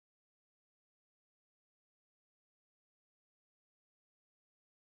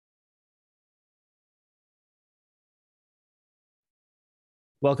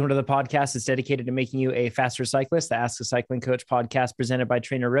Welcome to the podcast. It's dedicated to making you a faster cyclist, the Ask a Cycling Coach podcast presented by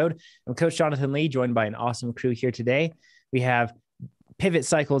TrainerRoad. I'm Coach Jonathan Lee, joined by an awesome crew here today. We have Pivot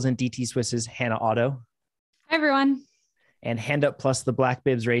Cycles and DT Swiss's Hannah Otto. Hi, everyone. And Hand Up Plus the Black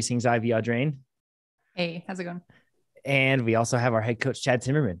Bibs Racing's Ivy Audrain. Hey, how's it going? And we also have our head coach, Chad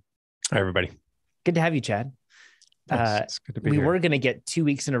Zimmerman. Hi, everybody. Good to have you, Chad. It's good to be we here. were going to get 2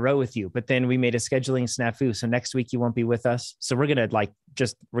 weeks in a row with you, but then we made a scheduling snafu. So next week you won't be with us. So we're going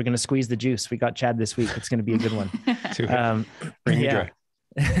to squeeze the juice. We got Chad this week. It's going to be a good one. Bring me dry.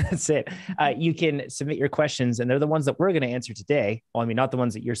 That's it. You can submit your questions, and they're the ones that we're going to answer today. Well, I mean, not the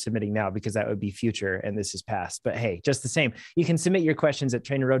ones that you're submitting now, because that would be future and this is past, but hey, just the same, you can submit your questions at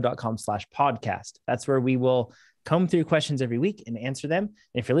trainerroad.com/podcast. That's where we will comb through questions every week and answer them. And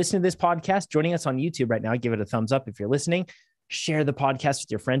if you're listening to this podcast, joining us on YouTube right now, give it a thumbs up. If you're listening, share the podcast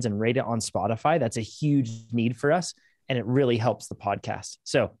with your friends and rate it on Spotify. That's a huge need for us, and it really helps the podcast.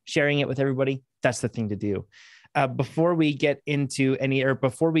 So sharing it with everybody, that's the thing to do. Before we get into we're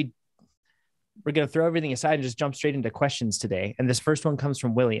going to throw everything aside and just jump straight into questions today. And this first one comes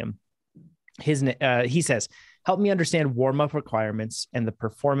from William. He says, help me understand warm-up requirements and the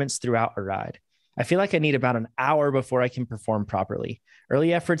performance throughout a ride. I feel like I need about an hour before I can perform properly.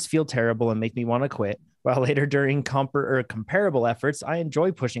 Early efforts feel terrible and make me want to quit, while later during comparable efforts, I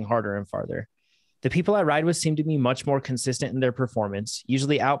enjoy pushing harder and farther. The people I ride with seem to be much more consistent in their performance,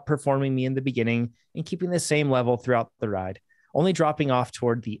 usually outperforming me in the beginning and keeping the same level throughout the ride, only dropping off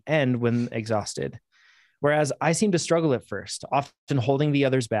toward the end when exhausted. Whereas I seem to struggle at first, often holding the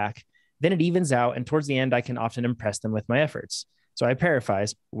others back. Then it evens out, and towards the end, I can often impress them with my efforts. So I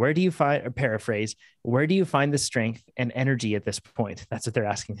paraphrase, where do you find the strength and energy at this point? That's what they're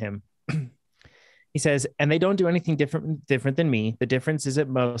asking him. He says, and they don't do anything different than me. The difference is at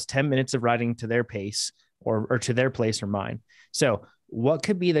most 10 minutes of riding to their pace or to their place or mine. So what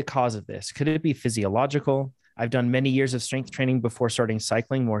could be the cause of this? Could it be physiological? I've done many years of strength training before starting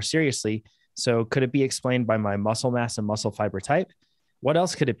cycling more seriously. So could it be explained by my muscle mass and muscle fiber type? What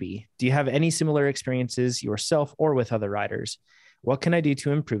else could it be? Do you have any similar experiences yourself or with other riders? What can I do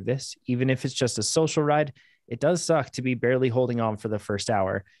to improve this? Even if it's just a social ride, it does suck to be barely holding on for the first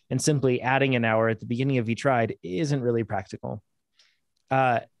hour, and simply adding an hour at the beginning of each ride isn't really practical.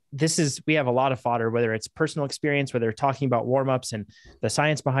 We have a lot of fodder, whether it's personal experience, whether talking about warm-ups and the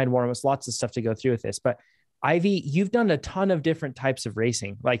science behind warm-ups, lots of stuff to go through with this. But Ivy, you've done a ton of different types of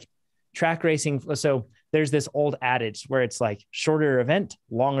racing, like track racing. So there's this old adage where it's like shorter event,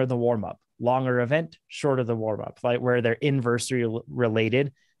 longer the warm-up. Longer event, shorter the warm-up, like where they're inversely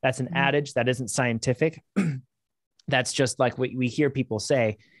related. That's an adage that isn't scientific. That's just like what we hear people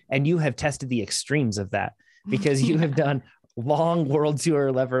say. And you have tested the extremes of that, because you have done long world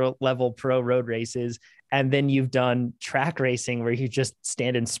tour level pro road races. And then you've done track racing where you just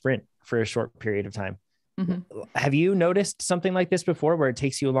stand and sprint for a short period of time. Mm-hmm. Have you noticed something like this before, where it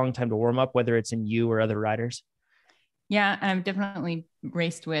takes you a long time to warm up, whether it's in you or other riders? Yeah, I've definitely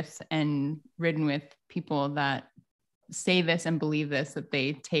raced with and ridden with people that say this and believe this, that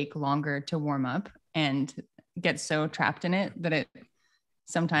they take longer to warm up and get so trapped in it that it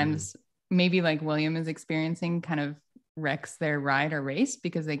sometimes, maybe like William is experiencing, kind of wrecks their ride or race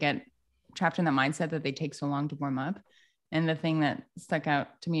because they get trapped in that mindset that they take so long to warm up. And the thing that stuck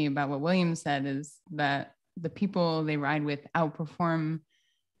out to me about what William said is that the people they ride with outperform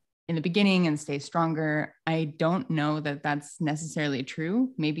in the beginning and stay stronger. I don't know that that's necessarily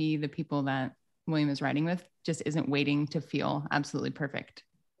true. Maybe the people that William is riding with just isn't waiting to feel absolutely perfect.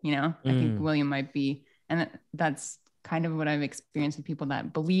 I think William might be, and that's kind of what I've experienced with people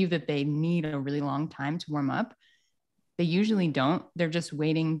that believe that they need a really long time to warm up. They usually don't. They're just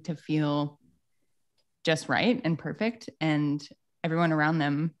waiting to feel just right and perfect. And everyone around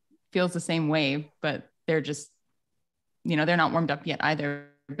them feels the same way, but they're just, they're not warmed up yet either,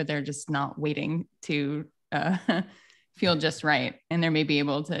 but they're just not waiting to feel just right. And they're maybe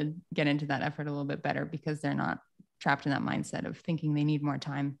able to get into that effort a little bit better because they're not trapped in that mindset of thinking they need more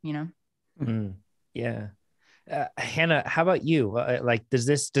time, Yeah. Hannah, how about you?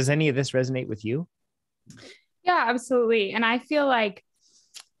 Does any of this resonate with you? Yeah, absolutely. And I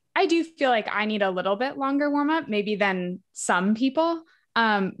do feel like I need a little bit longer warm up, maybe than some people,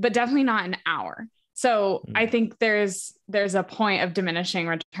 but definitely not an hour. So I think there's a point of diminishing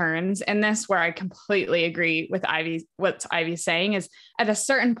returns in this, where I completely agree with what Ivy's saying is, at a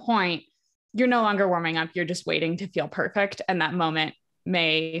certain point, you're no longer warming up. You're just waiting to feel perfect. And that moment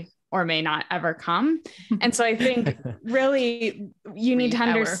may or may not ever come. And so I think really you need to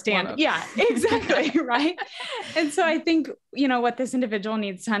understand. Yeah, exactly. Right. And so I think, what this individual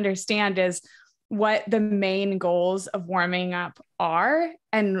needs to understand is what the main goals of warming up are.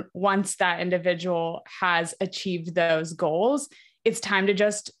 And once that individual has achieved those goals, it's time to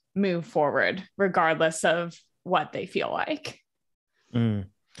just move forward, regardless of what they feel like.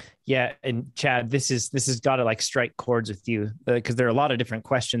 Yeah. And Chad, this has got to like strike chords with you, because there are a lot of different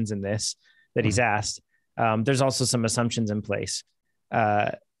questions in this that he's asked. There's also some assumptions in place.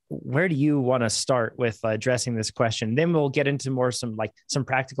 Where do you want to start with addressing this question? Then we'll get into more some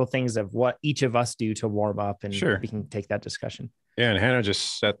practical things of what each of us do to warm up, and we can take that discussion. Yeah. And Hannah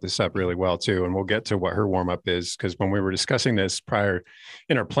just set this up really well too. And we'll get to what her warm up is, because when we were discussing this prior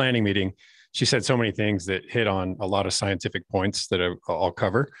in our planning meeting, she said so many things that hit on a lot of scientific points that I'll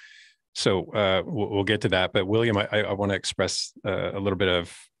cover. So we'll get to that. But William, I want to express a little bit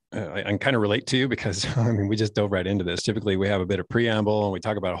of, I kind of relate to you, because I mean, we just dove right into this. Typically we have a bit of preamble and we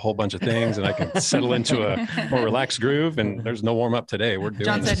talk about a whole bunch of things, and I can settle into a more relaxed groove, and there's no warm up today. We're doing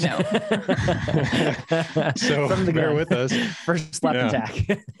John said no. So bear with us. First slap attack.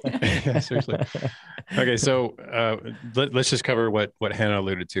 Yeah, seriously. Okay. So let's just cover what Hannah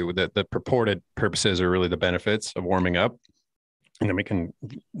alluded to. The purported purposes are really the benefits of warming up. And then we can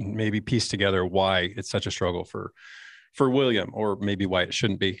maybe piece together why it's such a struggle for William, or maybe why it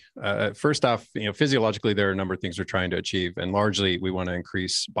shouldn't be. First off, physiologically, there are a number of things we're trying to achieve, and largely we want to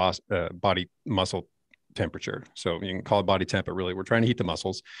increase body muscle temperature. So you can call it body temp, but really we're trying to heat the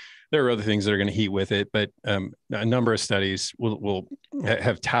muscles. There are other things that are going to heat with it, but a number of studies will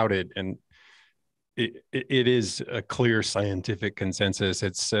have touted, and it is a clear scientific consensus.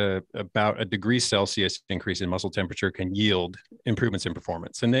 It's about 1 degree Celsius increase in muscle temperature can yield improvements in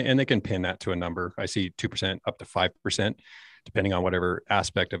performance. And they can pin that to a number. I see 2% up to 5%, depending on whatever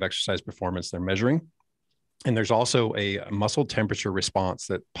aspect of exercise performance they're measuring. And there's also a muscle temperature response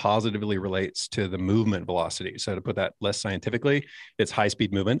that positively relates to the movement velocity. So to put that less scientifically, it's high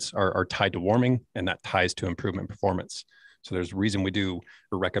speed movements are tied to warming, and that ties to improvement in performance. So there's a reason we do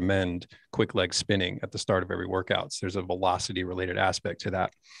or recommend quick leg spinning at the start of every workout. So there's a velocity related aspect to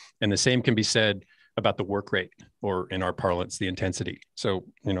that. And the same can be said about the work rate, or in our parlance, the intensity. So,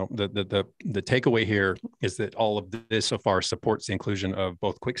 the takeaway here is that all of this so far supports the inclusion of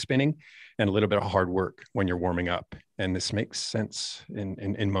both quick spinning and a little bit of hard work when you're warming up. And this makes sense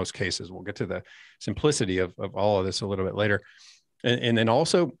in most cases. We'll get to the simplicity of all of this a little bit later. And then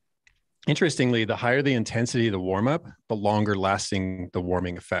also, interestingly, the higher the intensity of the warm up, the longer lasting the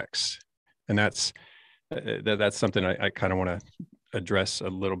warming effects. And that's something I kind of want to address a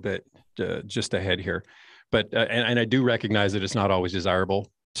little bit just ahead here. But and I do recognize that it's not always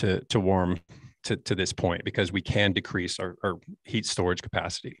desirable to warm to this point, because we can decrease our heat storage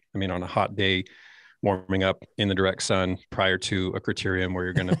capacity. I mean, on a hot day, warming up in the direct sun prior to a criterium where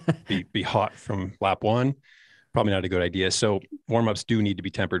you're going to be hot from lap one, probably not a good idea. So warm-ups do need to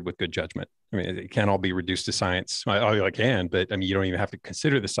be tempered with good judgment. I mean, it can't all be reduced to science. I can, but I mean, you don't even have to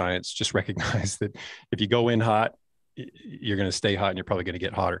consider the science. Just recognize that if you go in hot, you're going to stay hot, and you're probably going to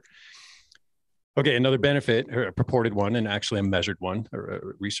get hotter. Okay, another benefit, or a purported one, and actually a measured one, or a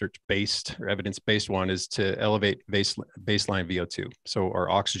research-based or evidence-based one, is to elevate baseline VO2. So our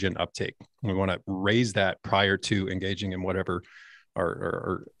oxygen uptake. We want to raise that prior to engaging in whatever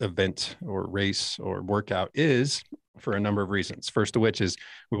our event or race or workout is, for a number of reasons. First of which is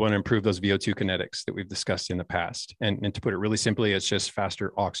we want to improve those VO2 kinetics that we've discussed in the past. And to put it really simply, it's just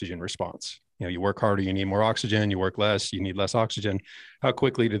faster oxygen response. You work harder, you need more oxygen. You work less, you need less oxygen. How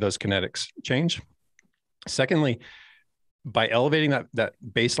quickly do those kinetics change? Secondly, by elevating that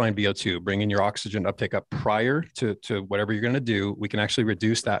baseline VO2, bringing your oxygen uptake up prior to whatever you're going to do, we can actually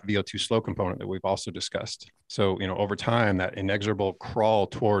reduce that VO2 slow component that we've also discussed. So, over time, that inexorable crawl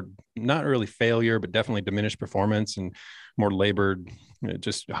toward not really failure, but definitely diminished performance and more labored,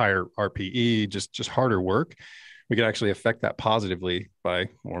 just higher RPE, just harder work, we can actually affect that positively by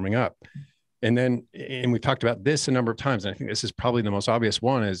warming up. And we've talked about this a number of times, and I think this is probably the most obvious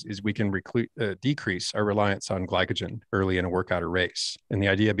one, is we can decrease our reliance on glycogen early in a workout or race. And the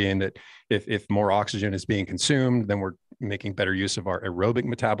idea being that if more oxygen is being consumed, then we're making better use of our aerobic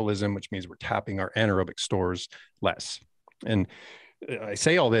metabolism, which means we're tapping our anaerobic stores less. And I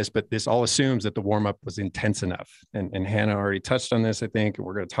say all this, but this all assumes that the warm-up was intense enough. And Hannah already touched on this, I think, and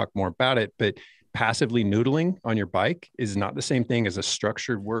we're going to talk more about it, but passively noodling on your bike is not the same thing as a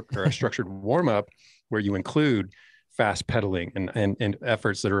structured work or a structured warm-up where you include fast pedaling and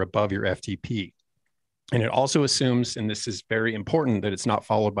efforts that are above your FTP. And it also assumes, and this is very important, that it's not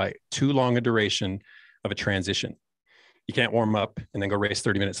followed by too long a duration of a transition. You can't warm up and then go race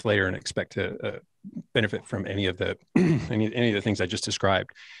 30 minutes later and expect to benefit from any of the any of the things I just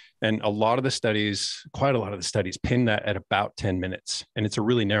described. And a lot of the studies, quite a lot of the studies, pin that at about 10 minutes. And it's a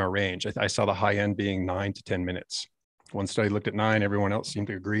really narrow range. I saw the high end being 9 to 10 minutes. One study looked at 9. Everyone else seemed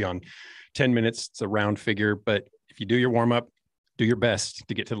to agree on 10 minutes. It's a round figure. But if you do your warm up, do your best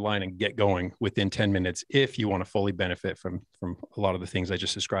to get to the line and get going within 10 minutes if you want to fully benefit from a lot of the things I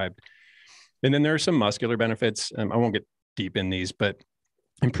just described. And then there are some muscular benefits. I won't get deep in these, but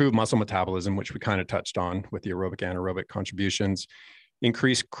improved muscle metabolism, which we kind of touched on with the aerobic anaerobic contributions,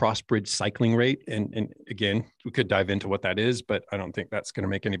 increased cross-bridge cycling rate. And again, we could dive into what that is, but I don't think that's going to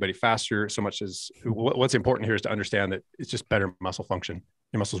make anybody faster so much as what's important here is to understand that it's just better muscle function.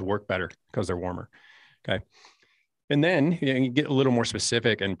 Your muscles work better because they're warmer. Okay. And then you get a little more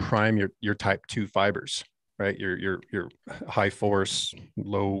specific and prime your type 2 fibers, right? Your high force,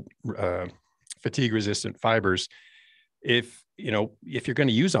 low fatigue resistant fibers. If you're going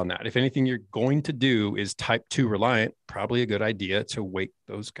to use on that, if anything you're going to do is type 2 reliant, probably a good idea to wake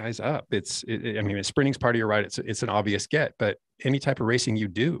those guys up. Sprinting's part of your ride. It's an obvious get, but any type of racing you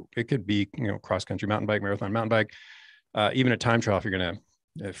do, it could be, cross country mountain bike, marathon mountain bike, even a time trial, if you're going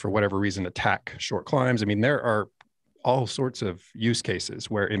to, for whatever reason, attack short climbs. I mean, there are all sorts of use cases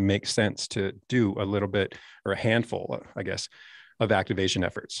where it makes sense to do a little bit or a handful, I guess, of activation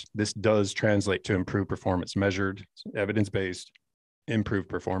efforts. This does translate to improved performance, measured, evidence-based, improved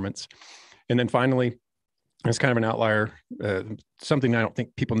performance. And then finally, it's kind of an outlier, something I don't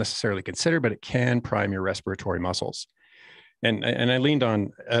think people necessarily consider, but it can prime your respiratory muscles. And I leaned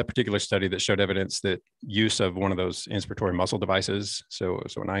on a particular study that showed evidence that use of one of those inspiratory muscle devices, so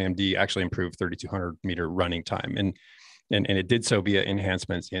an IMD, actually improved 3,200 meter running time. And it did so via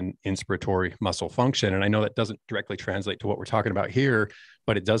enhancements in inspiratory muscle function. And I know that doesn't directly translate to what we're talking about here,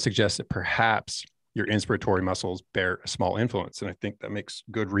 but it does suggest that perhaps your inspiratory muscles bear a small influence. And I think that makes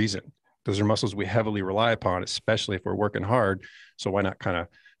good reason. Those are muscles we heavily rely upon, especially if we're working hard. So why not kind of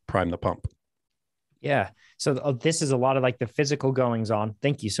prime the pump? Yeah. So this is a lot of like the physical goings on.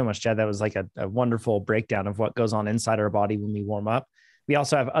 Thank you so much, Chad. That was like a wonderful breakdown of what goes on inside our body when we warm up. We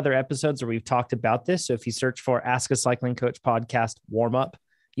also have other episodes where we've talked about this. So if you search for Ask a Cycling Coach podcast warm up,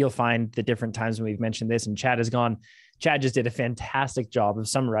 you'll find the different times when we've mentioned this. And Chad just did a fantastic job of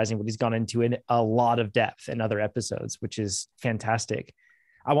summarizing what he's gone into in a lot of depth in other episodes, which is fantastic.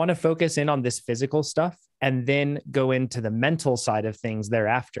 I want to focus in on this physical stuff and then go into the mental side of things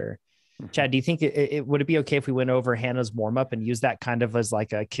thereafter. Chad, do you think would it be okay if we went over Hannah's warm up and use that kind of as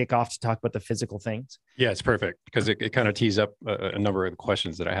like a kickoff to talk about the physical things? Yeah, it's perfect because it kind of tees up a number of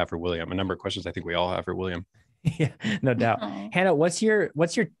questions that I have for William, a number of questions I think we all have for William. Yeah, no doubt. Hannah, what's your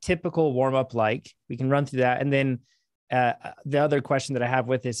typical warm up like? We can run through that. And then the other question that I have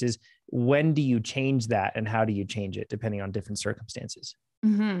with this is, when do you change that and how do you change it depending on different circumstances?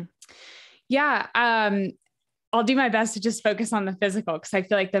 Mm-hmm. Yeah. I'll do my best to just focus on the physical because I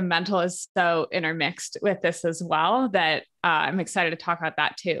feel like the mental is so intermixed with this as well that I'm excited to talk about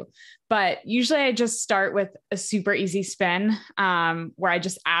that too. But usually I just start with a super easy spin where I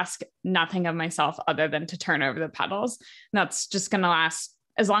just ask nothing of myself other than to turn over the pedals. And that's just going to last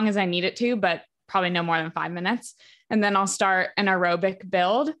as long as I need it to, but probably no more than 5 minutes. And then I'll start an aerobic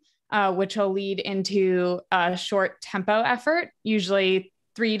build, which will lead into a short tempo effort, usually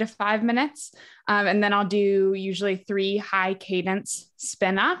 3 to 5 minutes. And then I'll do usually 3 high cadence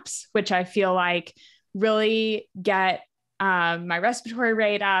spin ups, which I feel like really get my respiratory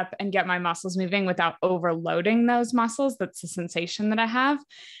rate up and get my muscles moving without overloading those muscles. That's the sensation that I have.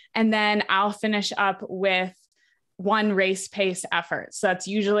 And then I'll finish up with 1 race pace effort. So that's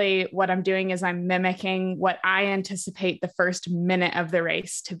usually what I'm doing is I'm mimicking what I anticipate the first minute of the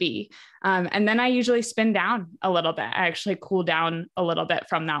race to be. And then I usually spin down a little bit. I actually cool down a little bit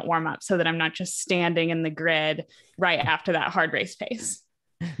from that warm up so that I'm not just standing in the grid right after that hard race pace.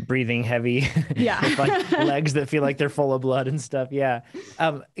 Breathing heavy. Yeah. With like legs that feel like they're full of blood and stuff. Yeah.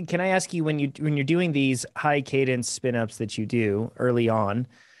 Can I ask you when you're doing these high cadence spin ups that you do early on,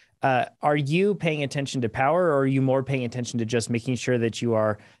 are you paying attention to power or are you more paying attention to just making sure that you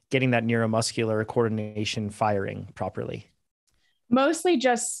are getting that neuromuscular coordination firing properly? Mostly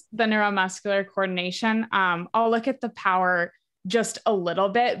just the neuromuscular coordination. I'll look at the power just a little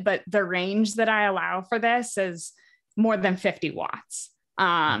bit, but the range that I allow for this is more than 50 watts.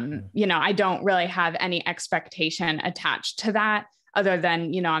 I don't really have any expectation attached to that other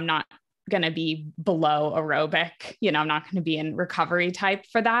than, I'm not going to be below aerobic, I'm not going to be in recovery type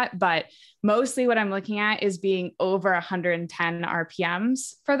for that. But mostly what I'm looking at is being over 110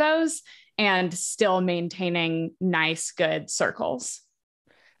 RPMs for those and still maintaining nice, good circles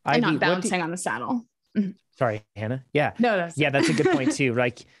and not bouncing on the saddle. Sorry, Hannah. Yeah. No, that's a good point too.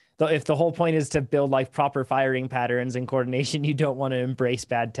 Like if the whole point is to build like proper firing patterns and coordination, you don't want to embrace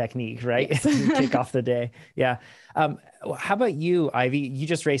bad technique, right? Yes. You kick off the day. Yeah. How about you, Ivy? You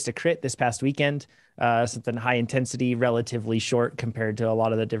just raced a crit this past weekend, something high intensity, relatively short compared to a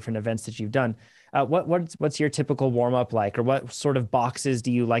lot of the different events that you've done. What's your typical warm up like, or what sort of boxes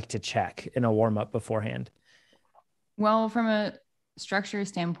do you like to check in a warm up beforehand? Well, from a structure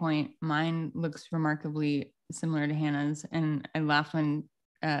standpoint, mine looks remarkably similar to Hannah's. And I laughed when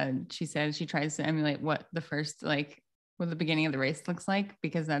she said she tries to emulate what the beginning of the race looks like,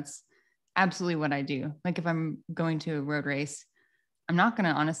 because that's absolutely what I do. Like if I'm going to a road race, I'm not going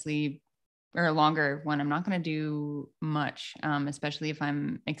to honestly, or a longer one, I'm not going to do much, especially if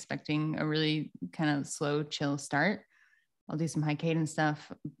I'm expecting a really kind of slow, chill start. I'll do some high cadence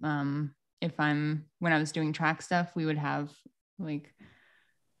stuff. When I was doing track stuff, we would have like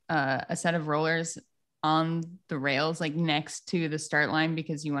a set of rollers on the rails, like next to the start line,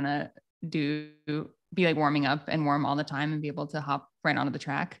 because you want to be like warming up and warm all the time and be able to hop right onto the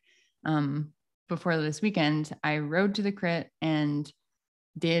track. Before this weekend, I rode to the crit and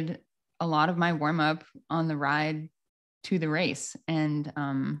did a lot of my warm up on the ride to the race. And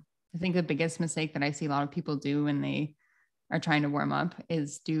I think the biggest mistake that I see a lot of people do when they are trying to warm up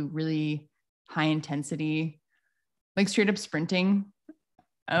is do really high intensity, like straight up sprinting,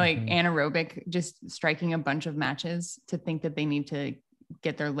 like anaerobic, just striking a bunch of matches to think that they need to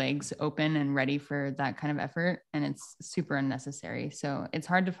get their legs open and ready for that kind of effort. And it's super unnecessary. So it's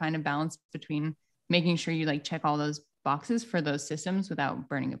hard to find a balance between making sure you like check all those boxes for those systems without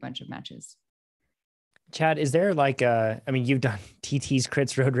burning a bunch of matches. Chad, is there like you've done TTs,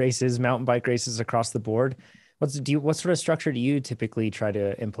 crits, road races, mountain bike races across the board. What sort of structure do you typically try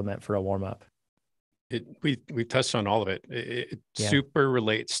to implement for a warm up? We touched on all of it. It super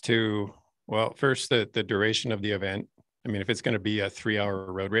relates to, well, first the duration of the event. I mean, if it's going to be a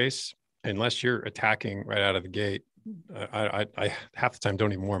 3-hour road race, unless you're attacking right out of the gate, I half the time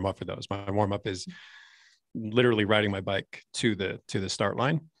don't even warm up for those. My warm up is literally riding my bike to the start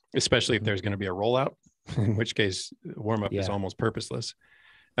line, especially if there's going to be a rollout, in which case warm up is almost purposeless.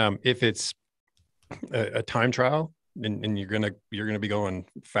 If it's a time trial and you're gonna be going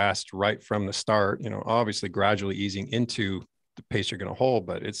fast right from the start, obviously gradually easing into the pace you're going to hold,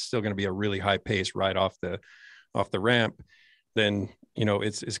 but it's still going to be a really high pace right off the ramp, then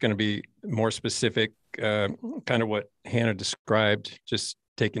it's going to be more specific, kind of what Hannah described, just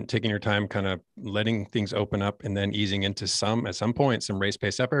taking your time, kind of letting things open up and then easing into at some point some race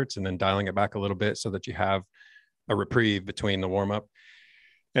pace efforts, and then dialing it back a little bit so that you have a reprieve between the warm up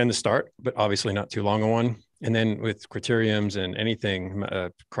and the start, but obviously not too long a one. And then with criteriums and anything,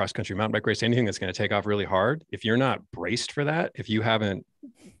 cross country mountain bike race, anything that's going to take off really hard, if you're not braced for that, if you haven't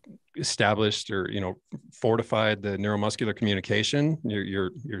established or fortified the neuromuscular communication,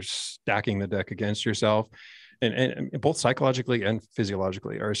 you're stacking the deck against yourself, and both psychologically and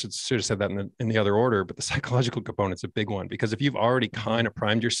physiologically. Or I should have said that in the other order, but the psychological component's a big one, because if you've already kind of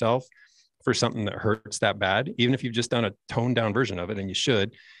primed yourself for something that hurts that bad, even if you've just done a toned down version of it, and you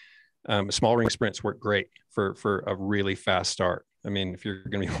should, small ring sprints work great for a really fast start. I mean, if you're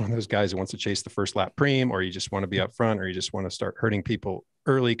going to be one of those guys who wants to chase the first lap preem, or you just want to be up front, or you just want to start hurting people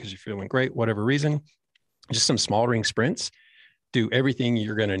early because you're feeling great, whatever reason, just some small ring sprints do everything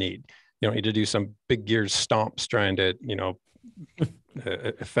you're going to need. You don't need to do some big gear stomps trying to,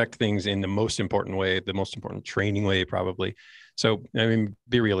 affect things in the most important way, the most important training way, probably. So, I mean,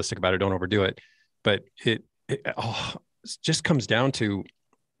 be realistic about it. Don't overdo it. But it all just comes down to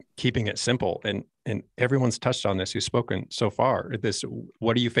keeping it simple. And everyone's touched on this who's spoken so far.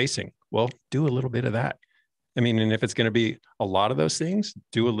 What are you facing? Well, do a little bit of that. I mean, and if it's going to be a lot of those things,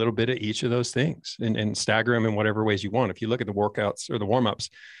 do a little bit of each of those things and stagger them in whatever ways you want. If you look at the workouts or the warm-ups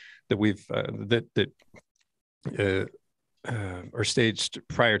that we've are staged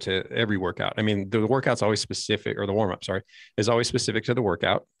prior to every workout. I mean, the workout's always specific, or the warm-up, is always specific to the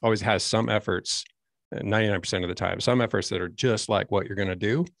workout, always has some efforts, 99% of the time, some efforts that are just like what you're going to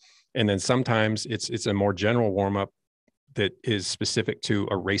do. And then sometimes it's a more general warm-up that is specific to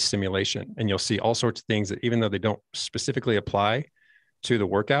a race simulation. And you'll see all sorts of things that, even though they don't specifically apply to the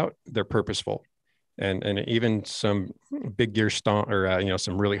workout, they're purposeful. And even some big gear stomp, or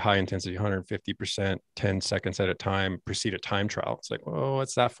some really high intensity, 150%, 10 seconds at a time, precede a time trial. It's like, well,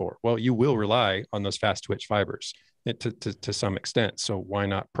 what's that for? Well, you will rely on those fast twitch fibers to some extent. So why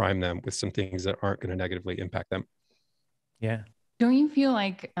not prime them with some things that aren't going to negatively impact them? Yeah. Don't you feel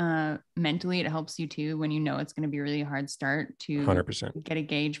like mentally it helps you too, when it's going to be a really hard start, to 100% get a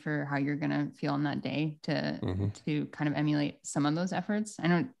gauge for how you're going to feel on that day, to kind of emulate some of those efforts? I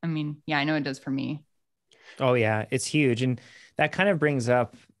know it does for me. Oh yeah, it's huge. And that kind of brings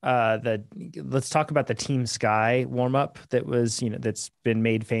up let's talk about the Team Sky warm up that was, that's been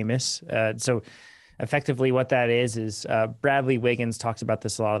made famous. So effectively what that is Bradley Wiggins talks about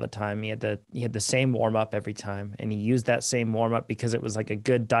this a lot of the time. He had the same warm up every time, and he used that same warm up because it was like a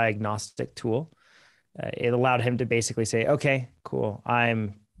good diagnostic tool. It allowed him to basically say, okay, cool.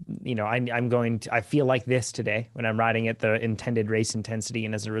 I feel like this today when I'm riding at the intended race intensity.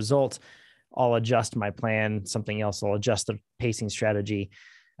 And as a result, I'll adjust my plan, something else. I'll adjust the pacing strategy.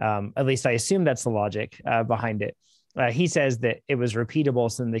 At least I assume that's the logic behind it. He says that it was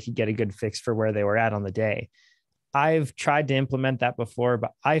repeatable so then they could get a good fix for where they were at on the day. I've tried to implement that before,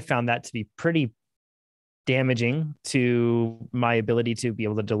 but I found that to be pretty damaging to my ability to be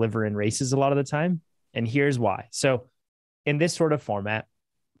able to deliver in races a lot of the time. And here's why. So in this sort of format,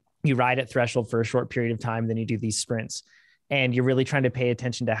 you ride at threshold for a short period of time, then you do these sprints, and you're really trying to pay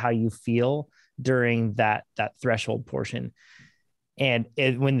attention to how you feel during that threshold portion. And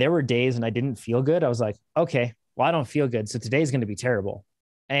when there were days and I didn't feel good, I was like, okay, well, I don't feel good, so today's going to be terrible.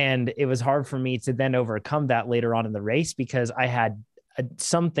 And it was hard for me to then overcome that later on in the race because I had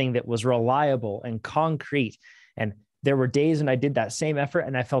something that was reliable and concrete. And there were days when I did that same effort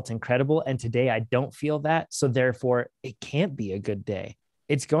and I felt incredible. And today I don't feel that. So therefore it can't be a good day.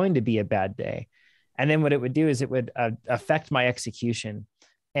 It's going to be a bad day. And then what it would do is it would affect my execution.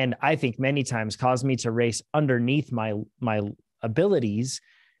 And I think many times cause me to race underneath my abilities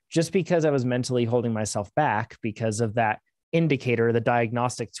just because I was mentally holding myself back because of that indicator, the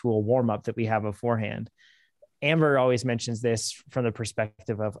diagnostic tool warm up that we have beforehand. Amber always mentions this from the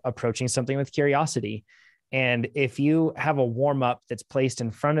perspective of approaching something with curiosity. And if you have a warm up that's placed in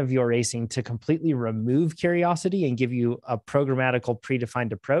front of your racing to completely remove curiosity and give you a programmatical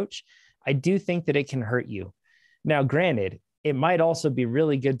predefined approach, I do think that it can hurt you. Now, granted, it might also be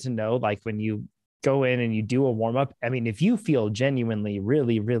really good to know, like when you go in and you do a warm up, I mean, if you feel genuinely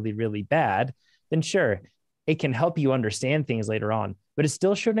really, really, really bad, then sure, it can help you understand things later on, but it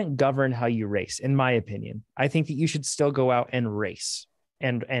still shouldn't govern how you race, in my opinion. I think that you should still go out and race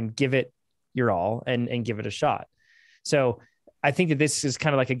and give it your all and give it a shot. So I think that this is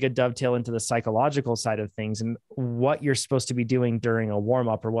kind of like a good dovetail into the psychological side of things and what you're supposed to be doing during a warm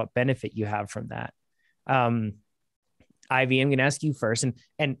up or what benefit you have from that. Ivy, I'm going to ask you first.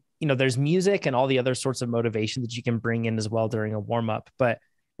 And there's music and all the other sorts of motivation that you can bring in as well during a warm up, but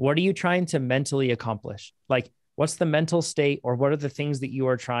what are you trying to mentally accomplish? Like, what's the mental state, or what are the things that you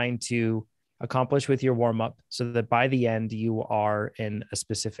are trying to accomplish with your warm up so that by the end you are in a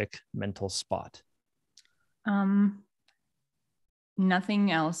specific mental spot?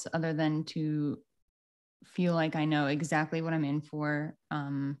 Nothing else other than to feel like I know exactly what I'm in for,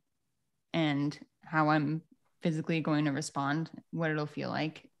 and how I'm physically going to respond, what it'll feel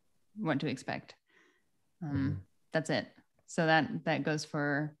like, what to expect. That's it. So that goes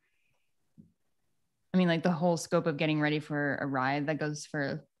for, like the whole scope of getting ready for a ride, that goes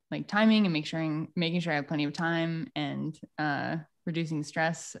for like timing and making sure I have plenty of time and reducing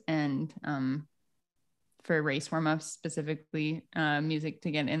stress, and for race warm-ups specifically, music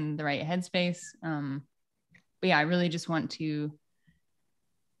to get in the right headspace. But yeah, I really just want to,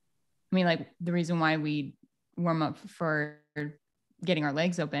 like the reason why we warm up for getting our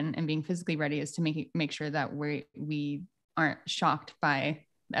legs open and being physically ready is to make sure that we aren't shocked by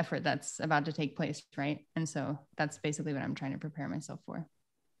the effort that's about to take place, right? And so that's basically what I'm trying to prepare myself for.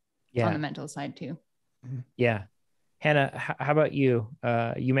 Yeah. On the mental side too. Yeah. Hannah, how about you?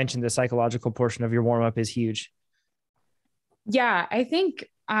 You mentioned the psychological portion of your warm-up is huge. Yeah, I think,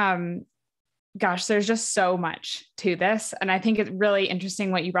 there's just so much to this. And I think it's really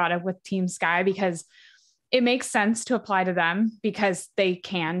interesting what you brought up with Team Sky, because it makes sense to apply to them because they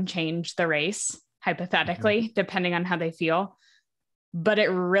can change the race, hypothetically, depending on how they feel. But it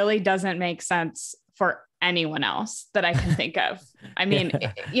really doesn't make sense for anyone else that I can think of. I mean,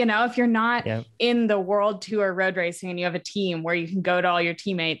 if you're not in the world tour road racing and you have a team where you can go to all your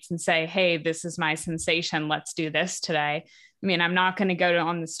teammates and say, hey, this is my sensation, let's do this today. I mean, I'm not going to go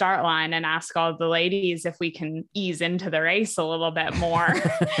on the start line and ask all the ladies if we can ease into the race a little bit more,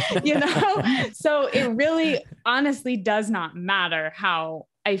 So it really honestly does not matter how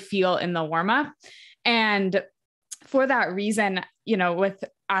I feel in the warm-up. And for that reason, with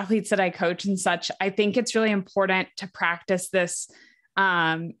athletes that I coach and such, I think it's really important to practice this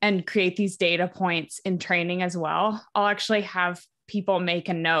and create these data points in training as well. I'll actually have people make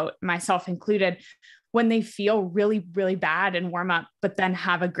a note, myself included, when they feel really, really bad in warm up, but then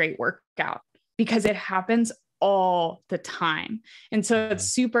have a great workout, because it happens all the time. And so it's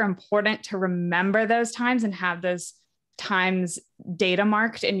super important to remember those times and have those times data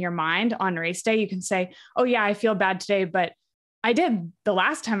marked in your mind on race day. You can say, oh yeah, I feel bad today, but I did the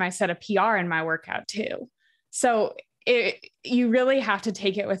last time I set a PR in my workout too. So you really have to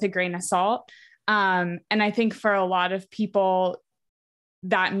take it with a grain of salt. And I think for a lot of people,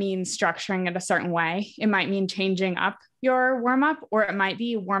 that means structuring it a certain way. It might mean changing up your warm up, or it might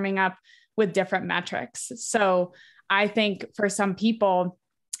be warming up with different metrics. So I think for some people,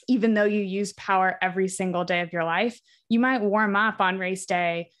 even though you use power every single day of your life, you might warm up on race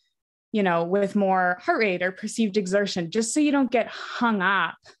day, with more heart rate or perceived exertion, just so you don't get hung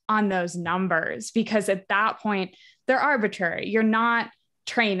up on those numbers, because at that point they're arbitrary. You're not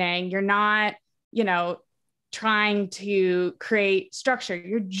training. You're not, trying to create structure.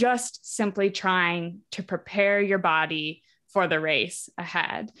 You're just simply trying to prepare your body for the race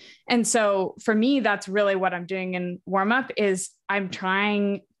ahead. And so for me, that's really what I'm doing in warm up, is I'm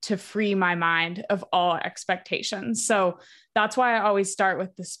trying to free my mind of all expectations. So that's why I always start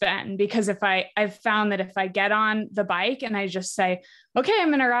with the spin, because I've found that if I get on the bike and I just say, okay, I'm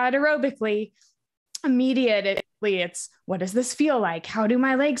going to ride aerobically, immediately it's, what does this feel like? How do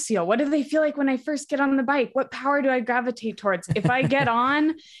my legs feel? What do they feel like when I first get on the bike? What power do I gravitate towards? If I get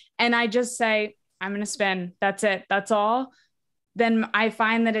on and I just say, I'm going to spin, that's it, that's all, then I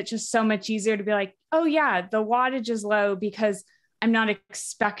find that it's just so much easier to be like, oh yeah, the wattage is low because I'm not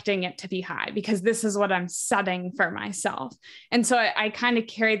expecting it to be high, because this is what I'm setting for myself. And so I kind of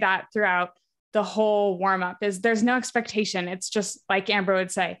carry that throughout the whole warm up, is there's no expectation. It's just like Amber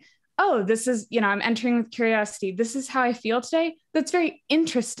would say, oh, this is, I'm entering with curiosity. This is how I feel today. That's very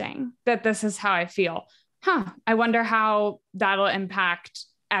interesting that this is how I feel. I wonder how that'll impact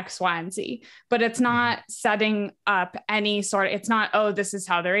X, Y, and Z. But it's not setting up any sort of, it's not, oh, this is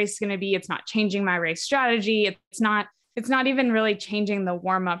how the race is going to be. It's not changing my race strategy. It's not even really changing the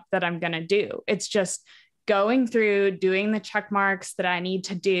warm up that I'm going to do. It's just going through, doing the check marks that I need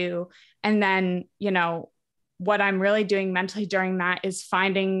to do. And then, what I'm really doing mentally during that is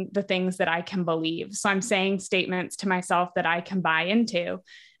finding the things that I can believe. So I'm saying statements to myself that I can buy into.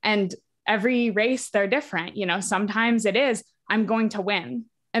 And every race, they're different. Sometimes it is, I'm going to win,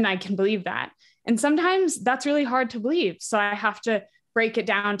 and I can believe that. And sometimes that's really hard to believe. So I have to break it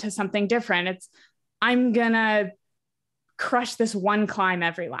down to something different. It's, I'm going to crush this one climb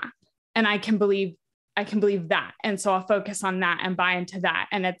every lap, and I can believe that. And so I'll focus on that and buy into that.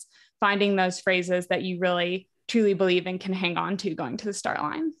 And it's finding those phrases that you really truly believe and can hang on to going to the start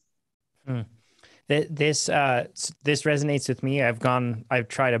line. This resonates with me. I've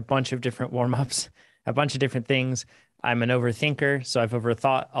tried a bunch of different warm-ups, a bunch of different things. I'm an overthinker, so I've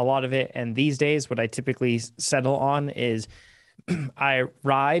overthought a lot of it. And these days, what I typically settle on is I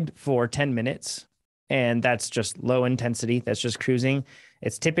ride for 10 minutes, and that's just low intensity. That's just cruising.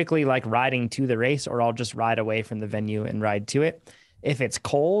 It's typically like riding to the race, or I'll just ride away from the venue and ride to it. If it's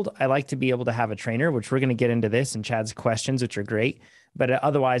cold, I like to be able to have a trainer, which we're going to get into this in Chad's questions, which are great. But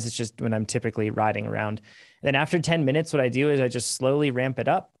otherwise, it's just when I'm typically riding around. Then after 10 minutes, what I do is I just slowly ramp it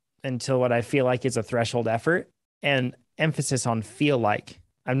up until what I feel like is a threshold effort, and emphasis on feel like.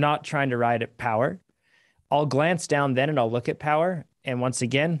 I'm not trying to ride at power. I'll glance down then and I'll look at power. And once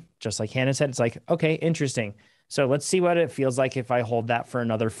again, just like Hannah said, it's like, okay, interesting. So let's see what it feels like if I hold that for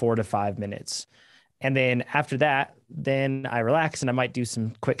another 4 to 5 minutes. And then after that, then I relax and I might do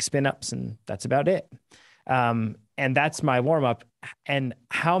some quick spin ups, and that's about it. And that's my warm up. And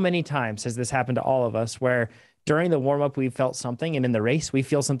how many times has this happened to all of us where during the warm up, we felt something, and in the race, we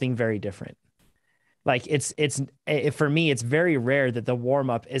feel something very different? Like for me, it's very rare that the warm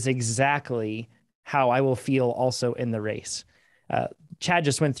up is exactly how I will feel also in the race. Chad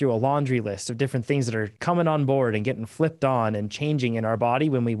just went through a laundry list of different things that are coming on board and getting flipped on and changing in our body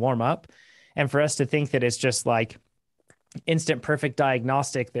when we warm up. And for us to think that it's just like instant perfect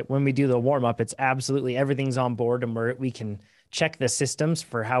diagnostic, that when we do the warm up, it's absolutely everything's on board and we can check the systems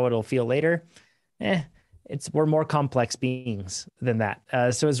for how it'll feel later. We're more complex beings than that.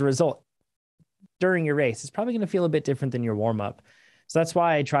 So as a result, during your race, it's probably going to feel a bit different than your warm up. So that's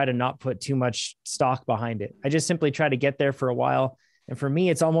why I try to not put too much stock behind it. I just simply try to get there for a while. And for me,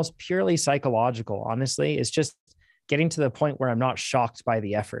 it's almost purely psychological. Honestly, it's just getting to the point where I'm not shocked by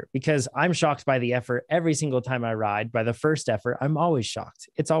the effort, because I'm shocked by the effort every single time I ride. By the first effort, I'm always shocked.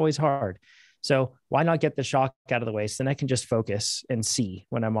 It's always hard. So why not get the shock out of the way? So then I can just focus and see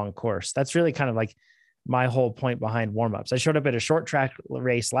when I'm on course. That's really kind of like my whole point behind warmups. I showed up at a short track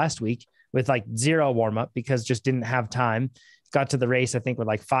race last week with like 0 warmup because just didn't have time. Got to the race, I think, with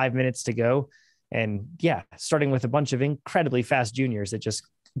like 5 minutes to go. And yeah, starting with a bunch of incredibly fast juniors that just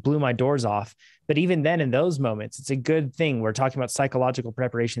blew my doors off. But even then, in those moments, it's a good thing. We're talking about psychological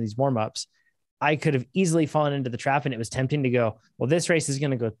preparation, these warm-ups. I could have easily fallen into the trap, and it was tempting to go, well, this race is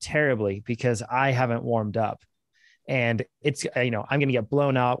going to go terribly because I haven't warmed up. And it's, I'm going to get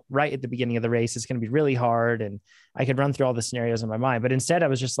blown out right at the beginning of the race. It's going to be really hard. And I could run through all the scenarios in my mind, but instead I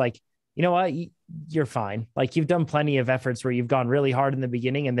was just like, you know what, you're fine. Like, you've done plenty of efforts where you've gone really hard in the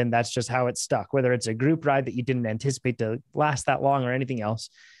beginning, and then that's just how it's stuck, whether it's a group ride that you didn't anticipate to last that long or anything else.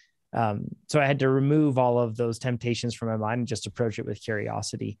 So I had to remove all of those temptations from my mind and just approach it with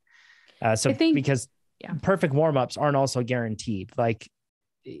curiosity. Because perfect warm-ups aren't also guaranteed. Like,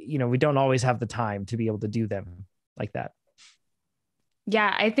 we don't always have the time to be able to do them like that.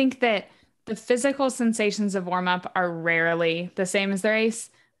 Yeah. I think that the physical sensations of warm-up are rarely the same as the race,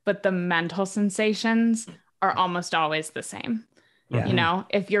 but the mental sensations are almost always the same. Yeah.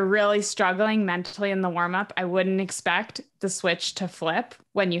 If you're really struggling mentally in the warm-up, I wouldn't expect the switch to flip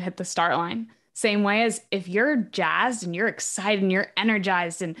when you hit the start line. Same way as if you're jazzed and you're excited and you're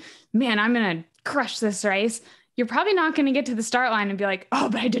energized and, man, I'm going to crush this race, you're probably not going to get to the start line and be like, oh,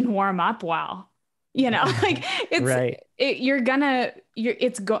 but I didn't warm up well. Like, it's right.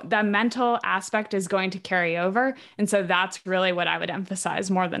 The mental aspect is going to carry over. And so that's really what I would emphasize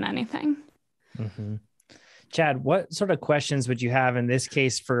more than anything. Mm-hmm. Chad, what sort of questions would you have in this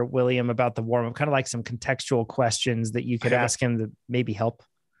case for William about the warm-up? Kind of like some contextual questions that you could ask him to maybe help.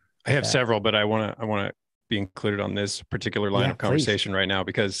 I have several, but I want to be included on this particular line of conversation right now,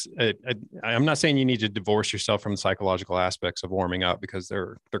 because I'm not saying you need to divorce yourself from the psychological aspects of warming up, because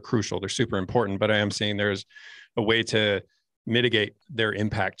they're crucial. They're super important, but I am saying there's a way to mitigate their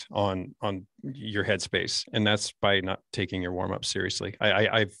impact on your headspace. And that's by not taking your warm-up seriously.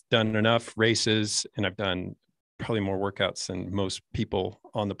 I've done enough races, and I've done probably more workouts than most people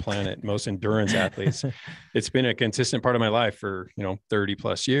on the planet, most endurance athletes. It's been a consistent part of my life for, 30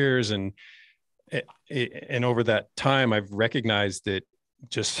 plus years. And over that time, I've recognized that,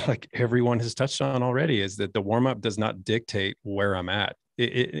 just like everyone has touched on already, is that the warm-up does not dictate where I'm at.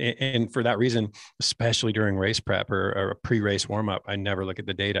 And for that reason, especially during race prep or a pre-race warm-up, I never look at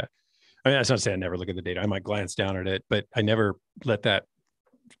the data. I mean, that's not to say I never look at the data. I might glance down at it, but I never let that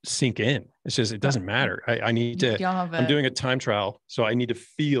sink in. It's just, it doesn't matter. I'm doing a time trial, so I need to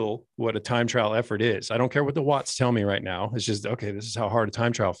feel what a time trial effort is. I don't care what the watts tell me right now. It's just, okay, this is how hard a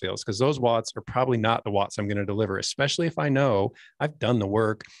time trial feels, because those watts are probably not the watts I'm going to deliver, especially if I know I've done the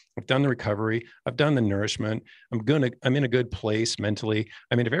work, I've done the recovery, I've done the nourishment. I'm in a good place mentally.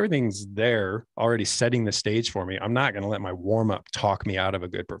 I mean, if everything's there already setting the stage for me, I'm not going to let my warm up talk me out of a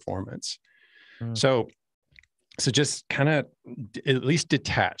good performance. So just kind of at least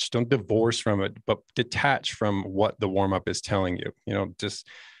detach, don't divorce from it, but detach from what the warm-up is telling you. Just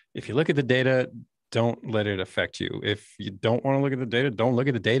if you look at the data, don't let it affect you. If you don't want to look at the data, don't look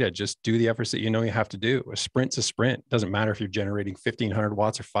at the data. Just do the efforts that you have to do. A sprint's a sprint. Doesn't matter if you're generating 1,500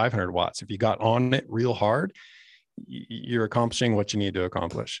 watts or 500 watts. If you got on it real hard, you're accomplishing what you need to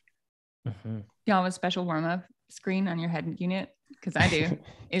accomplish. Mm-hmm. Y'all have a special warm-up screen on your head unit? Because I do.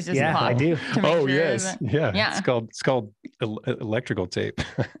 It's just I do. Oh, yes. Yeah. It's called electrical tape.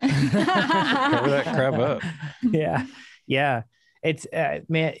 Cover that crap up. Yeah. It's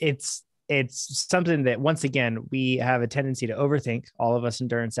it's something that, once again, we have a tendency to overthink, all of us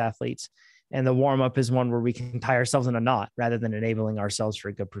endurance athletes. And the warm up is one where we can tie ourselves in a knot rather than enabling ourselves for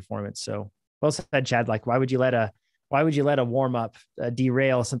a good performance. So well said, Chad. Like, why would you let a warm up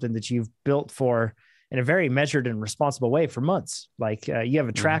derail something that you've built for in a very measured and responsible way for months? Like, you have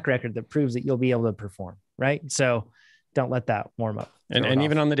a track record that proves that you'll be able to perform, right? So don't let that warm up. And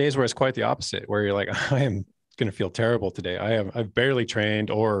even on the days where it's quite the opposite, where you're like, I am going to feel terrible today. I've barely trained,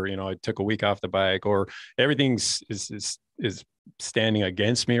 or, I took a week off the bike, or everything's is standing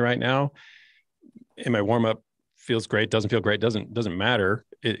against me right now. And my warm up feels great, doesn't feel great, doesn't matter.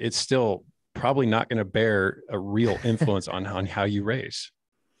 It's still probably not going to bear a real influence on how you race.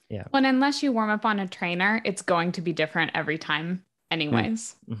 Yeah. Well, and unless you warm up on a trainer, it's going to be different every time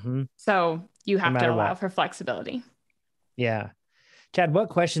anyways. Mm-hmm. So you have to allow for flexibility. Yeah. Chad, what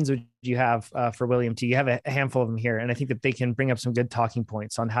questions would you have for William? You have a handful of them here, and I think that they can bring up some good talking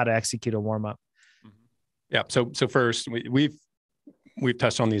points on how to execute a warm up. Yeah. So first, we've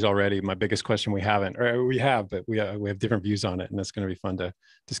touched on these already. My biggest question we have different views on it, and that's going to be fun to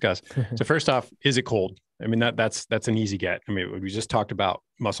discuss. So first off, is it cold? I mean, that's an easy get. I mean, we just talked about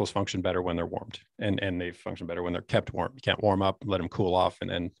muscles function better when they're warmed, and they function better when they're kept warm. You can't warm up, let them cool off, and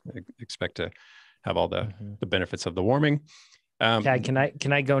then expect to have all the benefits of the warming. Chad, can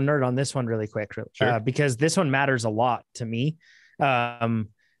I go nerd on this one really quick? Sure. Because this one matters a lot to me. On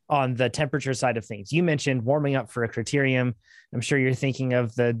the temperature side of things, you mentioned warming up for a criterium. I'm sure you're thinking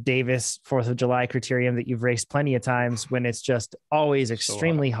of the Davis 4th of July criterium that you've raced plenty of times, when it's just always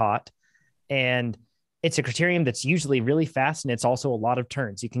extremely hot. And it's a criterium that's usually really fast, and it's also a lot of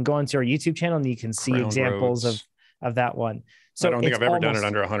turns. You can go onto our YouTube channel and you can see examples of that one. So I don't think I've ever done it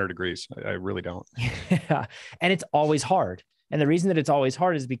under 100 degrees. I really don't. Yeah. And it's always hard. And the reason that it's always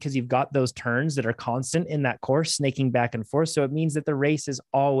hard is because you've got those turns that are constant in that course, snaking back and forth. So it means that the race is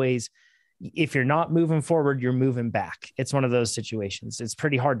always, if you're not moving forward, you're moving back. It's one of those situations. It's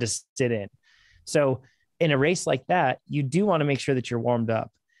pretty hard to sit in. So in a race like that, you do want to make sure that you're warmed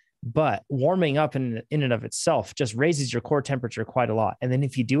up. But warming up in and of itself just raises your core temperature quite a lot. And then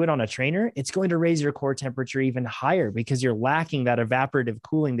if you do it on a trainer, it's going to raise your core temperature even higher because you're lacking that evaporative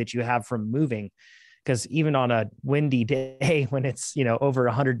cooling that you have from moving. Because even on a windy day when it's, over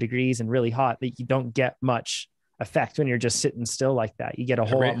 100 degrees and really hot, that you don't get much effect when you're just sitting still like that. You get a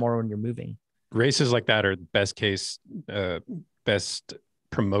whole lot more when you're moving. Races like that are best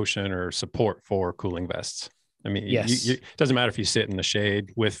promotion or support for cooling vests. I mean, yes. It doesn't matter if you sit in the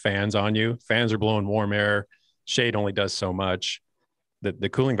shade with fans on you. Fans are blowing warm air. Shade only does so much. The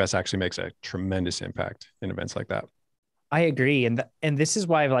cooling vest actually makes a tremendous impact in events like that. I agree. And this is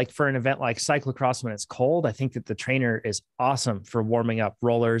why, like, for an event like cyclocross, when it's cold, I think that the trainer is awesome for warming up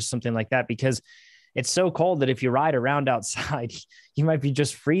rollers, something like that, because it's so cold that if you ride around outside, you might be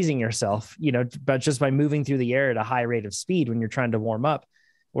just freezing yourself, but just by moving through the air at a high rate of speed when you're trying to warm up.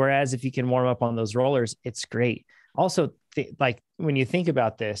 Whereas if you can warm up on those rollers, it's great. Also, like when you think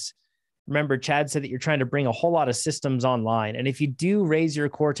about this, remember Chad said that you're trying to bring a whole lot of systems online. And if you do raise your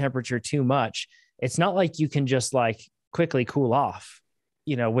core temperature too much, it's not like you can just like quickly cool off,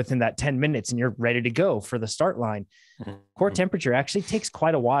 within that 10 minutes and you're ready to go for the start line. Mm-hmm. Core temperature actually takes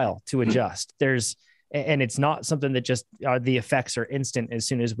quite a while to adjust. And it's not something that just the effects are instant as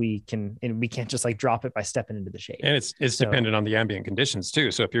soon as we can, and we can't just like drop it by stepping into the shade. And it's dependent on the ambient conditions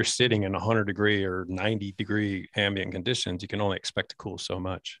too. So if you're sitting in 100 degree or 90 degree ambient conditions, you can only expect to cool so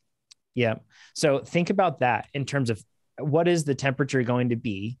much. Yeah. So think about that in terms of what is the temperature going to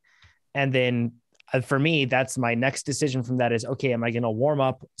be? And then for me, that's my next decision from that is, okay, am I going to warm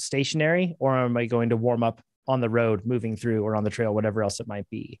up stationary or am I going to warm up on the road, moving through, or on the trail, whatever else it might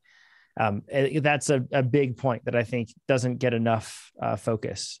be? That's a big point that I think doesn't get enough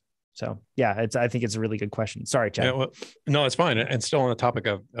focus. So yeah, I think it's a really good question. Sorry, Chad. Yeah, well, no, it's fine. And still on the topic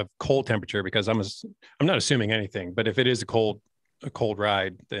of cold temperature, because I'm not assuming anything, but if it is a cold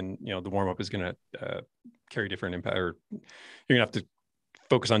ride, then, the warm up is going to carry different impact, or you're going to have to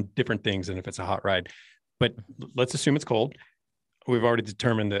focus on different things than if it's a hot ride. But let's assume it's cold. We've already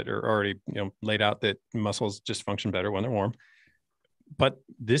determined that, or already, laid out that muscles just function better when they're warm. But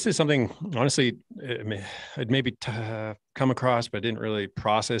this is something, honestly, I'd maybe come across, but didn't really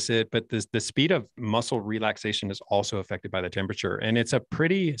process it. But the speed of muscle relaxation is also affected by the temperature. And it's a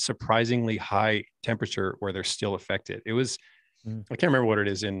pretty surprisingly high temperature where they're still affected. It was, I can't remember what it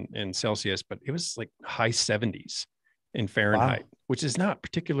is in Celsius, but it was like high 70s in Fahrenheit, which is not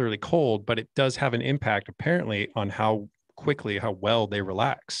particularly cold, but it does have an impact apparently on how well they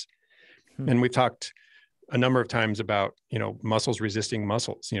relax. And we've talked a number of times about, muscles resisting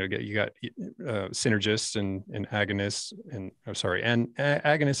muscles. You got synergists and agonists and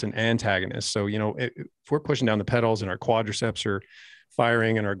agonists and antagonists. So, if we're pushing down the pedals and our quadriceps are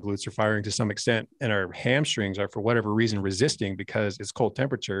firing and our glutes are firing to some extent, and our hamstrings are for whatever reason resisting because it's cold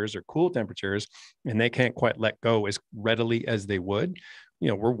temperatures or cool temperatures, and they can't quite let go as readily as they would,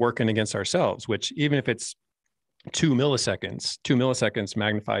 we're working against ourselves, which even if it's 2 milliseconds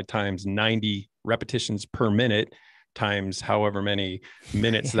magnified times 90 repetitions per minute times however many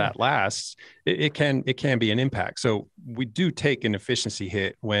minutes that lasts, it can be an impact. So we do take an efficiency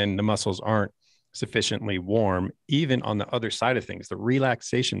hit when the muscles aren't sufficiently warm, even on the other side of things, the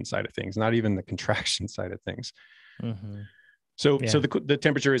relaxation side of things, not even the contraction side of things. Mm-hmm. So the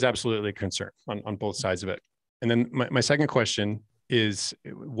temperature is absolutely a concern on both sides of it. And then my second question is,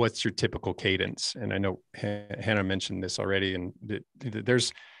 what's your typical cadence? And I know Hannah mentioned this already, and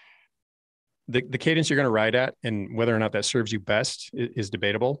there's the cadence you're going to ride at, and whether or not that serves you best is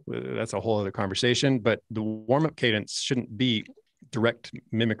debatable. That's a whole other conversation, but the warm-up cadence shouldn't be direct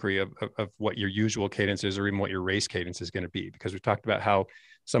mimicry of what your usual cadence is, or even what your race cadence is going to be, because we've talked about how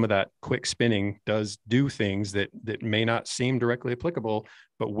some of that quick spinning does do things that may not seem directly applicable,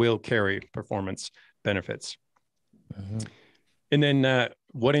 but will carry performance benefits. Mm-hmm. And then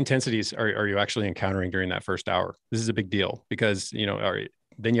what intensities are you actually encountering during that first hour? This is a big deal because,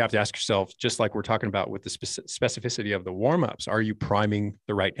 then you have to ask yourself, just like we're talking about with the specificity of the warm-ups, are you priming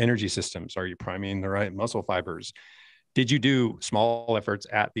the right energy systems? Are you priming the right muscle fibers? Did you do small efforts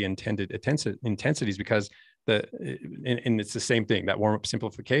at the intended intensities? Because and it's the same thing, that warm-up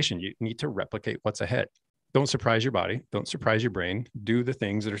simplification, you need to replicate what's ahead. Don't surprise your body. Don't surprise your brain. Do the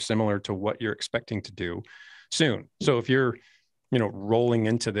things that are similar to what you're expecting to do soon. So if you're rolling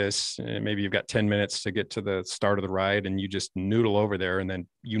into this, maybe you've got 10 minutes to get to the start of the ride and you just noodle over there and then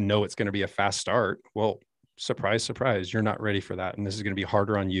it's going to be a fast start. Well, surprise, surprise, you're not ready for that. And this is going to be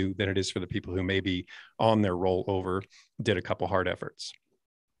harder on you than it is for the people who maybe on their rollover did a couple hard efforts.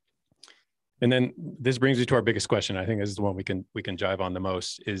 And then this brings me to our biggest question. I think this is the one we can jive on the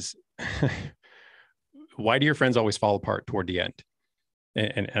most is why do your friends always fall apart toward the end?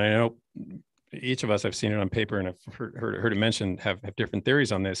 And I know each of us, I've seen it on paper and I've heard it mentioned, have different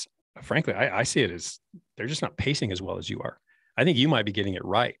theories on this. Frankly, I see it as they're just not pacing as well as you are. I think you might be getting it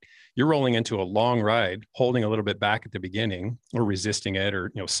right. You're rolling into a long ride, holding a little bit back at the beginning or resisting it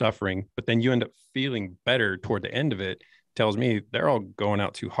or, suffering, but then you end up feeling better toward the end of it. Tells me they're all going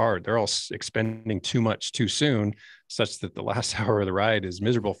out too hard. They're all expending too much too soon, such that the last hour of the ride is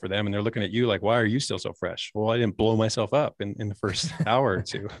miserable for them. And they're looking at you like, why are you still so fresh? Well, I didn't blow myself up in the first hour or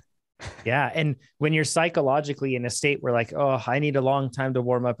two. Yeah. And when you're psychologically in a state where like, oh, I need a long time to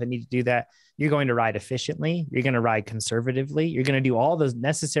warm up, I need to do that, you're going to ride efficiently. You're going to ride conservatively. You're going to do all those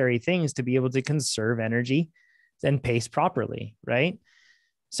necessary things to be able to conserve energy and pace properly. Right.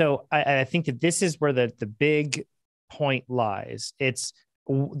 So I think that this is where the big point lies. It's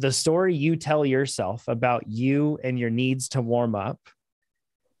the story you tell yourself about you and your needs to warm up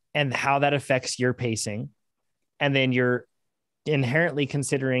and how that affects your pacing. And then you're inherently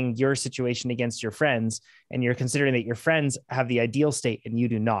considering your situation against your friends, and you're considering that your friends have the ideal state and you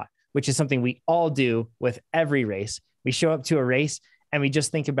do not, which is something we all do with every race. We show up to a race and we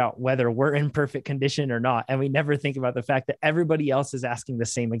just think about whether we're in perfect condition or not. And we never think about the fact that everybody else is asking the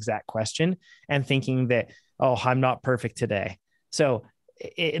same exact question and thinking that, oh, I'm not perfect today. So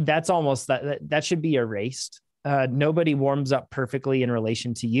that's almost that should be erased. Nobody warms up perfectly in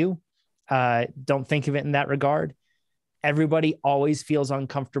relation to you. Don't think of it in that regard. Everybody always feels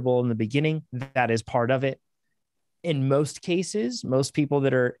uncomfortable in the beginning. That is part of it. In most cases, most people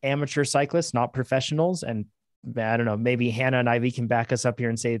that are amateur cyclists, not professionals, and I don't know, maybe Hannah and Ivy can back us up here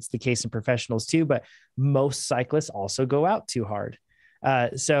and say it's the case in professionals too, but most cyclists also go out too hard.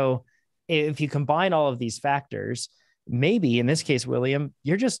 So if you combine all of these factors, maybe in this case, William,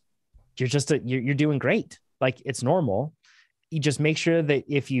 you're doing great. Like it's normal. You just make sure that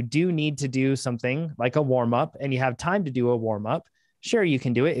if you do need to do something like a warm up and you have time to do a warm up, sure, you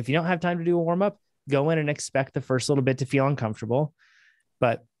can do it. If you don't have time to do a warm up, go in and expect the first little bit to feel uncomfortable,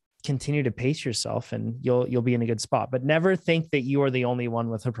 but continue to pace yourself and you'll be in a good spot. But never think that you are the only one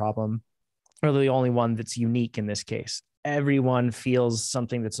with a problem or the only one that's unique in this case. Everyone feels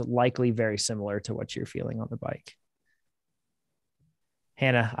something that's likely very similar to what you're feeling on the bike.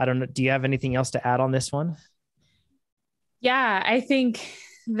 Hannah, I don't know. Do you have anything else to add on this one? Yeah, I think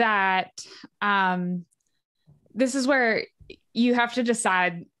that this is where you have to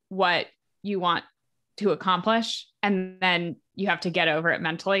decide what you want to accomplish, and then you have to get over it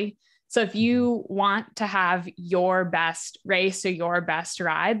mentally. So if you want to have your best race or your best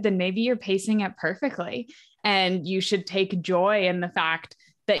ride, then maybe you're pacing it perfectly. And you should take joy in the fact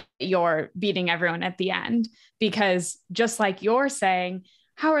that you're beating everyone at the end, because just like you're saying,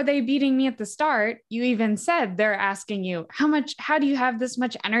 how are they beating me at the start? You even said they're asking you, how do you have this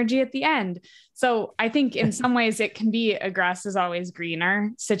much energy at the end? So I think in some ways it can be a grass is always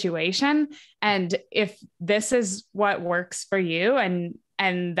greener situation. And if this is what works for you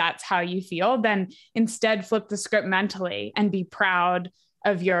and that's how you feel, then instead flip the script mentally and be proud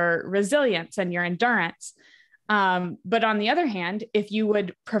of your resilience and your endurance. But on the other hand, if you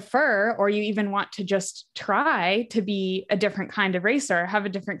would prefer, or you even want to just try to be a different kind of racer, have a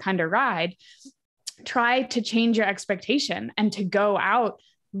different kind of ride, try to change your expectation and to go out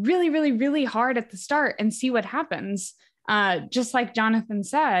really, really, really hard at the start and see what happens. Just like Jonathan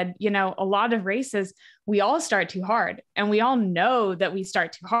said, a lot of races, we all start too hard and we all know that we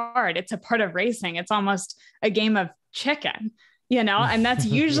start too hard. It's a part of racing. It's almost a game of chicken. And that's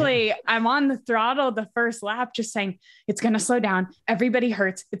usually yeah. I'm on the throttle the first lap, just saying, it's going to slow down. Everybody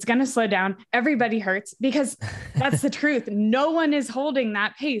hurts. It's going to slow down. Everybody hurts, because that's the truth. No one is holding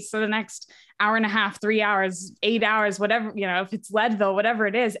that pace for the next hour and a half, 3 hours, 8 hours, whatever, if it's Leadville, whatever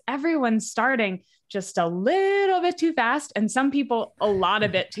it is, everyone's starting just a little bit too fast. And some people a lot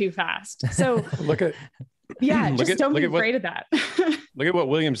of it too fast. So don't be afraid of that. Look at what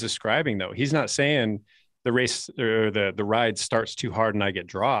William's describing though. He's not saying the race or the ride starts too hard and I get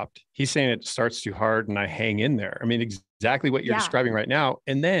dropped. He's saying it starts too hard and I hang in there. I mean, exactly what you're describing right now.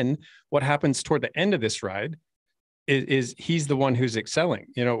 And then what happens toward the end of this ride, is he's the one who's excelling,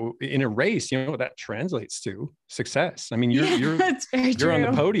 in a race, what that translates to success. I mean, you're on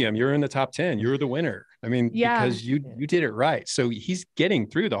the podium, you're in the top 10, you're the winner. I mean, because you did it right. So he's getting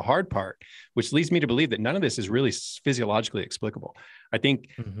through the hard part, which leads me to believe that none of this is really physiologically explicable. I think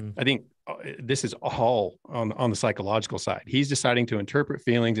this is all on the psychological side. He's deciding to interpret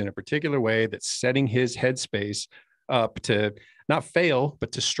feelings in a particular way that's setting his headspace up to not fail,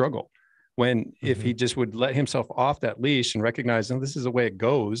 but to struggle. When if he just would let himself off that leash and recognize, this is the way it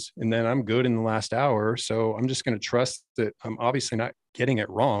goes, and then I'm good in the last hour, so I'm just going to trust that I'm obviously not getting it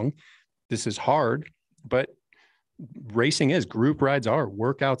wrong. This is hard, but racing is, group rides are,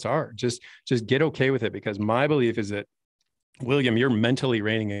 workouts are. Just get okay with it, because my belief is that, William, you're mentally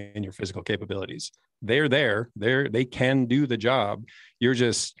reining in your physical capabilities. They're there. They can do the job. You're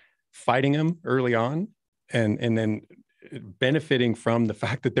just fighting them early on, and then benefiting from the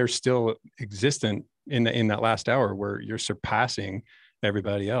fact that they're still existent in that last hour where you're surpassing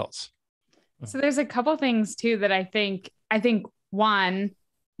everybody else. So there's a couple things too that I think one,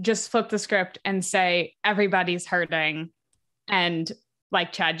 just flip the script and say everybody's hurting, and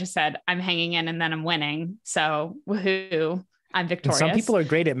like Chad just said, I'm hanging in and then I'm winning. So woohoo, I'm victorious. And some people are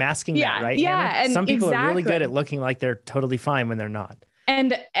great at masking that, right? Yeah. Hannah? And some people are really good at looking like they're totally fine when they're not.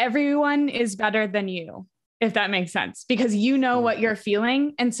 And everyone is better than you, if that makes sense, because you know what you're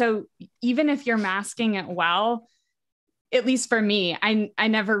feeling. And so even if you're masking it well, at least for me, I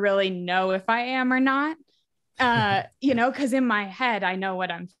never really know if I am or not, because in my head, I know what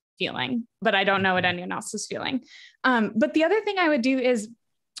I'm feeling, but I don't know what anyone else is feeling. But the other thing I would do is,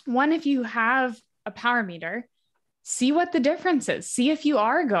 one, if you have a power meter, see what the difference is. See if you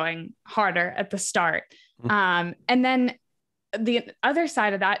are going harder at the start. And then the other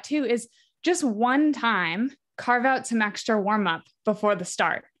side of that too is, just one time, carve out some extra warm up before the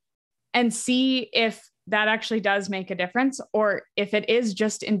start and see if that actually does make a difference, or if it is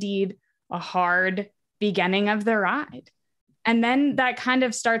just indeed a hard beginning of the ride. And then that kind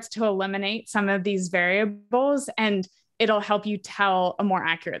of starts to eliminate some of these variables, and it'll help you tell a more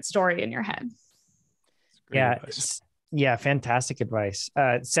accurate story in your head. Yeah. Fantastic advice.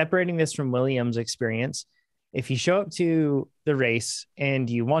 Separating this from William's experience, if you show up to the race and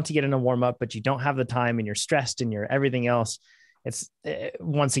you want to get in a warm up, but you don't have the time and you're stressed and you're everything else, it's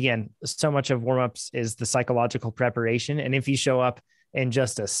once again, so much of warm ups is the psychological preparation. And if you show up in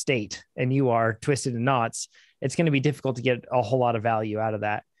just a state and you are twisted in knots, it's going to be difficult to get a whole lot of value out of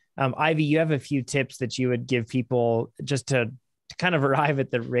that. Ivy, you have a few tips that you would give people just to kind of arrive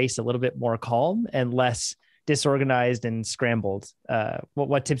at the race a little bit more calm and less disorganized and scrambled.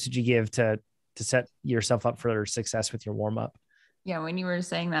 What tips would you give to set yourself up for success with your warm up? Yeah. When you were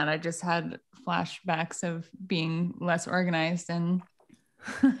saying that, I just had flashbacks of being less organized and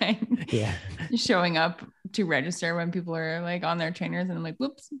showing up to register when people are like on their trainers, and I'm like,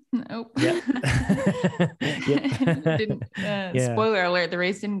 whoops, nope. Yep. Spoiler alert, the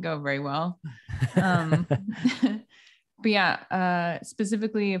race didn't go very well. But yeah,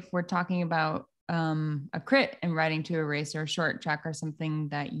 specifically if we're talking about a crit and riding to a race or a short track or something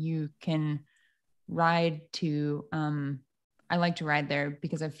that you can ride to, I like to ride there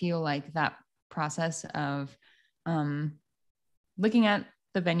because I feel like that process of looking at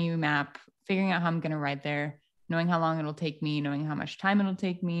the venue map, figuring out how I'm going to ride there, knowing how long it'll take me, knowing how much time it'll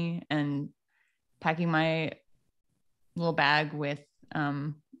take me, and packing my little bag with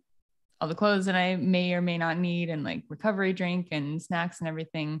all the clothes that I may or may not need, and like recovery drink and snacks and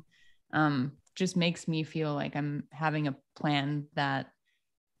everything, just makes me feel like I'm having a plan that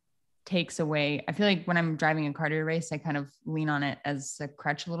takes away. I feel like when I'm driving a cardio race, I kind of lean on it as a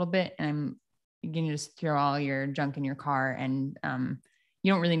crutch a little bit, and you can just throw all your junk in your car, and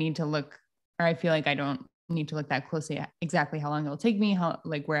you don't really need to look, or I feel like I don't need to look that closely at exactly how long it'll take me,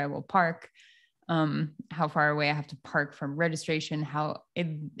 like where I will park, how far away I have to park from registration, how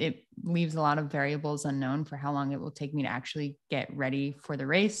it leaves a lot of variables unknown for how long it will take me to actually get ready for the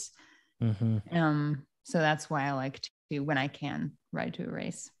race. So that's why I like to, when I can, ride to a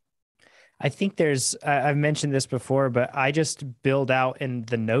race. I think I've mentioned this before, but I just build out in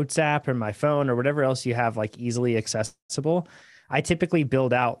the notes app or my phone or whatever else you have like easily accessible. I typically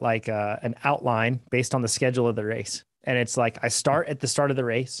build out like an outline based on the schedule of the race. And it's like, I start at the start of the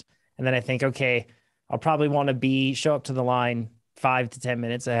race, and then I think, okay, I'll probably want to show up to the line 5 to 10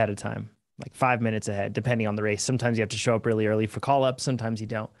 minutes ahead of time, like 5 minutes ahead, depending on the race. Sometimes you have to show up really early for call ups. Sometimes you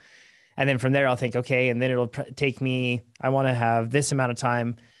don't. And then from there, I'll think, okay, and then it'll take me, I want to have this amount of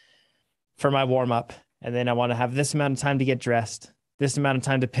time for my warm up. And then I want to have this amount of time to get dressed, this amount of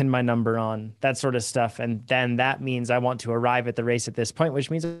time to pin my number on, that sort of stuff. And then that means I want to arrive at the race at this point, which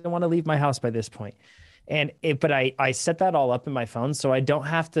means I want to leave my house by this point. But I set that all up in my phone, so I don't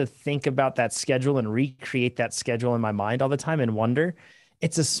have to think about that schedule and recreate that schedule in my mind all the time and wonder.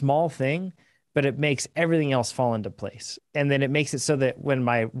 It's a small thing, but it makes everything else fall into place. And then it makes it so that when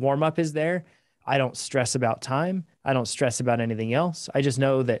my warm up is there, I don't stress about time. I don't stress about anything else. I just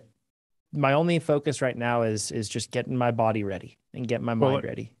know that my only focus right now is just getting my body ready and getting my mind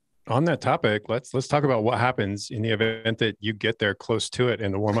ready. On that topic, let's talk about what happens in the event that you get there close to it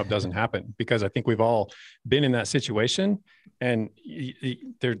and the warm up doesn't happen, because I think we've all been in that situation, and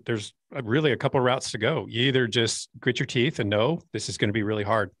there's really a couple of routes to go. You either just grit your teeth and know this is going to be really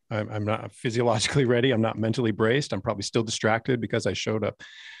hard. I'm not physiologically ready. I'm not mentally braced. I'm probably still distracted because I showed up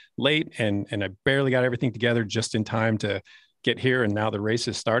late and I barely got everything together just in time to get here. And now the race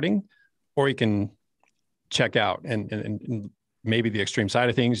is starting. Or you can check out and maybe the extreme side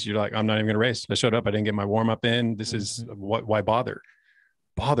of things, you're like, I'm not even going to race. I showed up. I didn't get my warm up in. This is why bother?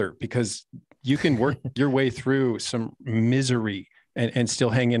 Because you can work your way through some misery and still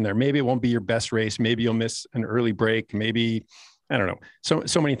hang in there. Maybe it won't be your best race. Maybe you'll miss an early break. Maybe, I don't know.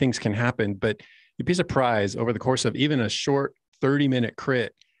 So many things can happen, but you'd be surprised over the course of even a short 30-minute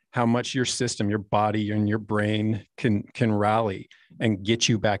crit, how much your system, your body, and your brain can rally and get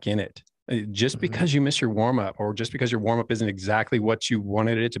you back in it. Just because you miss your warm-up, or just because your warm-up isn't exactly what you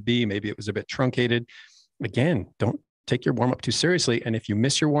wanted it to be, maybe it was a bit truncated. Again, don't take your warm-up too seriously. And if you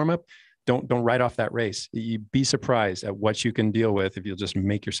miss your warm-up, don't write off that race. You'd be surprised at what you can deal with if you'll just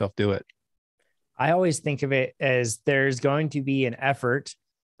make yourself do it. I always think of it as there's going to be an effort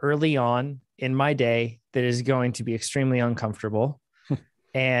early on in my day that is going to be extremely uncomfortable.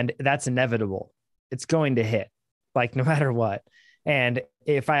 And that's inevitable. It's going to hit, like, no matter what. And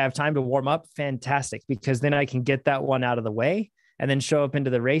if I have time to warm up, fantastic, because then I can get that one out of the way and then show up into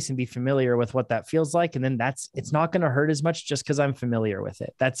the race and be familiar with what that feels like. And then it's not going to hurt as much just because I'm familiar with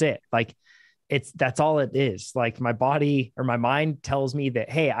it. That's it. Like, that's all it is. Like, my body or my mind tells me that,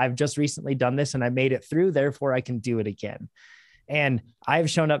 hey, I've just recently done this and I made it through, therefore I can do it again. And I've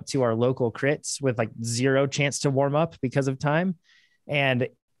shown up to our local crits with like zero chance to warm up because of time. And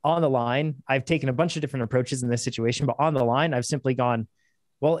on the line, I've taken a bunch of different approaches in this situation, but on the line, I've simply gone,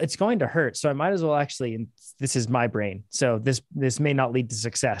 well, it's going to hurt. So I might as well actually, and this is my brain, so this may not lead to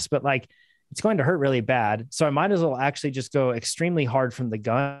success, but like, it's going to hurt really bad. So I might as well actually just go extremely hard from the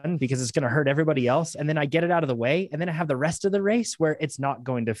gun because it's going to hurt everybody else. And then I get it out of the way. And then I have the rest of the race where it's not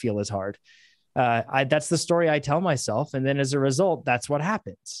going to feel as hard. That's the story I tell myself. And then as a result, that's what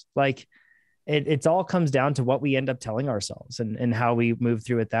happens. Like, it all comes down to what we end up telling ourselves and how we move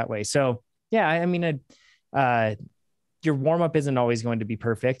through it that way. So yeah, I mean, your warm-up isn't always going to be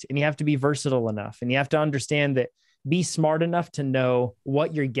perfect, and you have to be versatile enough, and you have to understand that, be smart enough to know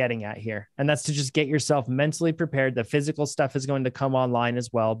what you're getting at here. And that's to just get yourself mentally prepared. The physical stuff is going to come online as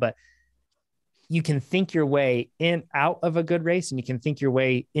well, but you can think your way out of a good race, and you can think your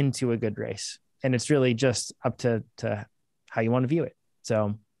way into a good race. And it's really just up to how you want to view it.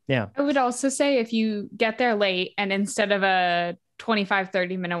 So yeah. I would also say if you get there late and instead of a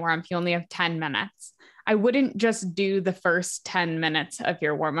 25-30 minute warm-up, you only have 10 minutes. I wouldn't just do the first 10 minutes of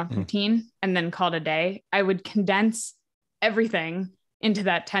your warm-up routine and then call it a day. I would condense everything into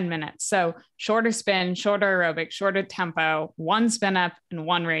that 10 minutes. So shorter spin, shorter aerobic, shorter tempo, one spin up and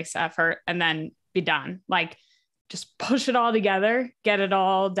one race effort, and then be done. Like, just push it all together, get it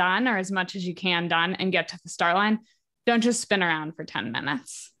all done, or as much as you can done, and get to the start line. Don't just spin around for 10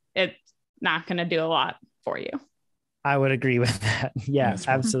 minutes. It's not going to do a lot for you. I would agree with that. Yeah,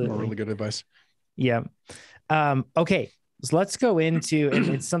 absolutely. Really good advice. Yeah. Okay. So let's go into, and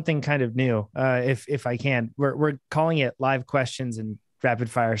it's something kind of new. If I can, we're calling it live questions and rapid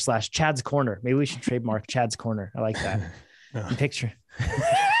fire / Chad's Corner. Maybe we should trademark Chad's Corner. I like that. I'm picturing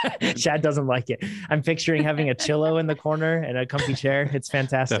Chad doesn't like it. I'm picturing having a chillo in the corner and a comfy chair. It's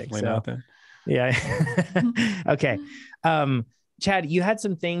fantastic. Definitely not that. Yeah. Okay. Chad, you had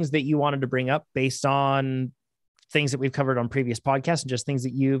some things that you wanted to bring up based on things that we've covered on previous podcasts and just things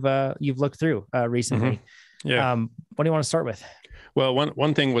that you've looked through recently. Yeah. What do you want to start with? Well,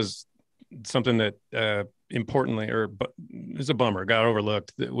 one thing was something that importantly, but it's a bummer, got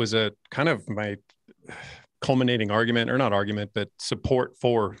overlooked. It was a kind of my culminating argument, or not argument, but support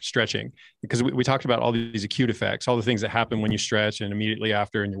for stretching, because we talked about all these acute effects, all the things that happen when you stretch, and immediately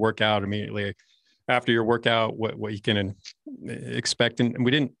after, and you work out, immediately after your workout, what you can expect. And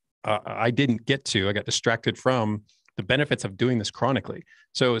I got distracted from the benefits of doing this chronically.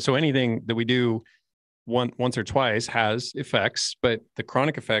 So anything that we do once or twice has effects, but the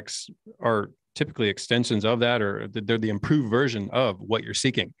chronic effects are typically extensions of that, or they're the improved version of what you're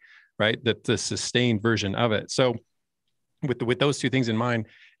seeking, right? That the sustained version of it. So with those two things in mind,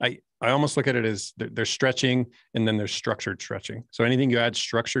 I almost look at it as there's stretching and then there's structured stretching. So anything you add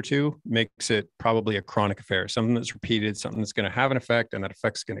structure to makes it probably a chronic affair, something that's repeated, something that's going to have an effect, and that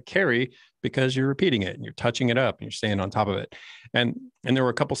effect's going to carry because you're repeating it and you're touching it up and you're staying on top of it. And there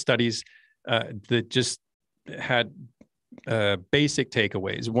were a couple studies that just had basic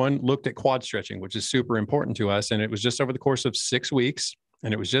takeaways. One looked at quad stretching, which is super important to us. And it was just over the course of 6 weeks,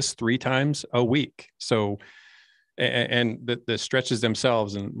 and it was just 3 times a week. So and the stretches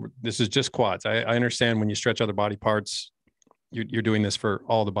themselves, and this is just quads. I understand when you stretch other body parts, you're doing this for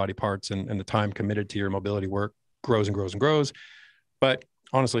all the body parts, and the time committed to your mobility work grows and grows and grows. But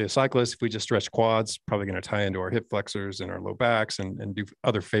honestly, a cyclist, if we just stretch quads, probably going to tie into our hip flexors and our low backs and do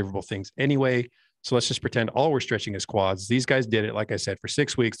other favorable things anyway. So let's just pretend all we're stretching is quads. These guys did it, like I said, for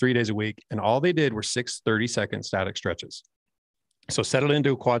 6 weeks, 3 days a week, and all they did were 6 30-second static stretches. So settled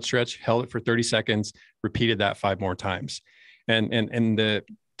into a quad stretch, held it for 30 seconds, repeated that 5 more times. And the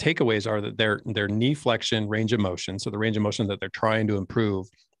takeaways are that their knee flexion range of motion, so the range of motion that they're trying to improve,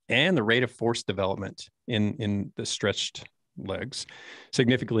 and the rate of force development in the stretched legs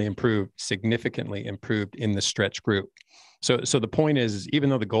significantly improved in the stretch group. So the point is, even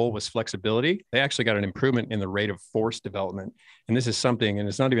though the goal was flexibility, they actually got an improvement in the rate of force development. And this is something, and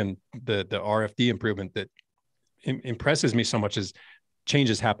it's not even the RFD improvement that impresses me so much, as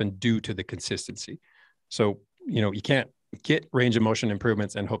changes happen due to the consistency. So, you can't get range of motion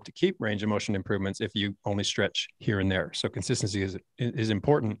improvements and hope to keep range of motion improvements if you only stretch here and there. So consistency is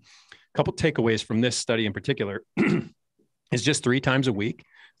important. A couple takeaways from this study in particular is just 3 times a week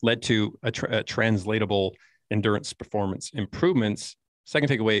led to a translatable endurance performance improvements. Second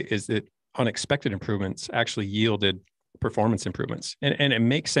takeaway is that unexpected improvements actually yielded performance improvements. And it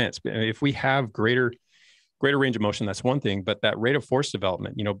makes sense. If we have greater range of motion, that's one thing, but that rate of force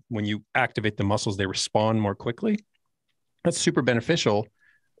development, when you activate the muscles, they respond more quickly. That's super beneficial.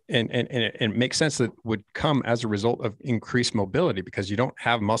 And it makes sense that would come as a result of increased mobility, because you don't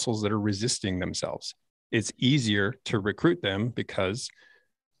have muscles that are resisting themselves. It's easier to recruit them because,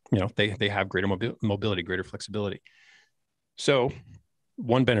 they have greater mobility, greater flexibility. So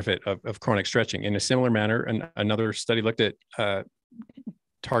one benefit of chronic stretching. In a similar manner, another study looked at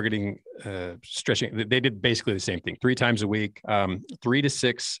targeting stretching. They did basically the same thing, 3 times a week, 3 to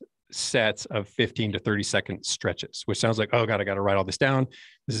 6 sets of 15 to 30-second stretches, which sounds like, oh God, I got to write all this down.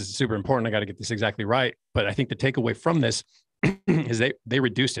 This is super important. I got to get this exactly right. But I think the takeaway from this is they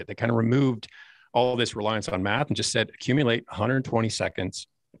reduced it. They kind of removed all this reliance on math and just said, accumulate 120 seconds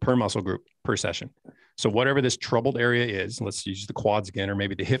per muscle group per session. So whatever this troubled area is, let's use the quads again, or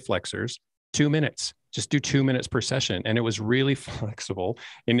maybe the hip flexors, 2 minutes. Just do 2 minutes per session. And it was really flexible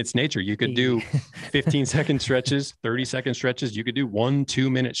in its nature. You could do 15-second stretches, 30-second stretches. You could do 1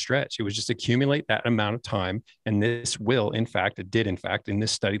 2-minute stretch. It was just accumulate that amount of time. And this will, in fact, in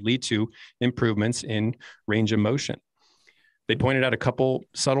this study, lead to improvements in range of motion. They pointed out a couple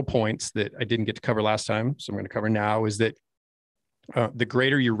subtle points that I didn't get to cover last time, so I'm going to cover now, is that the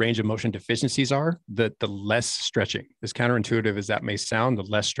greater your range of motion deficiencies are, the less stretching. As counterintuitive as that may sound, the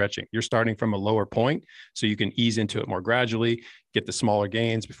less stretching. You're starting from a lower point, so you can ease into it more gradually, get the smaller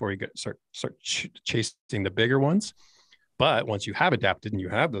gains before you start chasing the bigger ones. But once you have adapted and you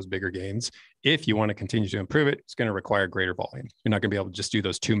have those bigger gains, if you want to continue to improve it, it's going to require greater volume. You're not going to be able to just do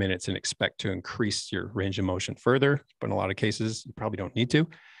those 2 minutes and expect to increase your range of motion further. But in a lot of cases, you probably don't need to.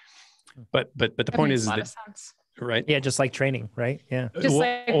 But the point is that, right? Yeah, just like training, right? Yeah. Just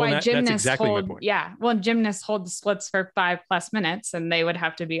why gymnasts gymnasts hold the splits for 5+ minutes, and they would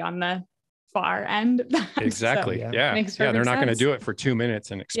have to be on the far end. Exactly. So, yeah. They're not going to do it for 2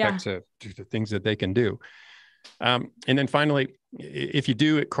 minutes and expect to do the things that they can do. And then finally, if you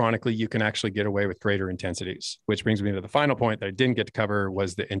do it chronically, you can actually get away with greater intensities, which brings me to the final point that I didn't get to cover,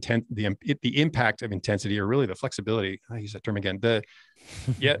 was the impact of intensity, or really the flexibility. I use that term again. The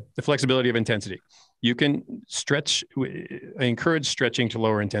flexibility of intensity. You can stretch, encourage stretching to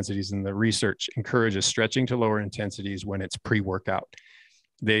lower intensities, and the research encourages stretching to lower intensities when it's pre-workout.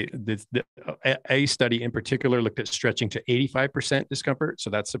 A study in particular looked at stretching to 85% discomfort. So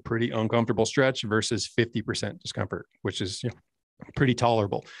that's a pretty uncomfortable stretch versus 50% discomfort, which is pretty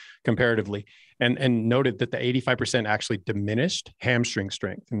tolerable comparatively. And noted that the 85% actually diminished hamstring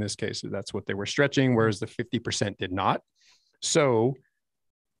strength. In this case, that's what they were stretching, whereas the 50% did not. So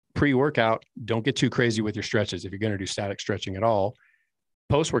pre-workout, don't get too crazy with your stretches if you're going to do static stretching at all.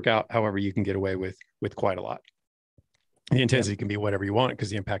 Post-workout, however, you can get away with quite a lot. The intensity can be whatever you want, because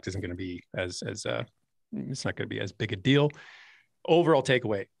the impact isn't going to be as it's not going to be as big a deal. Overall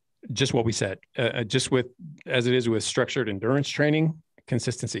takeaway, just what we said, just with, as it is with structured endurance training,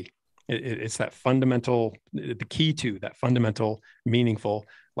 consistency. It's that fundamental, the key to that fundamental, meaningful,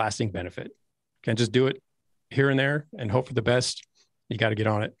 lasting benefit. Can't just do it here and there and hope for the best. You got to get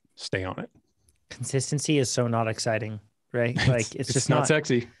on it, stay on it. Consistency is so not exciting, right? Like it's just not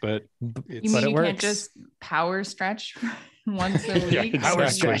sexy, but you mean you can't just power stretch once a week? Power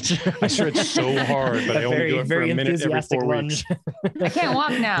stretch. I stretch so hard, but I only do it for a minute every 4 weeks. I can't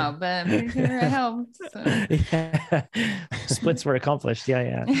walk now, but I'm pretty sure it helped. So. Yeah. Splits were accomplished.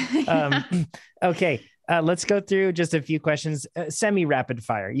 Yeah. Okay. Let's go through just a few questions, semi-rapid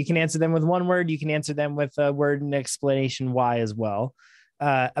fire. You can answer them with one word. You can answer them with a word and explanation why as well.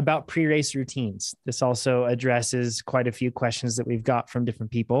 About pre-race routines. This also addresses quite a few questions that we've got from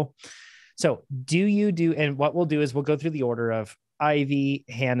different people. So and what we'll do is we'll go through the order of Ivy,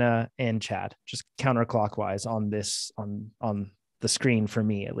 Hannah, and Chad, just counterclockwise on this, on the screen for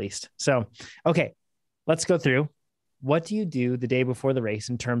me at least. So, okay, let's go through. What do you do the day before the race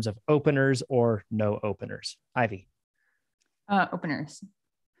in terms of openers or no openers? Ivy. Openers.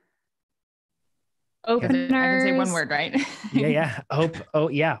 Openers. I can say one word, right? Yeah.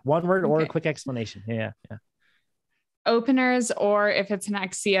 Yeah. One word or a quick explanation. Yeah. Openers, or if it's an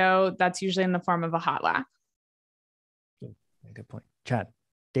XCO, that's usually in the form of a hot lap. Good point. Chad,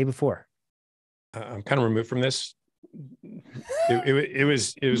 day before. I'm kind of removed from this. It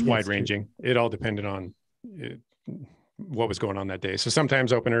was wide ranging. It all depended on what was going on that day. So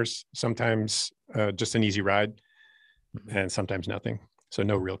sometimes openers, sometimes just an easy ride, and sometimes nothing. So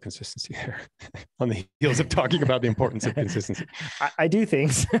no real consistency there on the heels of talking about the importance of consistency. I do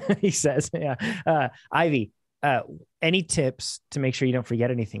things, he says. Yeah. Ivy, any tips to make sure you don't forget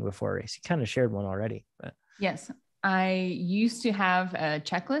anything before a race? You kind of shared one already. But. Yes. I used to have a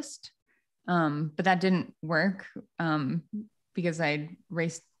checklist, but that didn't work because I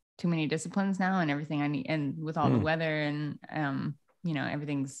raced too many disciplines now and everything I need. And with all the weather and,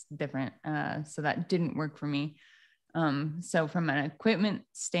 everything's different. So that didn't work for me. So from an equipment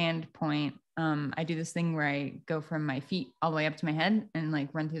standpoint, I do this thing where I go from my feet all the way up to my head and like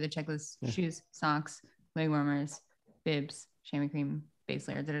run through the checklist: shoes, socks, leg warmers, bibs, chamois cream, base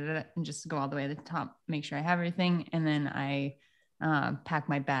layer, and just go all the way to the top, make sure I have everything. And then I pack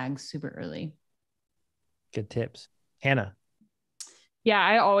my bags super early. Good tips. Hannah. Yeah,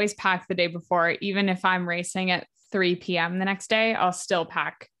 I always pack the day before. Even if I'm racing at 3 p.m. the next day, I'll still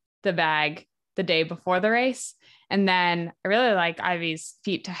pack the bag the day before the race. And then I really like Ivy's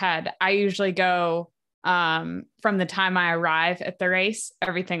feet to head. I usually go from the time I arrive at the race,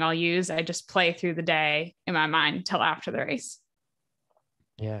 everything I'll use, I just play through the day in my mind till after the race.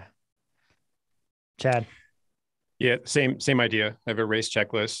 Yeah. Chad. Yeah, same idea. I have a race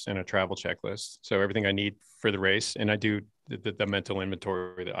checklist and a travel checklist. So everything I need for the race, and I do the mental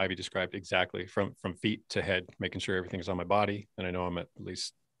inventory that Ivy described exactly from feet to head, making sure everything's on my body, and I know I'm at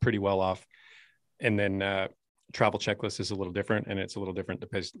least pretty well off. And then travel checklist is a little different, and it's a little different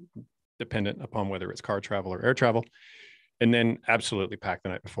dependent upon whether it's car travel or air travel. And then absolutely pack the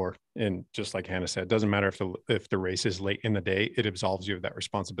night before. And just like Hannah said, it doesn't matter if the race is late in the day, it absolves you of that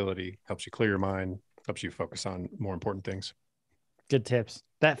responsibility, helps you clear your mind, helps you focus on more important things. Good tips.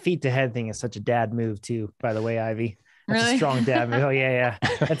 That feet to head thing is such a dad move too, by the way, Ivy. That's really? A strong dad move. Oh yeah.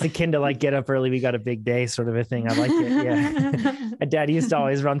 That's akin to like get up early, we got a big day sort of a thing. I like it. Yeah. My dad used to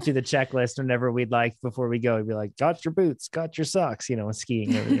always run through the checklist whenever we'd before we go, he'd be like, got your boots, got your socks, skiing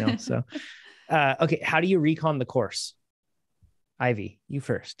and everything else. So, okay. How do you recon the course? Ivy, you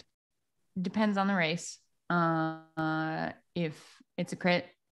first. Depends on the race. If it's a crit,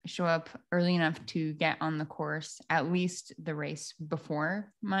 show up early enough to get on the course, at least the race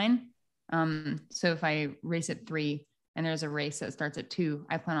before mine. So if I race at 3 and there's a race that starts at 2,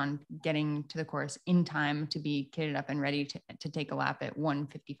 I plan on getting to the course in time to be kitted up and ready to take a lap at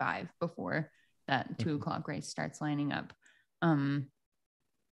 1:55 before that 2 o'clock race starts lining up.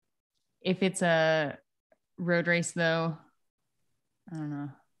 If it's a road race though, I don't know,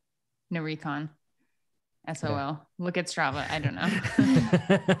 no recon. SOL. Yeah. Look at Strava. I don't know.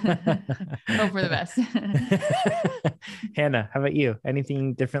 Hope for the best. Hannah, how about you?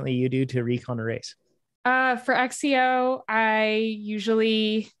 Anything differently you do to recon a race? For XCO, I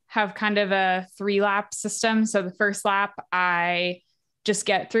usually have kind of a 3-lap system. So the first lap, I just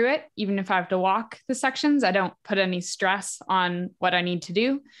get through it. Even if I have to walk the sections, I don't put any stress on what I need to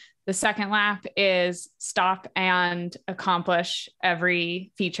do. The second lap is stop and accomplish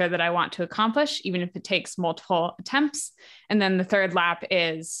every feature that I want to accomplish, even if it takes multiple attempts. And then the third lap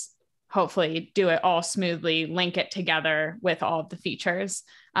is hopefully do it all smoothly, link it together with all of the features.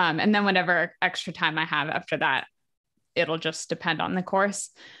 And then whatever extra time I have after that, it'll just depend on the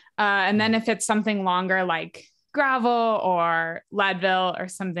course. And then if it's something longer, like gravel or Leadville or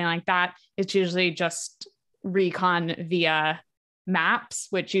something like that, it's usually just recon via maps,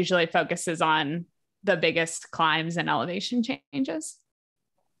 which usually focuses on the biggest climbs and elevation changes.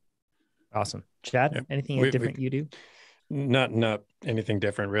 Awesome. Chad, Yeah. anything different you do? Not anything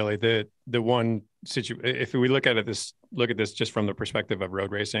different really. The one if we look at this just from the perspective of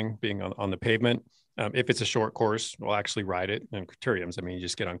road racing being on the pavement, if it's a short course, we'll actually ride it in criteriums. I mean, you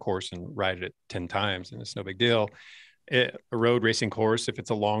just get on course and ride it 10 times and it's no big deal. A road racing course, if it's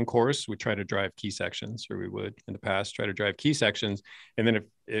a long course, we try to drive key sections, or we would in the past try to drive key sections. And then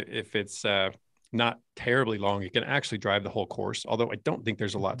if it's not terribly long, you can actually drive the whole course. Although I don't think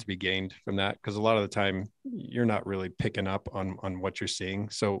there's a lot to be gained from that, because a lot of the time you're not really picking up on what you're seeing.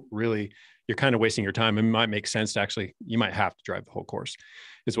 So really you're kind of wasting your time. It might make sense to actually, you might have to drive the whole course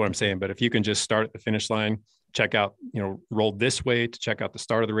is what I'm saying. But if you can just start at the finish line, check out, roll this way to check out the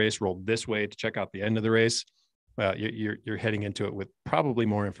start of the race, roll this way to check out the end of the race. You're heading into it with probably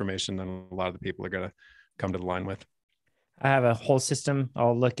more information than a lot of the people are going to come to the line with. I have a whole system.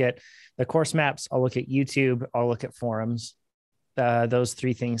 I'll look at the course maps. I'll look at YouTube. I'll look at forums. Those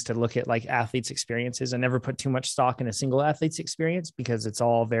three things to look at like athletes' experiences. I never put too much stock in a single athlete's experience because it's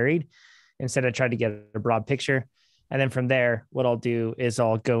all varied. Instead, I try to get a broad picture. And then from there, what I'll do is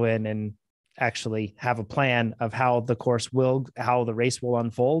I'll go in and actually have a plan of how the race will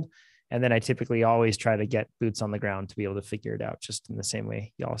unfold. And then I typically always try to get boots on the ground to be able to figure it out, just in the same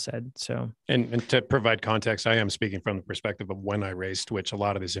way y'all said. So, and to provide context, I am speaking from the perspective of when I raced, which a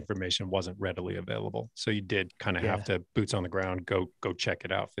lot of this information wasn't readily available. So you did kind of have to boots on the ground, go check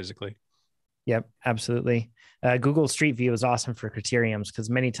it out physically. Yep, absolutely. Google Street View is awesome for criteriums because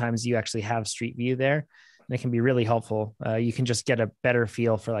many times you actually have Street View there, and it can be really helpful. You can just get a better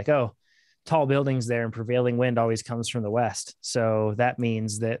feel for like, oh, tall buildings there and prevailing wind always comes from the west. So that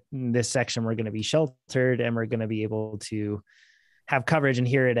means that in this section, we're going to be sheltered and we're going to be able to have coverage, and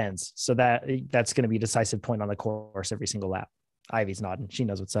here it ends. So that's going to be a decisive point on the course every single lap. Ivy's nodding. She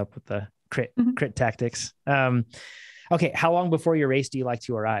knows what's up with the crit tactics. Okay. How long before your race do you like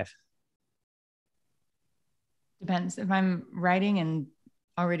to arrive? Depends. If I'm riding and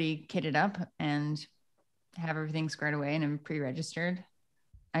already kitted up and have everything squared away and I'm pre-registered,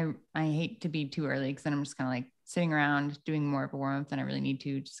 I hate to be too early because then I'm just kind of like sitting around doing more of a warm up than I really need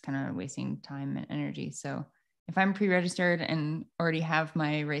to, just kind of wasting time and energy. So if I'm pre-registered and already have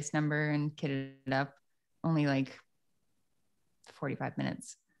my race number and kitted up, only like 45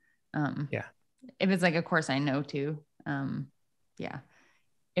 minutes. If it's like a course I know too.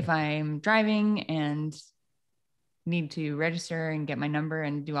 If I'm driving and need to register and get my number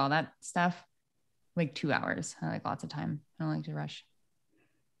and do all that stuff, like 2 hours. I like lots of time. I don't like to rush.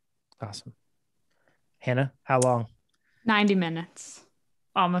 Awesome. Hannah, how long? 90 minutes.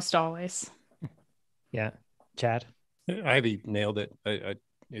 Almost always. Yeah. Chad? Ivy nailed it.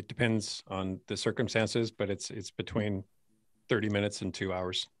 It depends on the circumstances, but it's between 30 minutes and 2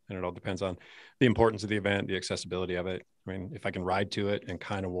 hours. And it all depends on the importance of the event, the accessibility of it. I mean, if I can ride to it and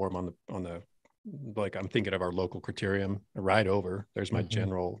kind of warm on the like I'm thinking of our local criterium, a ride over, there's my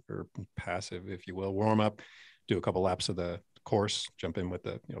general or passive, if you will, warm up, do a couple laps of the course, jump in with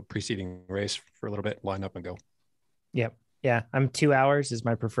the preceding race for a little bit, line up and go. Yep. Yeah. I'm 2 hours is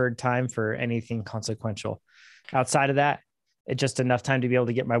my preferred time for anything consequential. Outside of that, it's just enough time to be able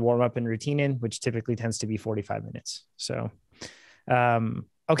to get my warm up and routine in, which typically tends to be 45 minutes. So,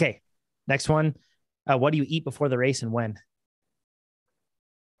 okay. Next one. What do you eat before the race and when?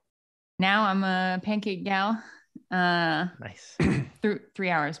 Now I'm a pancake gal. Nice. 3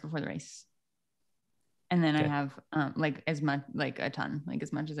 hours before the race. And then I have like as much, like a ton, like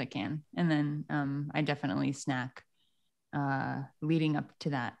as much as I can. And then I definitely snack leading up to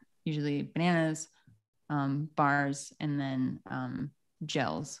that, usually bananas, bars, and then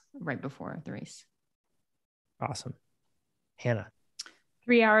gels right before the race. Awesome. Hannah.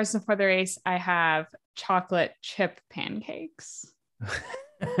 3 hours before the race, I have chocolate chip pancakes.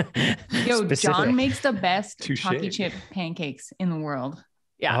 Yo, John makes the best Touché. chocolate chip pancakes in the world.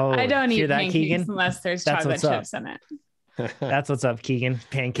 Yeah, I don't eat pancakes Keegan? Unless there's chocolate chips in it. That's what's up, Keegan.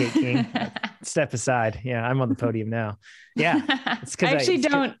 Pancake King. Step aside. Yeah, I'm on the podium now. Yeah. It's I actually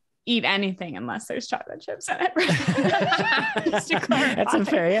don't eat anything unless there's chocolate chips in it. Just to clarify.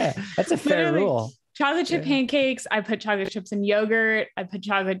 That's a fair rule. Chocolate chip pancakes. I put chocolate chips in yogurt. I put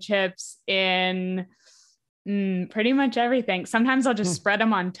chocolate chips in pretty much everything. Sometimes I'll just spread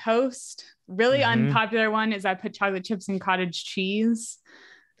them on toast. Really unpopular one is I put chocolate chips in cottage cheese.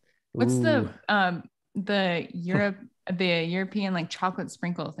 What's the European like chocolate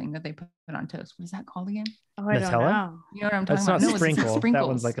sprinkle thing that they put on toast? What is that called again? Oh, I don't know. You know what I'm talking That's about? not sprinkle. That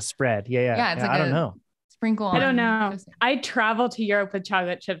one's like a spread. Yeah. Yeah, it's like I don't know. Sprinkle on. I don't know. I travel to Europe with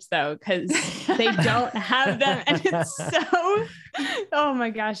chocolate chips though, because they don't have them. And it's so, oh my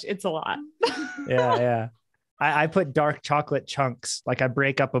gosh, it's a lot. Yeah. I put dark chocolate chunks. Like I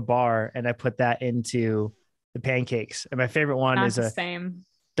break up a bar and I put that into the pancakes. And my favorite one Not is the a same.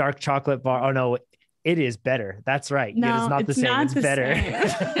 dark chocolate bar. Oh no, it is better. That's right. No, it is not the same. not It's the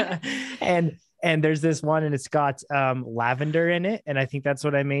better. and there's this one and it's got lavender in it. And I think that's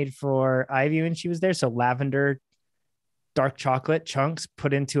what I made for Ivy when she was there. So lavender dark chocolate chunks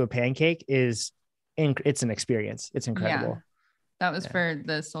put into a pancake it's an experience. It's incredible. Yeah. That was for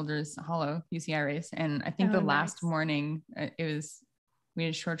the Soldiers Hollow UCI race. And I think the last morning we had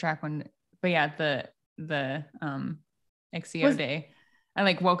a short track one, but yeah, the XCO day, I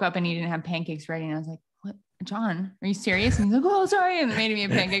like woke up and he didn't have pancakes ready. And I was like, what, John, are you serious? And he's like, oh, sorry. And made me a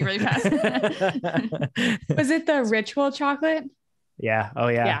pancake really fast. Was it the ritual chocolate? Yeah. Oh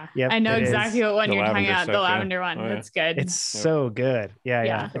yeah. Yep, I know exactly what one you're talking about. The lavender one. Oh, yeah. That's good. It's so good.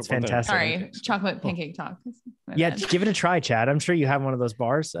 Yeah. It's fantastic. Sorry, chocolate pancake talk. Give it a try, Chad. I'm sure you have one of those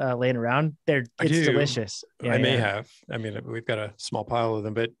bars laying around. It's delicious. I may have. I mean, we've got a small pile of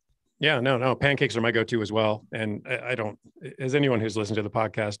them, but yeah, no, pancakes are my go-to as well. And I don't, as anyone who's listened to the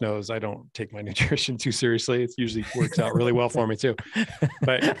podcast knows, I don't take my nutrition too seriously. It usually works out really well for me too.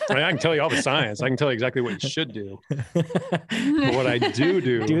 But I can tell you all the science. I can tell you exactly what you should do. But what I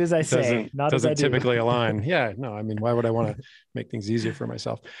do as I say, doesn't typically align. Yeah, no, I mean, why would I want to make things easier for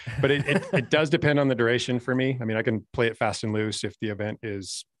myself? But it does depend on the duration for me. I mean, I can play it fast and loose if the event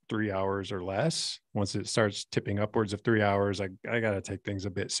is 3 hours or less. Once it starts tipping upwards of 3 hours, I got to take things a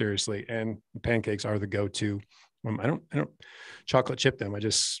bit seriously. And pancakes are the go-to. I don't chocolate chip them. I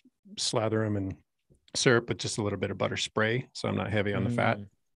just slather them in syrup with just a little bit of butter spray, so I'm not heavy on the fat.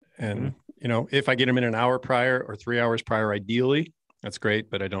 And if I get them in an hour prior or 3 hours prior, ideally, that's great.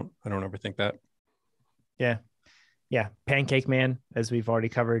 But I don't overthink that. Yeah. Pancake man, as we've already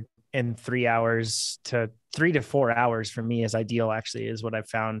covered, in 3 hours to 3 to 4 hours for me is ideal, actually, is what I've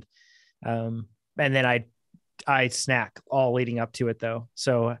found. And then I snack all leading up to it though.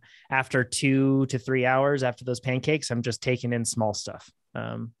 So after 2 to 3 hours after those pancakes, I'm just taking in small stuff.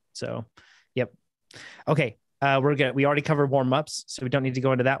 Yep. Okay. We already covered warm ups, so we don't need to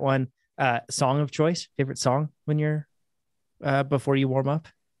go into that one. Song of choice, favorite song when you're, before you warm up?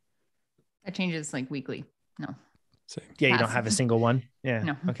 That changes like weekly. No. Same. Yeah. You don't have a single one. Yeah.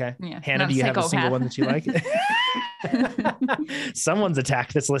 No. Okay. Yeah. Hannah, do you have a single one that you like? Someone's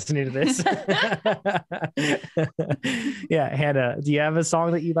attacked that's listening to this. Yeah. Hannah, do you have a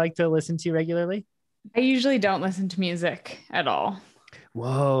song that you like to listen to regularly? I usually don't listen to music at all.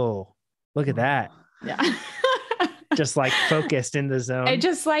 Whoa. Look at that. Yeah. Just like focused in the zone. I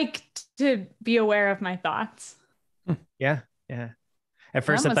just like to be aware of my thoughts. Yeah. At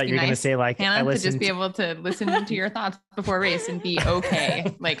first, I thought you were going to say like, Hannah, I listened to just be able to listen to your thoughts before a race and be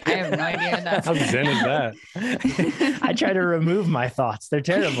okay. Like, I have no idea that. How zen is that? I try to remove my thoughts. They're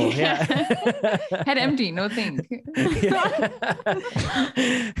terrible. Yeah. Head empty, no think.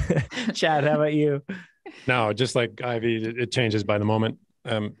 Chad, how about you? No, just like Ivy, it changes by the moment.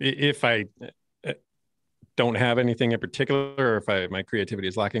 If I don't have anything in particular, or if my creativity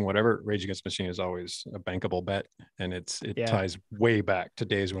is lacking, whatever, Rage Against the Machine is always a bankable bet. And it ties way back to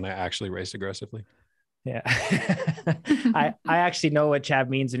days when I actually raced aggressively. Yeah. I actually know what Chad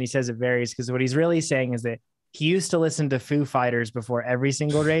means when he says it varies, because what he's really saying is that he used to listen to Foo Fighters before every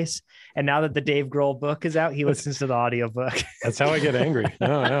single race. And now that the Dave Grohl book is out, he listens to the audiobook. That's how I get angry.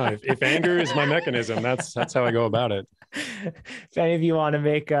 No. If anger is my mechanism, that's how I go about it. If any of you want to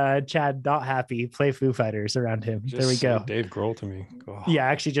make Chad not happy, play Foo Fighters around him. Just there we go. Dave Grohl to me. Oh. Yeah,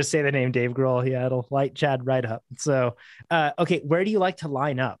 actually just say the name Dave Grohl. Yeah, it'll light Chad right up. So, okay, where do you like to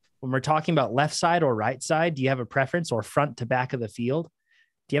line up? When we're talking about left side or right side, do you have a preference, or front to back of the field?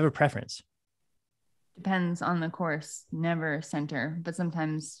 Do you have a preference? Depends on the course. Never center, but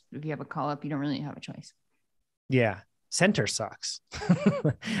sometimes if you have a call up, you don't really have a choice. Yeah. Center sucks.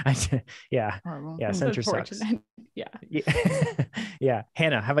 Yeah. Horrible. Yeah. Center sucks. Yeah.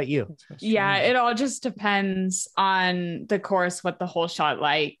 Hannah, how about you? Yeah. It all just depends on the course, what the whole shot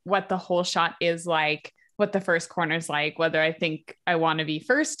is like, what the first corner is like, whether I think I want to be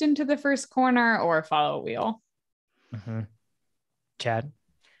first into the first corner or follow a wheel. Mm-hmm. Chad?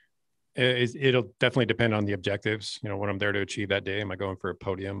 It'll definitely depend on the objectives. What I'm there to achieve that day. Am I going for a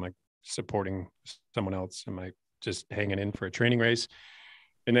podium? Am I supporting someone else? Am I just hanging in for a training race?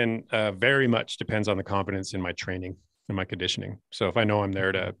 And then very much depends on the confidence in my training and my conditioning. So if I know I'm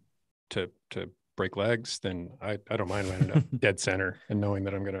there to break legs, then I don't mind running up dead center and knowing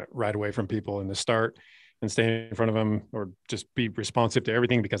that I'm going to ride away from people in the start. and stay in front of them, or just be responsive to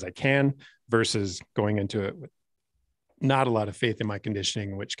everything because I can, versus going into it with not a lot of faith in my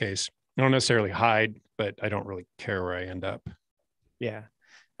conditioning, in which case I don't necessarily hide, but I don't really care where I end up. Yeah.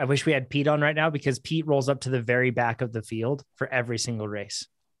 I wish we had Pete on right now, because Pete rolls up to the very back of the field for every single race,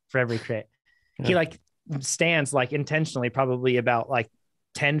 for every crit. Yeah. He like stands like intentionally, probably about like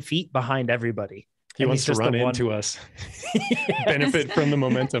 10 feet behind everybody. He wants to run into us, benefit from the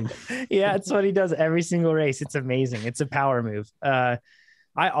momentum. Yeah, it's what he does every single race. It's amazing. It's a power move. I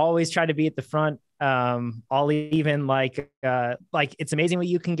always try to be at the front. I'll even like it's amazing what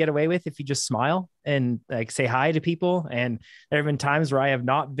you can get away with if you just smile and like say hi to people. And there have been times where I have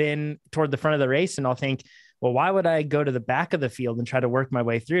not been toward the front of the race, and I'll think, well, why would I go to the back of the field and try to work my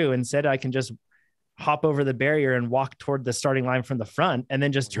way through? Instead, I can just hop over the barrier and walk toward the starting line from the front, and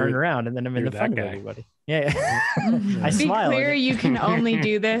then just turn around, and then I'm in the front of everybody. Yeah. I smile. Be clear, you can only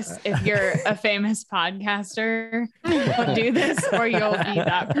do this if you're a famous podcaster. You'll do this, or you'll be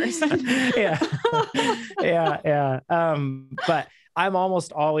that person. Yeah. But I'm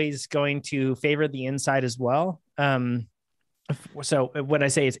almost always going to favor the inside as well. So when I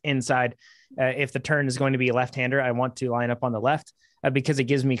say it's inside, if the turn is going to be a left-hander, I want to line up on the left because it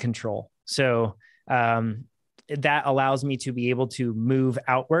gives me control. So that allows me to be able to move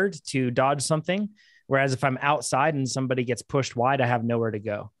outward to dodge something. Whereas if I'm outside and somebody gets pushed wide, I have nowhere to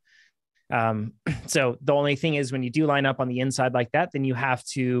go. So the only thing is, when you do line up on the inside like that, then you have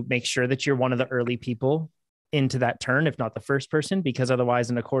to make sure that you're one of the early people into that turn, if not the first person, because otherwise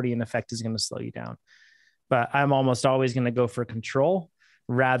an accordion effect is going to slow you down. But I'm almost always going to go for control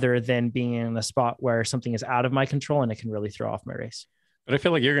rather than being in a spot where something is out of my control and it can really throw off my race. But I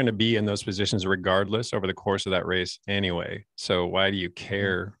feel like you're going to be in those positions regardless over the course of that race anyway. So why do you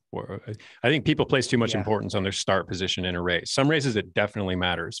care? I think people place too much importance on their start position in a race. Some races, it definitely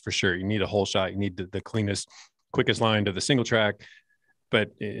matters for sure. You need a whole shot. You need the cleanest, quickest line to the single track. But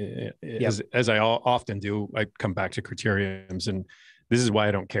as I often do, I come back to criteriums, and this is why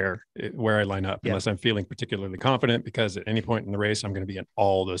I don't care where I line up unless I'm feeling particularly confident, because at any point in the race, I'm going to be in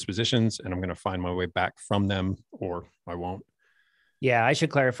all those positions and I'm going to find my way back from them, or I won't. Yeah, I should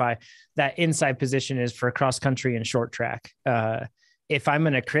clarify that inside position is for cross country and short track. If I'm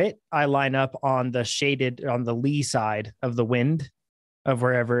in a crit, I line up on the lee side of the wind of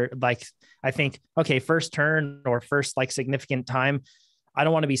wherever, like, I think, okay, first turn or first like significant time, I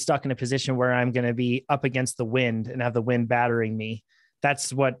don't want to be stuck in a position where I'm going to be up against the wind and have the wind battering me.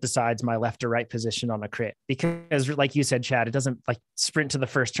 That's what decides my left or right position on a crit. Because like you said, Chad, it doesn't like sprint to the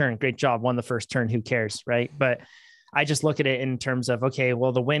first turn. Great job. Won the first turn. Who cares? Right. But I just look at it in terms of, okay,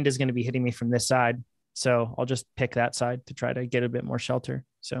 well, the wind is going to be hitting me from this side. So I'll just pick that side to try to get a bit more shelter.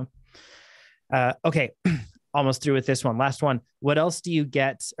 So, okay. Almost through with this one. Last one. What else do you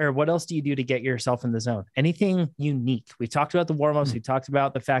get, or what else do you do to get yourself in the zone? Anything unique? We've talked about the warm-ups. We talked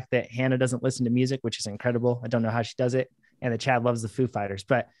about the fact that Hannah doesn't listen to music, which is incredible. I don't know how she does it. And that Chad loves the Foo Fighters,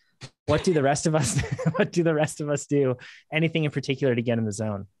 but what do the rest of us, do? Anything in particular to get in the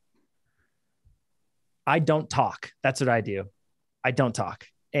zone? I don't talk. That's what I do. I don't talk.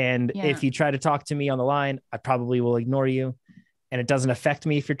 And if you try to talk to me on the line, I probably will ignore you. And it doesn't affect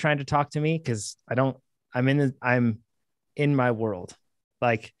me if you're trying to talk to me, because I'm in my world.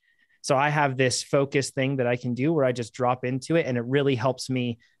 Like, so I have this focus thing that I can do where I just drop into it, and it really helps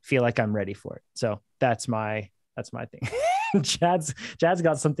me feel like I'm ready for it. So that's my thing. Chad's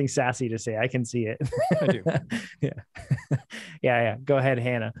got something sassy to say. I can see it. I do. Yeah. Go ahead,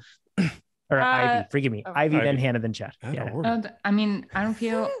 Hannah. Or Ivy, forgive me. Ivy, then Hannah, then Chad. I mean, I don't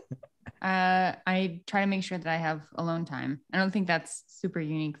feel, I try to make sure that I have alone time. I don't think that's super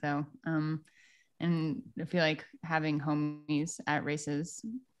unique though. And I feel like having homies at races,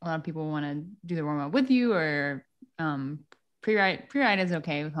 a lot of people want to do the warm up with you, or pre-ride is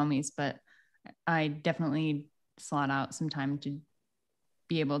okay with homies, but I definitely slot out some time to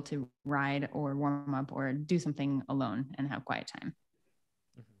be able to ride or warm up or do something alone and have quiet time.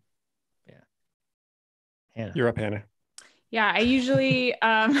 Hannah. You're up, Hannah. Yeah, I usually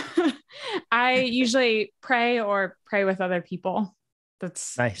pray with other people.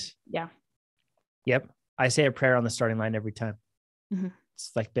 That's nice. Yeah. Yep. I say a prayer on the starting line every time. Mm-hmm.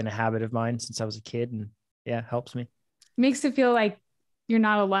 It's like been a habit of mine since I was a kid, and it helps me. Makes it feel like you're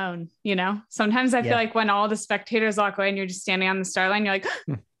not alone, you know? Sometimes I feel like when all the spectators walk away and you're just standing on the start line, you're like,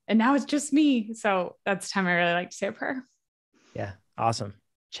 and now it's just me. So that's the time I really like to say a prayer. Yeah. Awesome.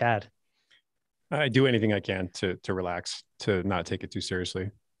 Chad. I do anything I can to relax, to not take it too seriously,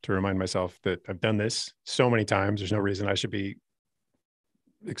 to remind myself that I've done this so many times. There's no reason I should be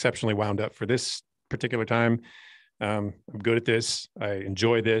exceptionally wound up for this particular time. I'm good at this. I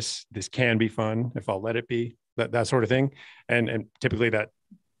enjoy this. This can be fun if I'll let it be, that sort of thing. And typically that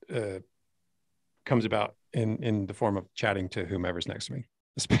comes about in the form of chatting to whomever's next to me,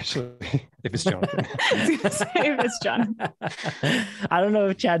 especially if it's Jonathan. I was gonna say if it's Jonathan. I don't know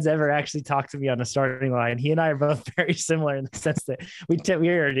if Chad's ever actually talked to me on a starting line. He and I are both very similar in the sense that we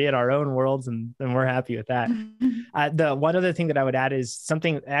already in our own worlds, and we're happy with that. The one other thing that I would add is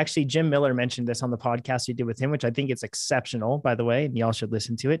something actually Jim Miller mentioned this on the podcast we did with him, which I think is exceptional, by the way, and y'all should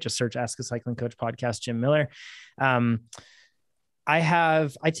listen to it. Just search Ask a Cycling Coach podcast, Jim Miller.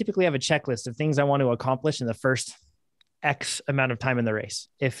 I typically have a checklist of things I want to accomplish in the first X amount of time in the race,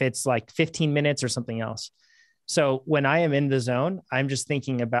 if it's like 15 minutes or something else. So when I am in the zone, I'm just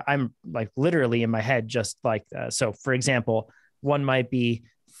thinking about, I'm like literally in my head, just like, so for example, one might be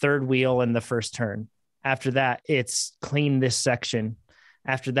third wheel in the first turn. After that, it's clean this section.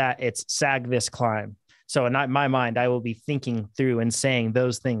 After that, it's sag this climb. So in my mind, I will be thinking through and saying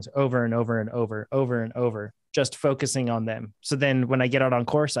those things over and over and over, just focusing on them. So then when I get out on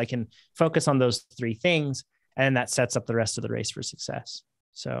course, I can focus on those three things, and that sets up the rest of the race for success.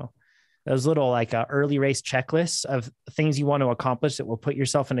 So those little like early race checklists of things you want to accomplish that will put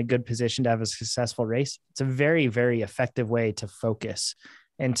yourself in a good position to have a successful race. It's a very, very effective way to focus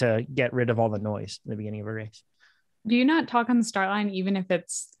and to get rid of all the noise in the beginning of a race. Do you not talk on the start line, even if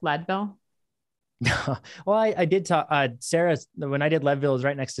it's Leadville? Well, I did talk, Sarah, when I did Leadville, it was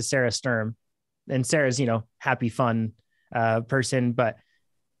right next to Sarah Sturm, and Sarah's, happy, fun person. But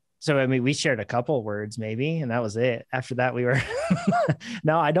so, I mean, we shared a couple words maybe, and that was it. After that, we were,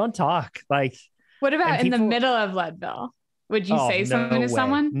 no, I don't talk. Like, what about in the middle of Leadville? Would you say something to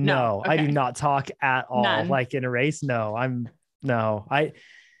someone? No, okay. I do not talk at all. None. Like in a race.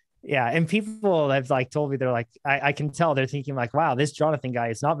 Yeah. And people have like told me, they're like, I can tell they're thinking like, wow, this Jonathan guy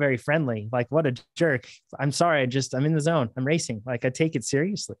is not very friendly. Like, what a jerk. I'm sorry. I'm in the zone. I'm racing. Like, I take it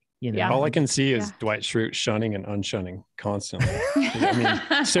seriously. Yeah. All I can see is Dwight Schrute shunning and unshunning constantly. I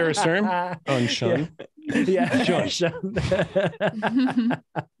mean, Sarah Sturm, unshun. Yeah. Shun.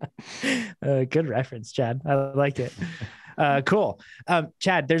 Good reference, Chad. I like it. Cool.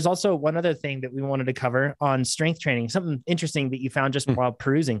 Chad, there's also one other thing that we wanted to cover on strength training, something interesting that you found just while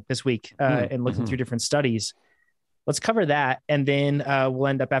perusing this week and looking through different studies. Let's cover that. And then we'll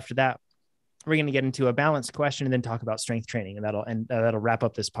end up after that. We're going to get into a balanced question and then talk about strength training, and that'll wrap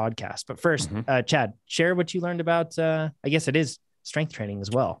up this podcast. But first, Chad, share what you learned about, I guess it is strength training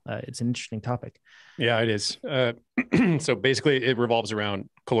as well. It's an interesting topic. Yeah, it is. So basically it revolves around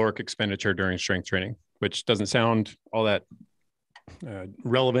caloric expenditure during strength training, which doesn't sound all that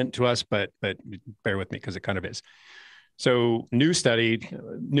relevant to us, but bear with me because it kind of is. So new study,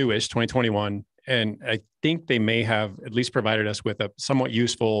 newish, 2021, and I think they may have at least provided us with a somewhat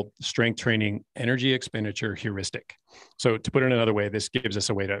useful strength training energy expenditure heuristic. So to put it another way, this gives us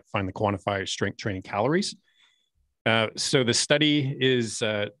a way to finally quantify strength training calories. So the study is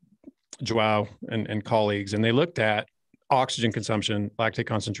Joao and colleagues, and they looked at oxygen consumption, lactate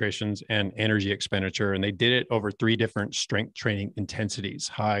concentrations, and energy expenditure. And they did it over 3 different strength training intensities: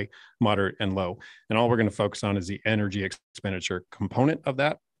 high, moderate, and low. And all we're going to focus on is the energy expenditure component of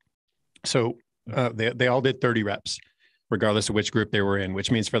that. So they all did 30 reps, regardless of which group they were in,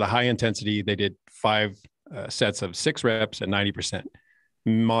 which means for the high intensity, they did 5 sets of 6 reps at 90%.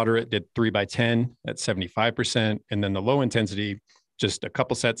 Moderate did 3 by 10 at 75%. And then the low intensity, just a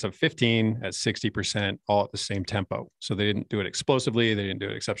couple sets of 15 at 60%, all at the same tempo. So they didn't do it explosively. They didn't do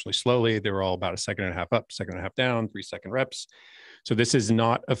it exceptionally slowly. They were all about 1.5 seconds up, 1.5 seconds down, 3-second reps. So this is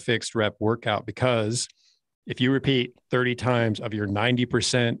not a fixed rep workout, because if you repeat 30 times of your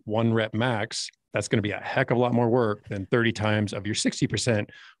 90% 1 rep max, that's going to be a heck of a lot more work than 30 times of your 60%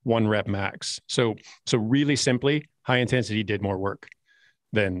 1 rep max. So really simply, high intensity did more work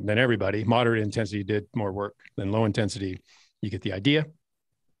than everybody. Moderate intensity did more work than low intensity. You get the idea.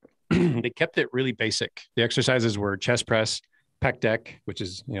 They kept it really basic. The exercises were chest press, pec deck, which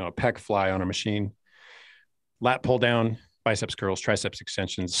is, a pec fly on a machine, lat pull down, biceps curls, triceps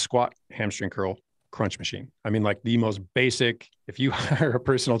extensions, squat, hamstring curl, crunch machine. I mean, like the most basic. If you hire a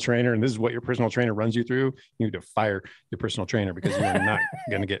personal trainer and this is what your personal trainer runs you through, you need to fire your personal trainer, because you're not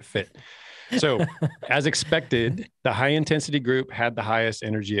going to get fit. So as expected, the high intensity group had the highest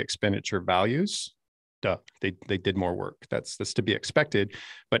energy expenditure values. Duh, they did more work. That's to be expected.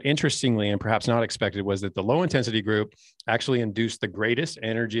 But interestingly, and perhaps not expected, was that the low intensity group actually induced the greatest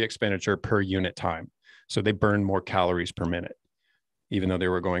energy expenditure per unit time. So they burned more calories per minute, even though they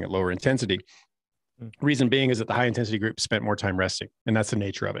were going at lower intensity. Reason being is that the high intensity group spent more time resting, and that's the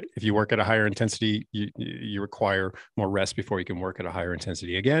nature of it. If you work at a higher intensity, you require more rest before you can work at a higher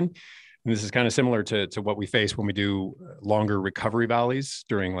intensity again. And this is kind of similar to what we face when we do longer recovery valleys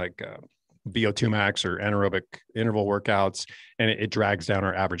during like VO2 max or anaerobic interval workouts, and it drags down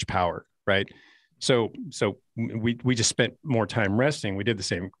our average power, right? So we just spent more time resting. We did the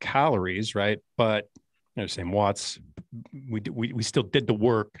same calories, right? But same watts. We still did the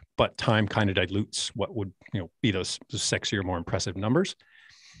work, but time kind of dilutes what would be those sexier, more impressive numbers.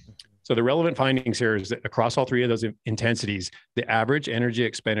 So the relevant findings here is that across all three of those intensities, the average energy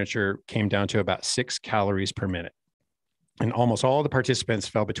expenditure came down to about 6 calories per minute. And almost all the participants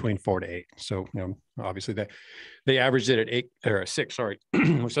fell between 4 to 8. So, obviously they averaged it at 8 or 6, sorry,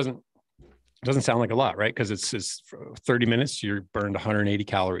 which doesn't sound like a lot, right? Because it's 30 minutes, you burned 180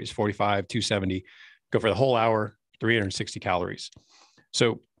 calories, 45, 270, go for the whole hour, 360 calories.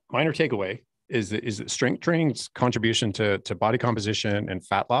 So minor takeaway is that strength training's contribution to body composition and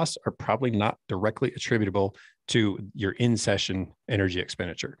fat loss are probably not directly attributable to your in-session energy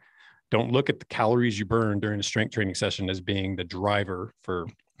expenditure. Don't look at the calories you burn during a strength training session as being the driver for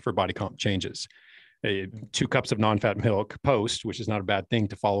body comp changes. 2 cups of non-fat milk post, which is not a bad thing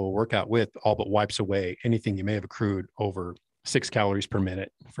to follow a workout with, all but wipes away anything you may have accrued over 6 calories per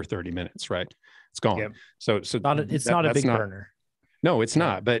minute for 30 minutes, right? It's gone. Yep. So it's not a big burner. No, it's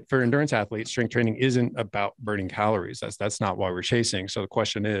not. But for endurance athletes, strength training isn't about burning calories. That's not why we're chasing. So the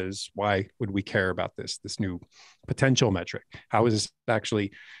question is, why would we care about this new potential metric? How is this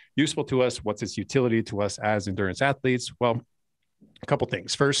actually useful to us? What's its utility to us as endurance athletes? Well, a couple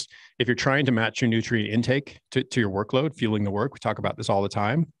things. First, if you're trying to match your nutrient intake to your workload, fueling the work, we talk about this all the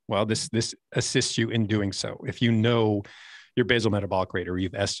time. Well, this assists you in doing so. If you know your basal metabolic rate, or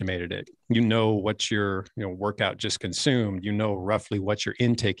you've estimated it, what your workout just consumed, roughly what you're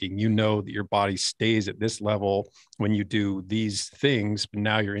intaking, that your body stays at this level when you do these things. But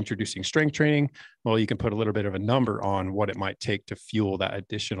now you're introducing strength training. Well, you can put a little bit of a number on what it might take to fuel that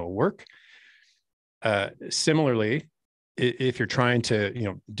additional work. Similarly, if you're trying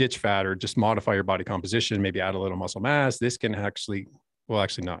to ditch fat or just modify your body composition, maybe add a little muscle mass, this can actually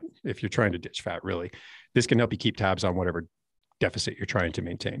not. If you're trying to ditch fat, really, this can help you keep tabs on whatever deficit you're trying to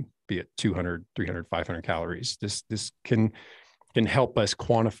maintain, be it 200, 300, 500 calories. This can help us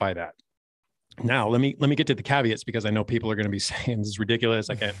quantify that. Now, let me get to the caveats, because I know people are going to be saying this is ridiculous.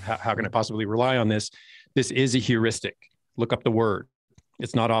 How can I possibly rely on this? This is a heuristic. Look up the word.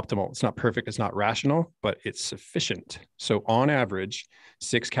 It's not optimal. It's not perfect. It's not rational, but it's sufficient. So on average,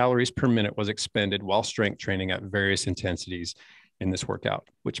 6 calories per minute was expended while strength training at various intensities in this workout,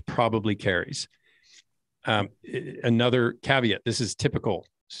 which probably carries. Another caveat, this is typical,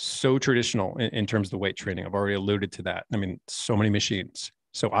 so traditional in terms of the weight training. I've already alluded to that. I mean, so many machines.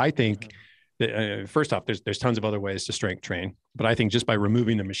 So I think that first off, there's tons of other ways to strength train, but I think just by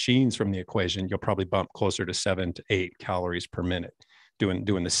removing the machines from the equation, you'll probably bump closer to 7 to 8 calories per minute,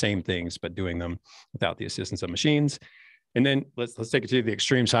 doing the same things, but doing them without the assistance of machines. And then let's take it to the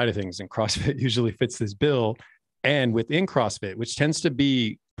extreme side of things. And CrossFit usually fits this bill. And within CrossFit, which tends to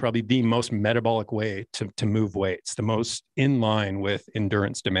be probably the most metabolic way to move weights, the most in line with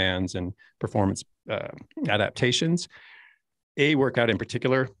endurance demands and performance adaptations, a workout in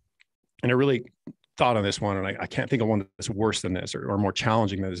particular. And I really thought on this one, and I can't think of one that's worse than this or more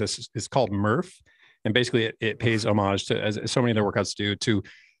challenging than this. It's called Murph. And basically it pays homage to, as so many other workouts do, to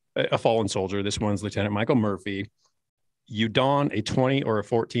a fallen soldier. This one's Lieutenant Michael Murphy. You don a 20 or a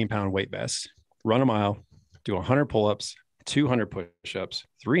 14-pound weight vest, run a mile, do 100 pull-ups, 200 push-ups,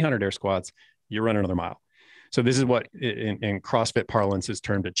 300 air squats, you run another mile. So this is what in CrossFit parlance is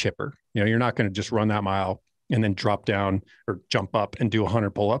termed a chipper. You're not going to just run that mile and then drop down or jump up and do 100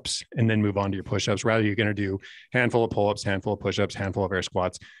 pull-ups and then move on to your push-ups. Rather, you're going to do handful of pull-ups, handful of push-ups, handful of air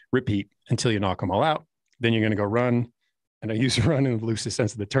squats, repeat until you knock them all out. Then you're going to go run. And I use run in the loosest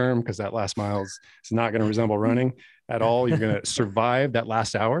sense of the term, because that last mile is not going to resemble running at all. You're going to survive that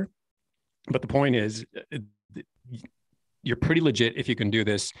last hour. But the point is, you're pretty legit if you can do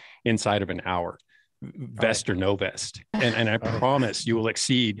this inside of an hour, vest or no vest. And I promise you will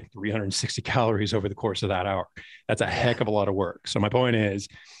exceed 360 calories over the course of that hour. That's a heck of a lot of work. So my point is,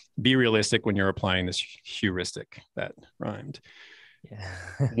 be realistic when you're applying this heuristic. That rhymed. Yeah.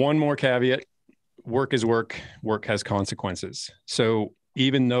 One more caveat. Work is work. Work has consequences. So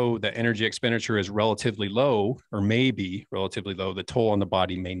even though the energy expenditure is relatively low, or may be relatively low, the toll on the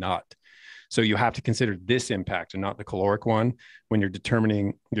body may not. So you have to consider this impact and not the caloric one when you're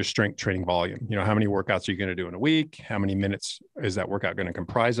determining your strength training volume. How many workouts are you going to do in a week? How many minutes is that workout going to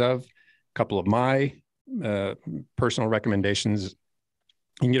comprise of? A couple of my personal recommendations.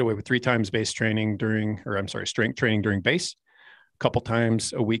 You can get away with 3 times strength training during base, a couple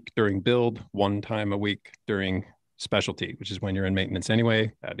times a week during build, 1 time a week during specialty, which is when you're in maintenance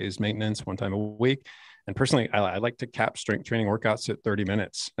anyway. That is maintenance one time a week. And personally, I like to cap strength training workouts at 30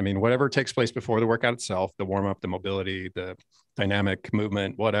 minutes. I mean, whatever takes place before the workout itself, the warm up, the mobility, the dynamic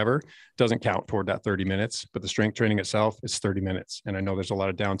movement, whatever, doesn't count toward that 30 minutes. But the strength training itself is 30 minutes. And I know there's a lot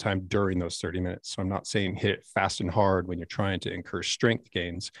of downtime during those 30 minutes. So I'm not saying hit it fast and hard when you're trying to incur strength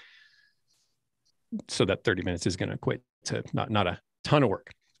gains. So that 30 minutes is going to equate to not a ton of work.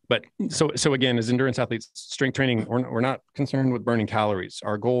 But so again, as endurance athletes, strength training, we're not concerned with burning calories.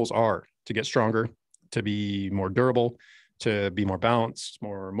 Our goals are to get stronger, to be more durable, to be more balanced,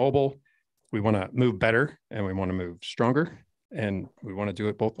 more mobile. We want to move better and we want to move stronger, and we want to do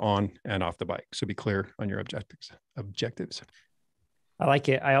it both on and off the bike. So be clear on your objectives. I like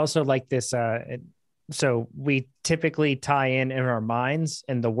it. I also like this. So we typically tie in our minds,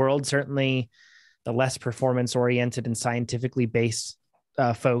 and the world, certainly the less performance oriented and scientifically based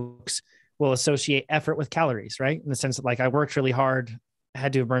folks, will associate effort with calories, right? In the sense that, like, I worked really hard,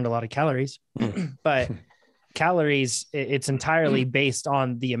 had to have burned a lot of calories, but calories, it's entirely based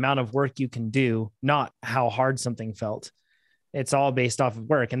on the amount of work you can do, not how hard something felt. It's all based off of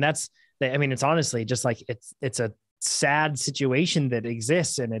work. And it's honestly just like, it's a sad situation that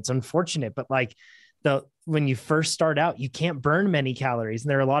exists, and it's unfortunate, but like when you first start out, you can't burn many calories.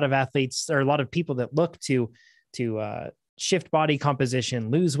 And there are a lot of athletes, or a lot of people that look to shift body composition,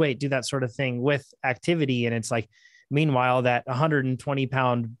 lose weight, do that sort of thing with activity. And it's like, meanwhile, that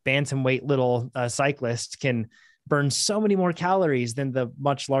 120-pound bantamweight little cyclist can burn so many more calories than the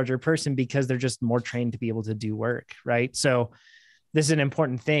much larger person, because they're just more trained to be able to do work, right? So this is an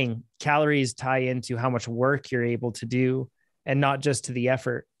important thing. Calories tie into how much work you're able to do, and not just to the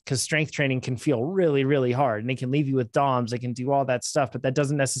effort, because strength training can feel really, really hard, and it can leave you with DOMs. It can do all that stuff, but that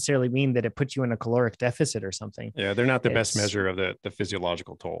doesn't necessarily mean that it puts you in a caloric deficit or something. Yeah, they're not the best measure of the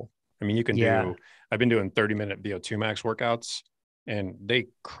physiological toll. I mean, you can I've been doing 30-minute VO2 max workouts, and they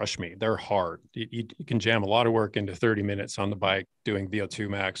crush me. They're hard. You can jam a lot of work into 30 minutes on the bike doing VO2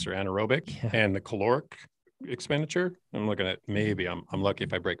 max or anaerobic, and the caloric expenditure, I'm looking at, maybe I'm lucky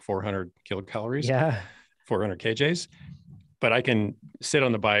if I break 400 kilocalories, 400 kJs, but I can sit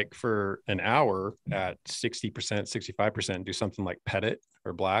on the bike for an hour at 60%, 65%, do something like Petit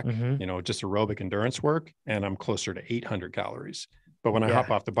or black, just aerobic endurance work, and I'm closer to 800 calories. But when I hop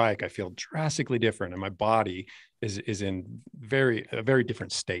off the bike, I feel drastically different, and my body is in a very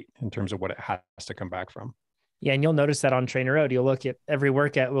different state in terms of what it has to come back from. Yeah, and you'll notice that on TrainerRoad, you'll look at every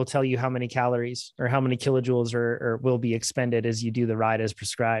workout, will tell you how many calories or how many kilojoules or will be expended as you do the ride as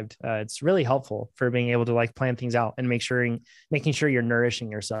prescribed. It's really helpful for being able to like plan things out and making sure you're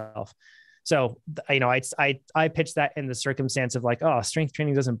nourishing yourself. So, I pitch that in the circumstance of like, oh, strength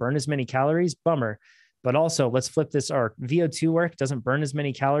training doesn't burn as many calories, bummer. But also, let's flip this. Our VO2 work doesn't burn as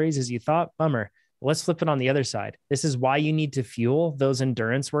many calories as you thought, bummer. Let's flip it on the other side. This is why you need to fuel those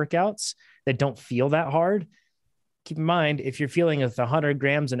endurance workouts that don't feel that hard. Keep in mind, if you're feeling with 100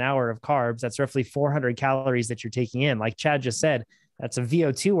 grams an hour of carbs, that's roughly 400 calories that you're taking in. Like Chad just said, that's a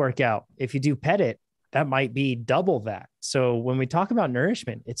VO2 workout. If you do Petit, that might be double that. So when we talk about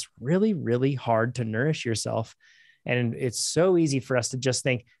nourishment, it's really, really hard to nourish yourself. And it's so easy for us to just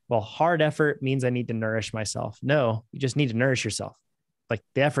think, well, hard effort means I need to nourish myself. No, you just need to nourish yourself. Like,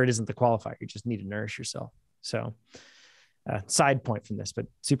 the effort isn't the qualifier. You just need to nourish yourself. So side point from this, but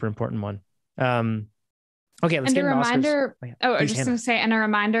super important one. Okay, let's get into Oscar's. I was just going to say, and a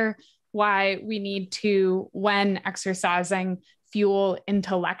reminder why we need to, when exercising, fuel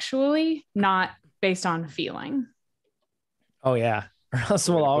intellectually, not based on feeling. Oh yeah. Or else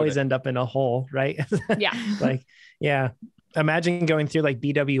we'll always end up in a hole, right? Yeah. Imagine going through like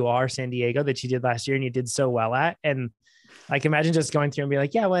BWR San Diego that you did last year and you did so well at. And like, imagine just going through and be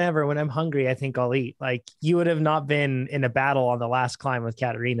like, yeah, whenever, when I'm hungry, I think I'll eat. Like, you would have not been in a battle on the last climb with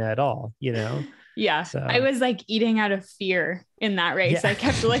Katerina at all, Yeah. So, I was like eating out of fear in that race. Yeah. I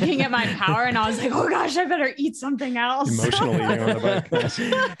kept looking at my power and I was like, oh gosh, I better eat something else. Emotionally on the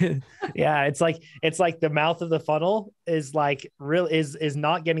bike. Yeah. It's like the mouth of the funnel is like is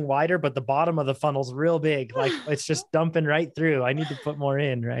not getting wider, but the bottom of the funnel's real big. Like, it's just dumping right through. I need to put more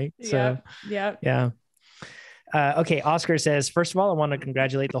in. Right. So yeah. Okay. Oscar says, first of all, I want to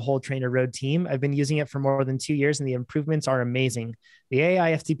congratulate the whole TrainerRoad team. I've been using it for more than 2 years and the improvements are amazing. The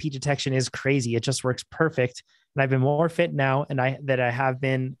AI FTP detection is crazy. It just works perfect. And I've been more fit now and I have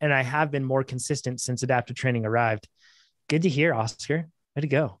been more consistent since adaptive training arrived. Good to hear, Oscar. Way to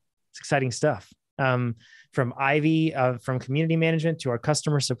go. It's exciting stuff. From Ivy, from community management to our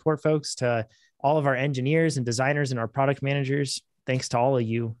customer support folks, to all of our engineers and designers and our product managers. Thanks to all of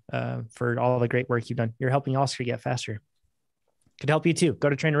you for all the great work you've done. You're helping Oscar get faster. Could help you too. Go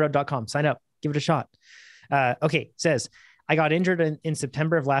to trainerroad.com, sign up, give it a shot. Okay, says, I got injured in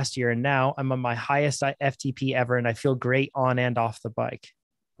September of last year, and now I'm on my highest FTP ever, and I feel great on and off the bike.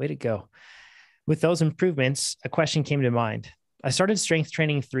 Way to go. With those improvements, a question came to mind. I started strength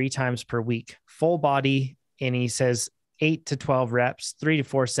training 3 times per week, full body, and he says 8 to 12 reps, 3 to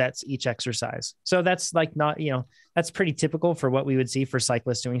 4 sets each exercise. So that's like not, that's pretty typical for what we would see for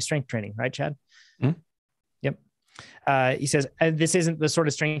cyclists doing strength training, right, Chad? Mm-hmm. Yep. He says, this isn't the sort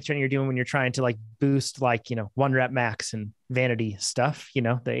of strength training you're doing when you're trying to like boost like, 1 rep max and vanity stuff.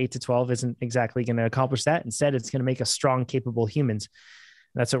 The 8 to 12 isn't exactly going to accomplish that. Instead, it's going to make us strong, capable humans.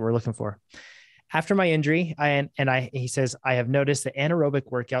 That's what we're looking for. After my injury, he says, I have noticed that anaerobic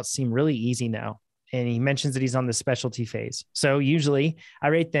workouts seem really easy now. And he mentions that he's on the specialty phase. So usually I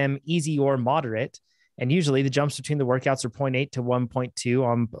rate them easy or moderate. And usually the jumps between the workouts are 0.8 to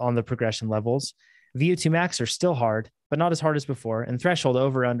 1.2 on the progression levels. VO2 max are still hard, but not as hard as before. And threshold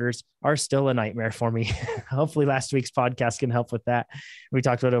over-unders are still a nightmare for me. Hopefully last week's podcast can help with that. We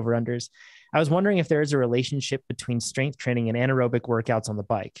talked about over-unders. I was wondering if there is a relationship between strength training and anaerobic workouts on the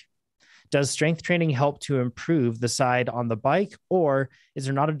bike. Does strength training help to improve the side on the bike, or is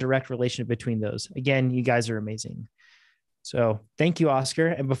there not a direct relationship between those? Again, you guys are amazing. So thank you, Oscar.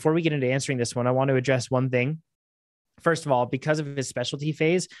 And before we get into answering this one, I want to address one thing. First of all, because of his specialty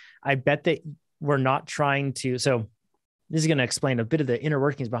phase, I bet that we're not trying to, so this is going to explain a bit of the inner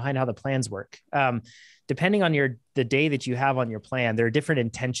workings behind how the plans work. Depending on the day that you have on your plan, there are different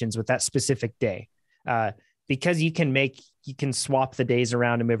intentions with that specific day. Because you can swap the days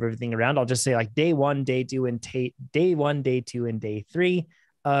around and move everything around. I'll just say like day 1, day 2, and day 1, day 2, and day 3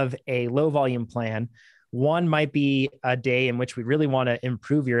 of a low volume plan. One might be a day in which we really want to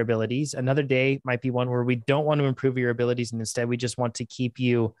improve your abilities. Another day might be one where we don't want to improve your abilities. And instead we just want to keep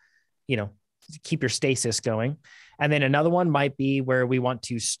you, keep your stasis going. And then another one might be where we want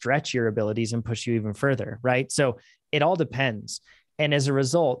to stretch your abilities and push you even further. Right. So it all depends. And as a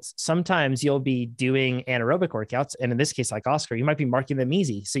result, sometimes you'll be doing anaerobic workouts. And in this case, like Oscar, you might be marking them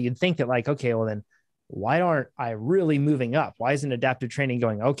easy. So you'd think that like, okay, well then why aren't I really moving up? Why isn't adaptive training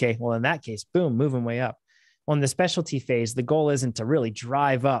going, okay, well in that case, boom, moving way up. Well, in the specialty phase, the goal isn't to really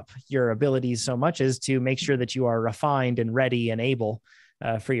drive up your abilities so much as to make sure that you are refined and ready and able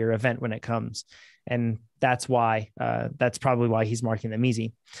for your event when it comes. And that's probably why he's marking them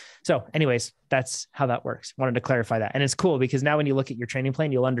easy. So anyways, that's how that works. Wanted to clarify that. And it's cool because now when you look at your training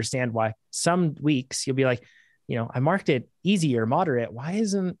plan, you'll understand why some weeks you'll be like, I marked it easy or moderate. Why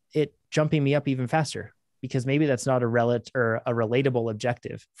isn't it jumping me up even faster? Because maybe that's not a relatable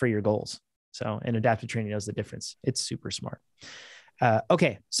objective for your goals. So, and adaptive training knows the difference. It's super smart.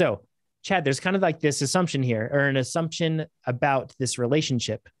 Okay. So Chad, there's kind of like this assumption here, or an assumption about this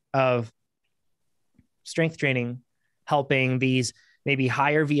relationship of strength training helping these maybe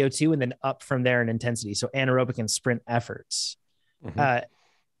higher VO2 and then up from there in intensity. So anaerobic and sprint efforts. Mm-hmm.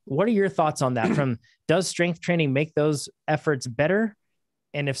 What are your thoughts on that? Does strength training make those efforts better?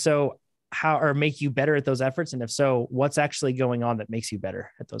 And if so, how, or make you better at those efforts? And if so, what's actually going on that makes you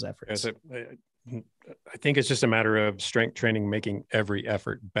better at those efforts? I think it's just a matter of strength training making every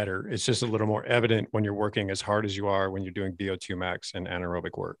effort better. It's just a little more evident when you're working as hard as you are when you're doing VO2 max and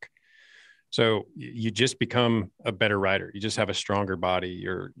anaerobic work. So you just become a better rider. You just have a stronger body.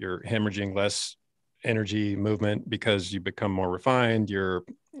 You're hemorrhaging less energy movement because you become more refined. You're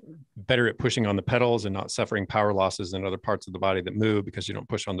better at pushing on the pedals and not suffering power losses in other parts of the body that move because you don't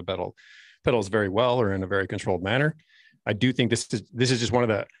push on the pedals very well or in a very controlled manner. I do think this is just one of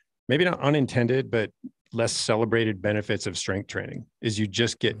the, maybe not unintended, but less celebrated benefits of strength training is you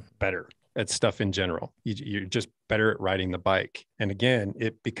just get better at stuff in general. You're just better at riding the bike. And again,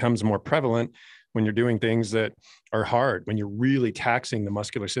 it becomes more prevalent when you're doing things that are hard, when you're really taxing the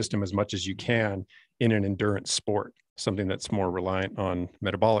muscular system as much as you can in an endurance sport, something that's more reliant on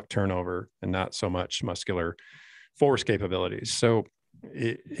metabolic turnover and not so much muscular force capabilities. So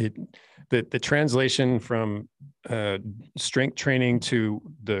the translation from strength training to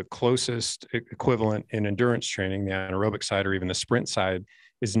the closest equivalent in endurance training, the anaerobic side or even the sprint side,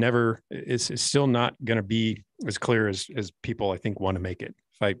 is still not going to be as clear as people I think want to make it.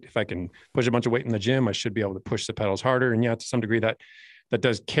 If I can push a bunch of weight in the gym, I should be able to push the pedals harder. And yeah, to some degree that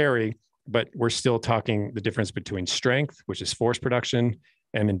does carry, but we're still talking the difference between strength, which is force production,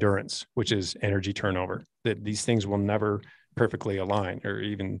 and endurance, which is energy turnover. That these things will never perfectly align or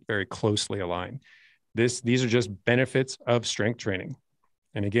even very closely align. These are just benefits of strength training.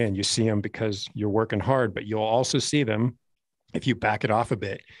 And again, you see them because you're working hard, but you'll also see them if you back it off a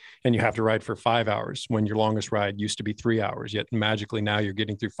bit and you have to ride for 5 hours when your longest ride used to be 3 hours, yet magically now you're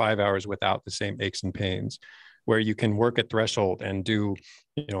getting through 5 hours without the same aches and pains. where you can work at threshold and do,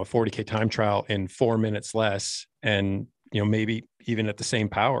 a 40K time trial in 4 minutes less, and, maybe even at the same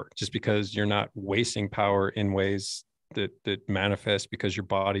power, just because you're not wasting power in ways that manifest because your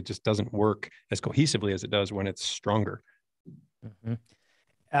body just doesn't work as cohesively as it does when it's stronger. Mm-hmm.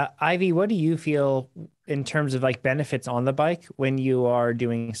 Ivy, what do you feel in terms of like benefits on the bike when you are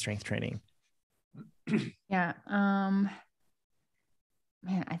doing strength training? Yeah. Man,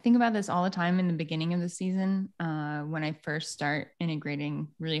 I think about this all the time in the beginning of the season, when I first start integrating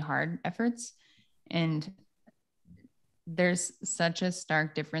really hard efforts. And there's such a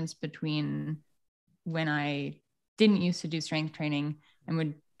stark difference between when I didn't used to do strength training and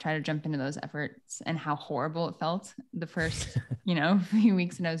would try to jump into those efforts and how horrible it felt the first, few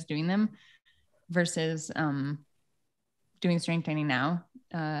weeks that I was doing them, versus doing strength training now.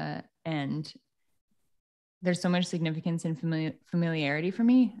 And there's so much significance in familiarity for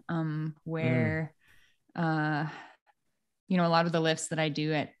me, where, a lot of the lifts that I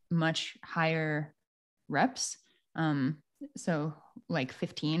do at much higher reps, so like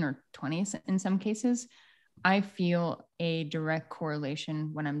 15 or 20 in some cases, I feel a direct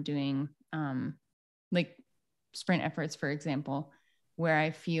correlation when I'm doing like sprint efforts, for example, where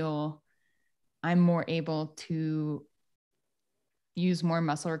I feel I'm more able to use more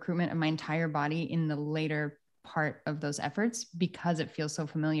muscle recruitment of my entire body in the later part of those efforts, because it feels so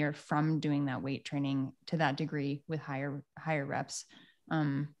familiar from doing that weight training to that degree with higher reps.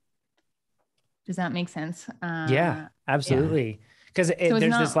 Does that make sense? Yeah, absolutely. Because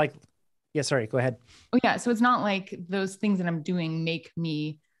there's this like, yeah, sorry, go ahead. Oh yeah. So it's not like those things that I'm doing make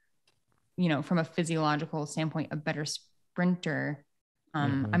me, from a physiological standpoint, a better sprinter.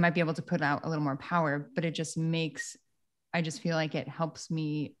 I might be able to put out a little more power, but it just makes, I just feel like it helps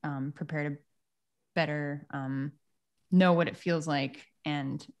me prepare to better know what it feels like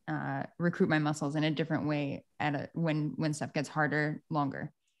and recruit my muscles in a different way when stuff gets harder,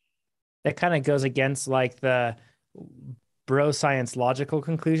 longer. That kind of goes against like the bro science logical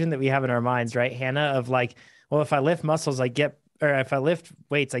conclusion that we have in our minds, right, Hannah? Of like, well, if I lift muscles, if I lift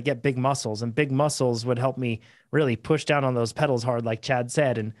weights, I get big muscles, and big muscles would help me really push down on those pedals hard, like Chad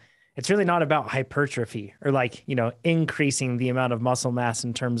said. And it's really not about hypertrophy or like, increasing the amount of muscle mass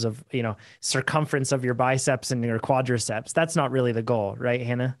in terms of, circumference of your biceps and your quadriceps. That's not really the goal, right,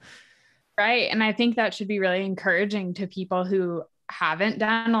 Hannah? Right. And I think that should be really encouraging to people who haven't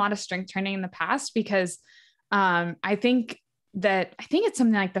done a lot of strength training in the past, because I think it's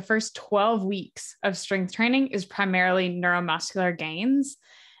something like the first 12 weeks of strength training is primarily neuromuscular gains.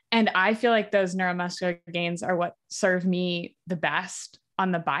 And I feel like those neuromuscular gains are what serve me the best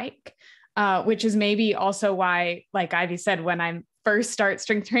on the bike, which is maybe also why, like Ivy said, when I first start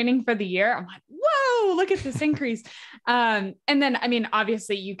strength training for the year, I'm like, whoa, look at this increase. And then, I mean,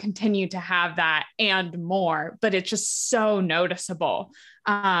 obviously you continue to have that and more, but it's just so noticeable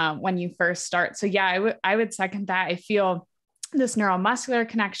when you first start. So yeah, I would second that. I feel this neuromuscular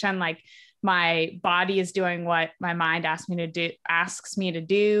connection, like my body is doing what my mind asks me to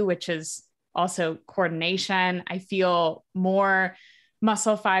do, which is also coordination. I feel more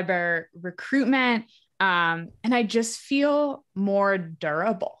muscle fiber recruitment. And I just feel more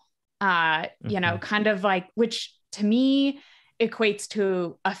durable, kind of like, which to me equates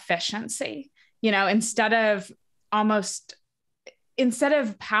to efficiency, instead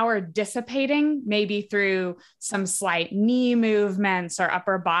of power dissipating, maybe through some slight knee movements or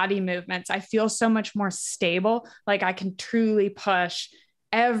upper body movements, I feel so much more stable. Like I can truly push.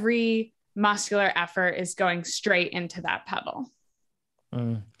 Every muscular effort is going straight into that pedal.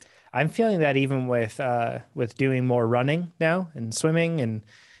 I'm feeling that even with doing more running now and swimming and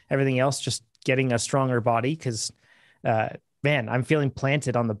everything else, just getting a stronger body. Cause man, I'm feeling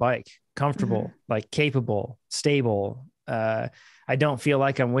planted on the bike, comfortable, like capable, stable. I don't feel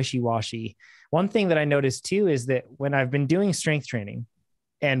like I'm wishy-washy. One thing that I noticed too is that when I've been doing strength training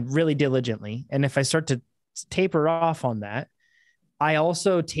and really diligently, and if I start to taper off on that, I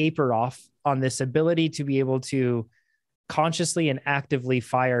also taper off on this ability to be able to consciously and actively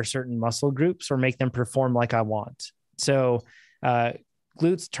fire certain muscle groups or make them perform like I want. So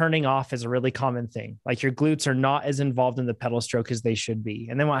glutes turning off is a really common thing. Like your glutes are not as involved in the pedal stroke as they should be.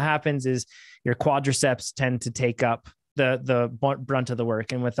 And then what happens is your quadriceps tend to take up the brunt of the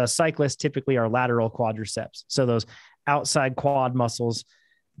work. And with us cyclists, typically our lateral quadriceps. So those outside quad muscles,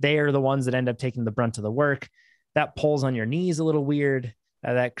 they are the ones that end up taking the brunt of the work. That pulls on your knees a little weird.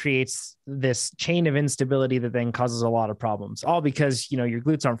 That creates this chain of instability that then causes a lot of problems, all because, your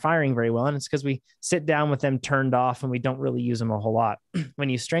glutes aren't firing very well. And it's because we sit down with them turned off and we don't really use them a whole lot. When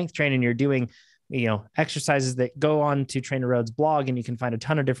you strength train and you're doing, exercises that go on to TrainerRoad's blog, and you can find a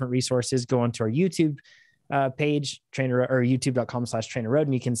ton of different resources, go onto our YouTube page, trainer or youtube.com/TrainerRoad,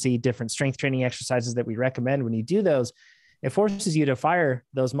 and you can see different strength training exercises that we recommend. When you do those, it forces you to fire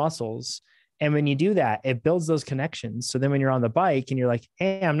those muscles. And when you do that, it builds those connections. So then when you're on the bike and you're like,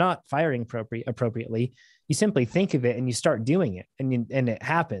 hey, I'm not firing appropriately, you simply think of it and you start doing it, and it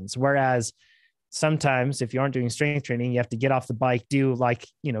happens. Whereas sometimes if you aren't doing strength training, you have to get off the bike, do like,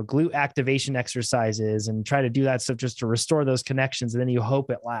 glute activation exercises and try to do that stuff just to restore those connections. And then you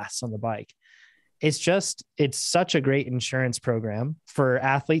hope it lasts on the bike. It's such a great insurance program for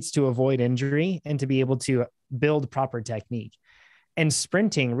athletes to avoid injury and to be able to build proper technique. And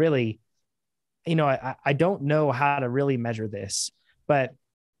sprinting really, I don't know how to really measure this, but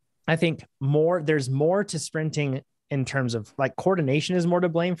I think there's more to sprinting in terms of like coordination is more to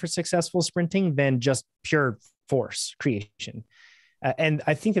blame for successful sprinting than just pure force creation. And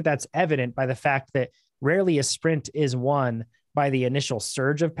I think that that's evident by the fact that rarely a sprint is won by the initial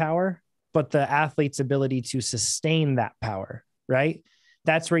surge of power, but the athlete's ability to sustain that power, right?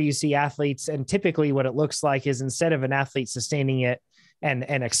 That's where you see athletes, and typically what it looks like is instead of an athlete sustaining it and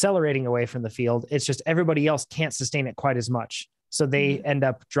accelerating away from the field, it's just everybody else can't sustain it quite as much. So they end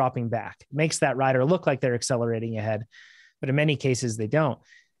up dropping back. It makes that rider look like they're accelerating ahead, but in many cases they don't.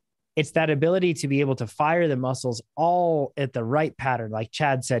 It's that ability to be able to fire the muscles all at the right pattern. Like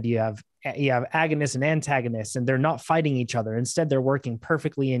Chad said, you have agonists and antagonists, and they're not fighting each other. Instead, they're working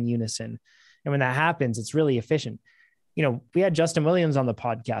perfectly in unison. And when that happens, it's really efficient. We had Justin Williams on the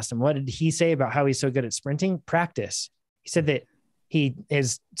podcast, and what did he say about how he's so good at sprinting? Practice. He said that he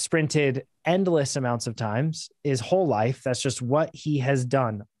has sprinted endless amounts of times his whole life. That's just what he has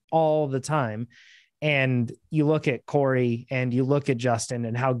done all the time. And you look at Corey and you look at Justin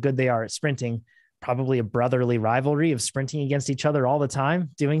and how good they are at sprinting, probably a brotherly rivalry of sprinting against each other all the time,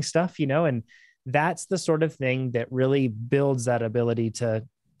 doing stuff, and that's the sort of thing that really builds that ability to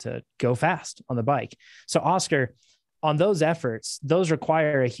go fast on the bike. So Oscar, on those efforts, those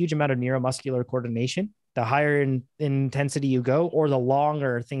require a huge amount of neuromuscular coordination. The higher in intensity you go, or the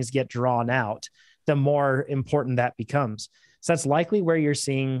longer things get drawn out, the more important that becomes. So that's likely why you're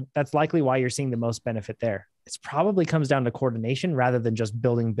seeing the most benefit there. It probably comes down to coordination rather than just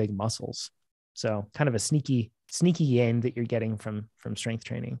building big muscles. So kind of a sneaky gain that you're getting from strength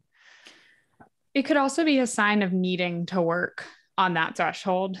training. It could also be a sign of needing to work on that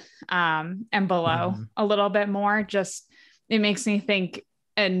threshold and below a little bit more. Just, it makes me think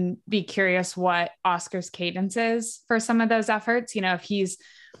and be curious what Oscar's cadence is for some of those efforts. If he's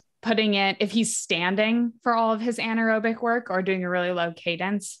if he's standing for all of his anaerobic work or doing a really low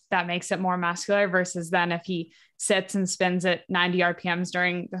cadence, that makes it more muscular, versus then if he sits and spins at 90 RPMs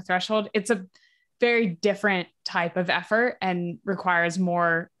during the threshold, it's a very different type of effort and requires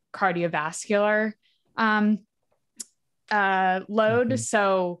more cardiovascular load.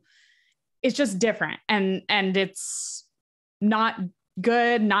 So it's just different, and it's not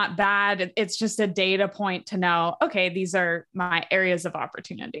good, not bad. It's just a data point to know, okay, these are my areas of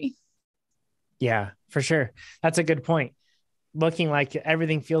opportunity. Yeah, for sure. That's a good point. Looking like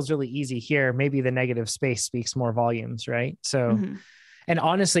everything feels really easy here, maybe the negative space speaks more volumes, right? So, and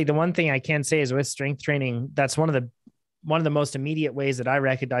honestly, the one thing I can say is with strength training, that's one of the most immediate ways that I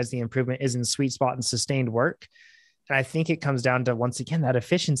recognize the improvement is in sweet spot and sustained work. And I think it comes down to, once again, that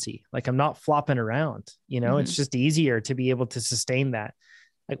efficiency. Like I'm not flopping around, it's just easier to be able to sustain that.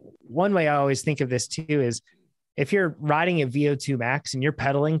 Like one way I always think of this too is if you're riding at VO2 max and your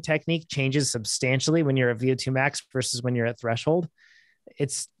pedaling technique changes substantially when you're at VO2 max versus when you're at threshold,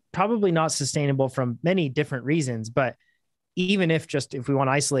 it's probably not sustainable from many different reasons. But even if we want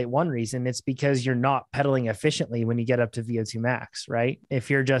to isolate one reason, it's because you're not pedaling efficiently when you get up to VO2 max, right? If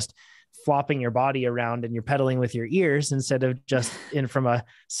you're just flopping your body around and you're pedaling with your ears instead of just in from a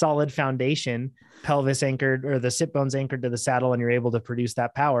solid foundation, pelvis anchored or the sit bones anchored to the saddle, and you're able to produce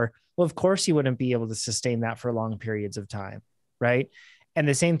that power, well, of course you wouldn't be able to sustain that for long periods of time, right? And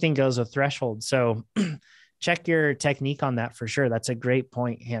the same thing goes with threshold. So check your technique on that for sure. That's a great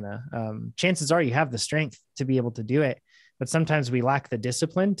point, Hannah. Chances are you have the strength to be able to do it, but sometimes we lack the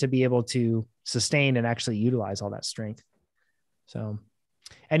discipline to be able to sustain and actually utilize all that strength. So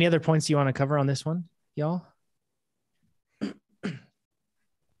any other points you want to cover on this one, y'all?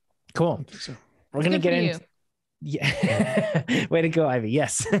 Cool. So we're going to get into, yeah. Way to go, Ivy.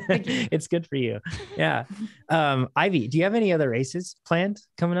 Yes. It's good for you. Yeah. Ivy, do you have any other races planned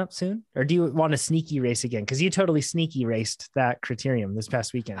coming up soon? Or do you want a sneaky race again? Cause you totally sneaky raced that criterium this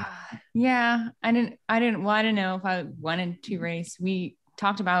past weekend. Yeah. I didn't know if I wanted to race. We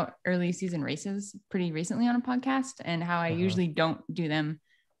talked about early season races pretty recently on a podcast and how I usually don't do them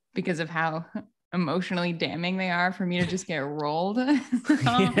because of how emotionally damning they are for me to just get rolled.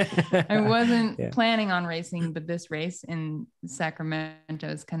 I wasn't planning on racing, but this race in Sacramento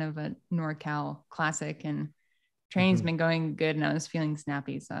is kind of a NorCal classic, and training's been going good, and I was feeling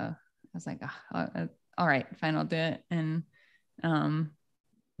snappy. So I was like, all right, fine, I'll do it. And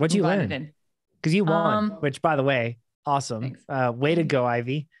what'd you learn? Because you won, which, by the way, awesome. Way to go,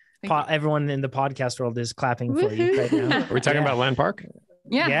 Ivy. Everyone in the podcast world is clapping for you right now. Are we talking about Land Park?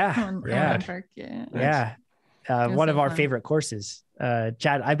 Yeah. Land Park, yeah. One of our favorite courses.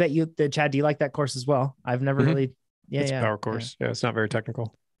 Chad, I bet Chad, do you like that course as well? I've never really. It's a power course. Yeah, it's not very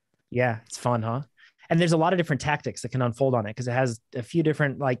technical. Yeah, it's fun, huh? And there's a lot of different tactics that can unfold on it because it has a few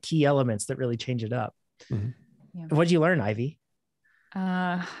different like key elements that really change it up. What did you learn, Ivy?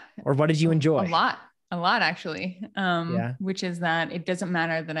 Or what did you enjoy? A lot actually. Which is that it doesn't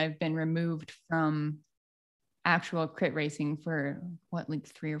matter that I've been removed from actual crit racing for like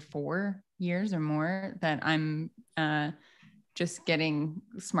 3 or 4 years or more, that I'm just getting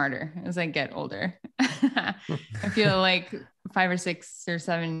smarter as I get older. I feel like 5 or 6 or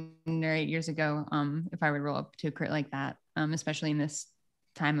 7 or 8 years ago, if I would roll up to a crit like that, especially in this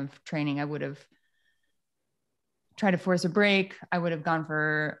time of training, I would have tried to force a break. I would have gone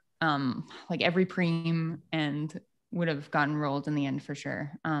for like every preem and would have gotten rolled in the end for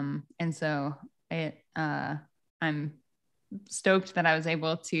sure. And so I'm stoked that I was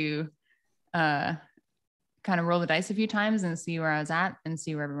able to kind of roll the dice a few times and see where I was at and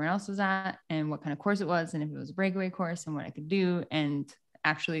see where everyone else was at and what kind of course it was, and if it was a breakaway course and what I could do, and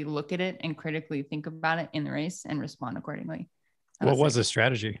actually look at it and critically think about it in the race and respond accordingly. What was the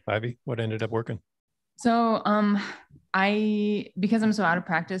strategy, Ivy? What ended up working? So because I'm so out of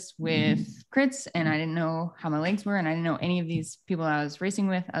practice with crits and I didn't know how my legs were and I didn't know any of these people I was racing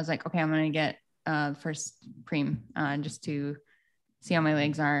with, I was like, okay, I'm going to get first preem just to see how my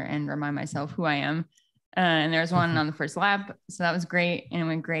legs are and remind myself who I am. And there was one on the first lap. So that was great. And it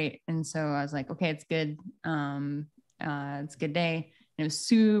went great. And so I was like, okay, it's good. It's a good day. And it was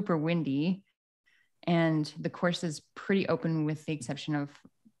super windy. And the course is pretty open with the exception of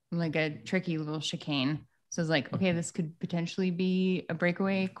like a tricky little chicane. So I was like, okay, this could potentially be a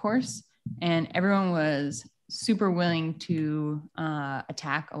breakaway course. And everyone was super willing to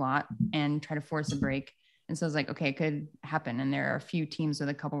attack a lot and try to force a break. And so I was like, okay, it could happen. And there are a few teams with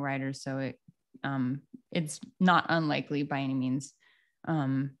a couple riders. So it's not unlikely by any means.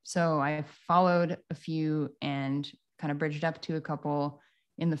 So I followed a few and kind of bridged up to a couple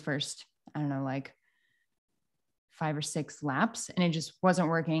in the first, I don't know, like 5 or 6 laps, and it just wasn't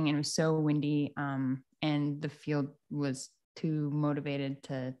working. And it was so windy. And the field was too motivated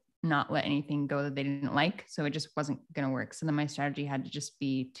to not let anything go that they didn't like. So it just wasn't going to work. So then my strategy had to just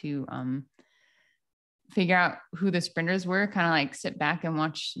be to figure out who the sprinters were, kind of like sit back and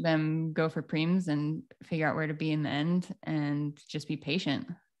watch them go for preems and figure out where to be in the end and just be patient.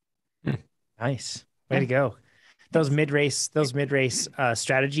 Nice. Way to go. Those mid-race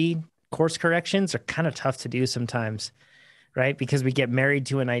strategy course corrections are kind of tough to do sometimes, right? Because we get married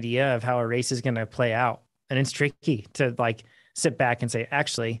to an idea of how a race is going to play out. And it's tricky to like sit back and say,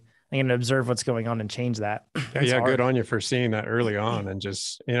 actually, I'm going to observe what's going on and change that. Yeah, good on you for seeing that early on. And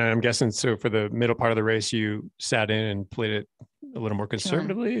just, I'm guessing, so for the middle part of the race, you sat in and played it a little more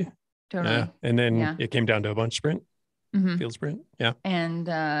conservatively. Totally. Yeah. And then it came down to a bunch sprint, field sprint. Yeah. And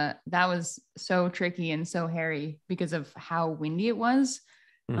that was so tricky and so hairy because of how windy it was.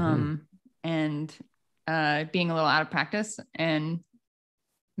 And being a little out of practice, and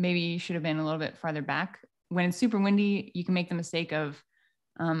maybe you should have been a little bit farther back. When it's super windy, you can make the mistake of,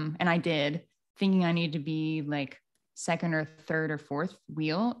 and I did, thinking I needed to be like second or third or fourth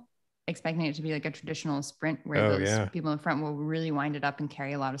wheel, expecting it to be like a traditional sprint where people in front will really wind it up and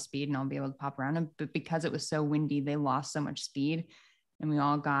carry a lot of speed and I'll be able to pop around them. But because it was so windy, they lost so much speed and we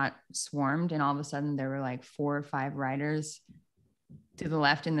all got swarmed. And all of a sudden there were like 4 or 5 riders to the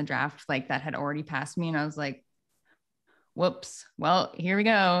left in the draft, like that had already passed me. And I was like, whoops, well, here we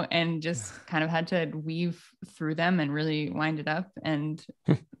go. And just kind of had to weave through them and really wind it up and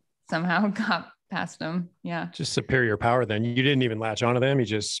somehow got past them. Yeah. Just superior power. Then you didn't even latch onto them. You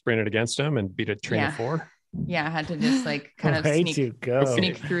just sprinted against them and beat a train of 4. Yeah. I had to just like kind of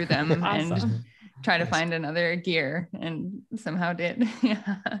sneak through them and try to find another gear, and somehow did.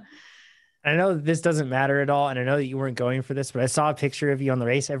 Yeah. I know this doesn't matter at all, and I know that you weren't going for this, but I saw a picture of you on the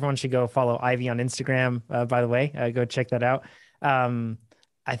race. Everyone should go follow Ivy on Instagram, by the way. Go check that out.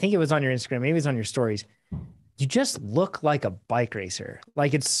 I think it was on your Instagram. Maybe it was on your stories. You just look like a bike racer.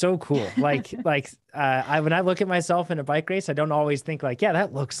 Like, it's so cool. When I look at myself in a bike race, I don't always think like, yeah,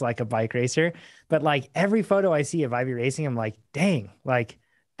 that looks like a bike racer. But like every photo I see of Ivy racing, I'm like, dang, like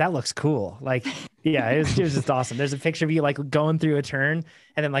That looks cool. Like, yeah, it was just awesome. There's a picture of you like going through a turn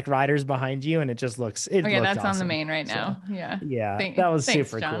and then like riders behind you. And it just looks, Okay, that's awesome. on the main right now. So, Yeah. Yeah. That was Thanks,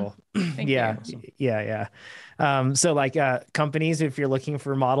 super John. cool. Yeah. You. Yeah. So like companies, if you're looking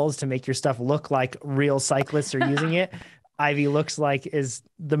for models to make your stuff look like real cyclists are using it, Ivy looks like is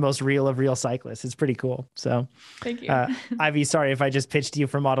the most real of real cyclists. It's pretty cool. So thank you. Ivy, sorry if I just pitched you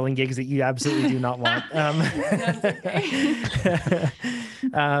for modeling gigs that you absolutely do not want. That's okay.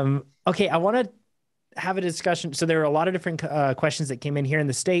 Okay. I want to have a discussion. So there are a lot of different questions that came in here in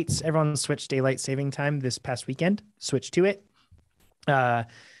the States. Everyone switched daylight saving time this past weekend, switched to it.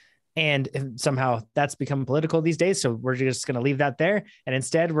 And somehow that's become political these days. So we're just going to leave that there. And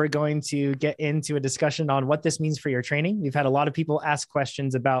instead, we're going to get into a discussion on what this means for your training. We've had a lot of people ask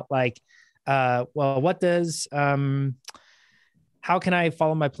questions about like, well, what does, how can I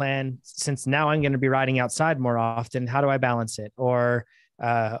follow my plan since now I'm going to be riding outside more often? How do I balance it? Or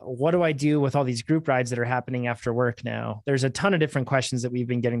what do I do with all these group rides that are happening after work now? There's a ton of different questions that we've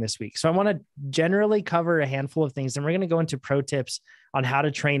been getting this week. So I want to generally cover a handful of things, and we're going to go into pro tips on how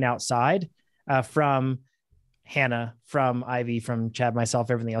to train outside from Hannah, from Ivy, from Chad,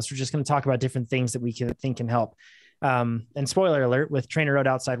 myself, everything else. We're just going to talk about different things that we can think can help. And spoiler alert, with TrainerRoad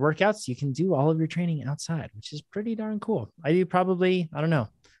outside workouts, you can do all of your training outside, which is pretty darn cool. I do probably, I don't know,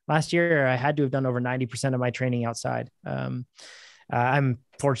 last year I had to have done over 90% of my training outside. I'm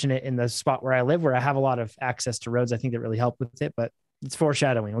fortunate in the spot where I live, where I have a lot of access to roads. I think that really helped with it, but it's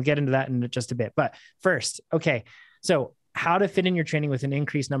foreshadowing. We'll get into that in just a bit. But first, okay, so how to fit in your training with an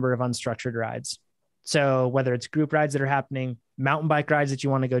increased number of unstructured rides. So whether it's group rides that are happening, mountain bike rides that you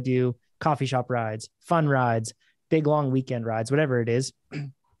want to go do, coffee shop rides, fun rides, big long weekend rides, whatever it is,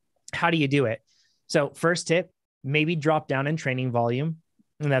 how do you do it? So first tip, maybe drop down in training volume.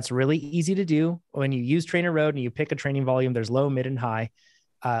 And that's really easy to do. When you use TrainerRoad and you pick a training volume, there's low, mid, and high.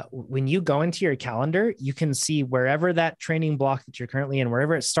 When you go into your calendar, you can see wherever that training block that you're currently in,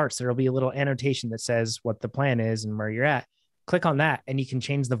 wherever it starts, there'll be a little annotation that says what the plan is and where you're at. Click on that and you can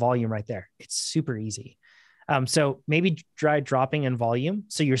change the volume right there. It's super easy. So maybe try dropping in volume.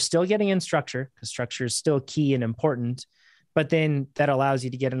 So you're still getting in structure, because structure is still key and important, but then that allows you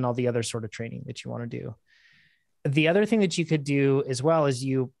to get in all the other sort of training that you want to do. The other thing that you could do as well is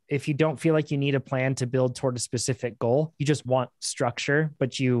if you don't feel like you need a plan to build toward a specific goal, you just want structure,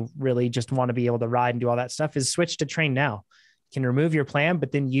 but you really just want to be able to ride and do all that stuff, is switch to Train Now. You can remove your plan,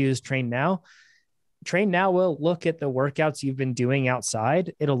 but then use Train Now. Train Now will look at the workouts you've been doing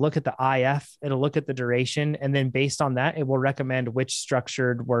outside. It'll look at the IF, it'll look at the duration. And then based on that, it will recommend which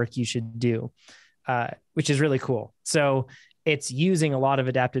structured work you should do, which is really cool. So it's using a lot of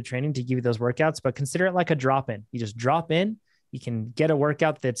adaptive training to give you those workouts, but consider it like a drop-in. You just drop in, you can get a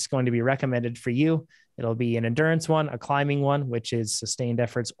workout that's going to be recommended for you. It'll be an endurance one, a climbing one, which is sustained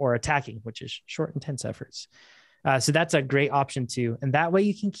efforts, or attacking, which is short, intense efforts. So that's a great option too. And that way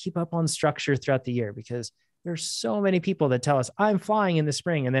you can keep up on structure throughout the year, because there's so many people that tell us I'm flying in the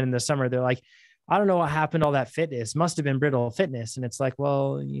spring. And then in the summer, they're like, I don't know what happened to all that fitness. Must have been brittle fitness. And it's like,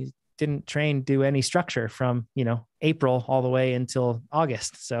 well, you didn't do any structure from, April all the way until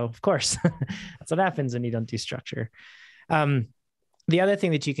August. So of course that's what happens when you don't do structure. The other thing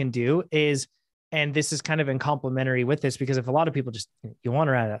that you can do is, and this is kind of in complementary with this, because if a lot of people you want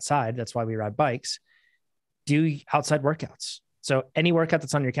to ride outside, that's why we ride bikes, do outside workouts. So any workout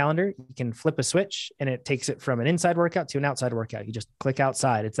that's on your calendar, you can flip a switch and it takes it from an inside workout to an outside workout. You just click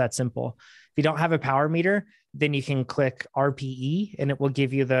outside. It's that simple. If you don't have a power meter, then you can click RPE and it will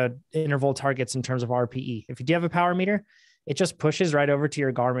give you the interval targets in terms of RPE. If you do have a power meter, it just pushes right over to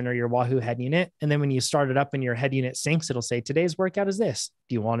your Garmin or your Wahoo head unit. And then when you start it up and your head unit syncs, it'll say, today's workout is this.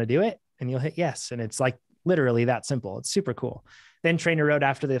 Do you want to do it? And you'll hit yes. And it's like literally that simple. It's super cool. Then TrainerRoad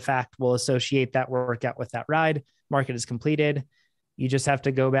after the fact will associate that workout with that ride. Mark it as completed. You just have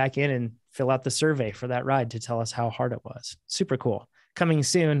to go back in and fill out the survey for that ride to tell us how hard it was. Super cool. Coming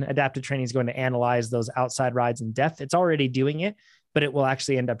soon, adaptive training is going to analyze those outside rides in depth. It's already doing it, but it will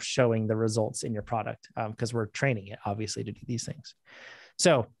actually end up showing the results in your product because we're training it, obviously, to do these things.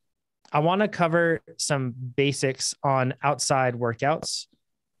 So I want to cover some basics on outside workouts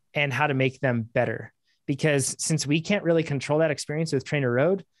and how to make them better. Because since we can't really control that experience with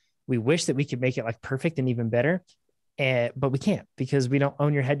TrainerRoad, we wish that we could make it like perfect and even better. But we can't, because we don't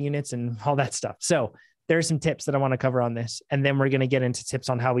own your head units and all that stuff. So there are some tips that I want to cover on this. And then we're going to get into tips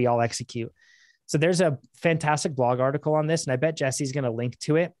on how we all execute. So there's a fantastic blog article on this, and I bet Jesse's going to link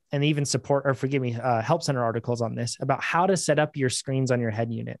to it and even help center articles on this about how to set up your screens on your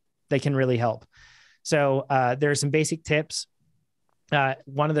head unit. They can really help. So there are some basic tips.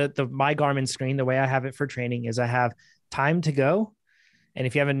 One of my Garmin screen, the way I have it for training is I have time to go And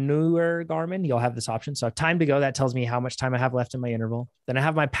if you have a newer Garmin, you'll have this option. So time to go, that tells me how much time I have left in my interval. Then I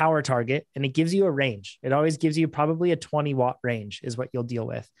have my power target, and it gives you a range. It always gives you probably a 20-watt range is what you'll deal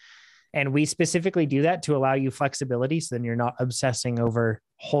with. And we specifically do that to allow you flexibility. So then you're not obsessing over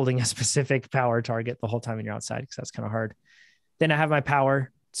holding a specific power target the whole time when you're outside, because that's kind of hard. Then I have my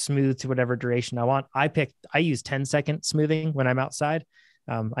power smooth to whatever duration I want. I use 10-second smoothing when I'm outside.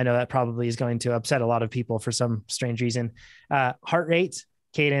 I know that probably is going to upset a lot of people for some strange reason. Heart rate,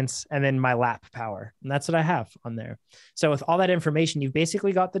 cadence, and then my lap power. And that's what I have on there. So with all that information, you've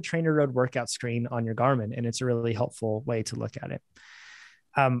basically got the TrainerRoad workout screen on your Garmin, and it's a really helpful way to look at it.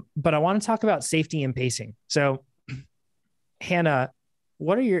 But I want to talk about safety and pacing. So Hannah,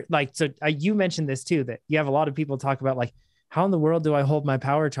 what are your, you mentioned this too, that you have a lot of people talk about how in the world do I hold my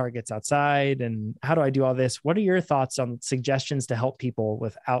power targets outside? And how do I do all this? What are your thoughts on suggestions to help people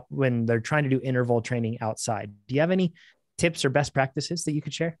when they're trying to do interval training outside? Do you have any tips or best practices that you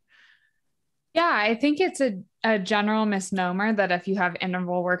could share? Yeah, I think it's a general misnomer that if you have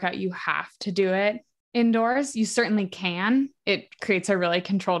interval workout, you have to do it indoors. You certainly can. It creates a really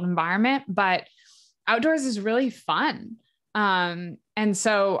controlled environment, but outdoors is really fun. And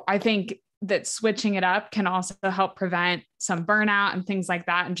so I think that switching it up can also help prevent some burnout and things like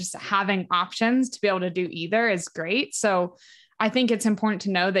that. And just having options to be able to do either is great. So I think it's important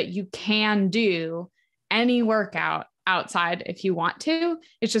to know that you can do any workout outside if you want to.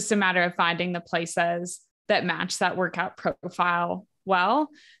 It's just a matter of finding the places that match that workout profile well.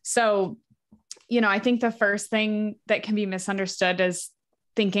 So, I think the first thing that can be misunderstood is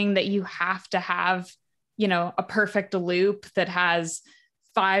thinking that you have to have, a perfect loop that has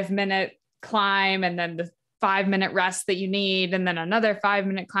 5-minute climb and then the 5-minute rest that you need, and then another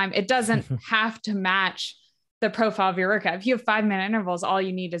 5-minute climb. It doesn't have to match the profile of your workout. If you have 5-minute intervals, all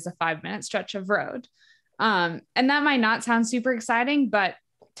you need is a 5-minute stretch of road. And that might not sound super exciting, but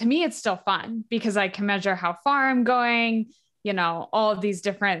to me, it's still fun because I can measure how far I'm going, all of these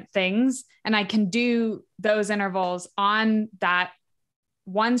different things. And I can do those intervals on that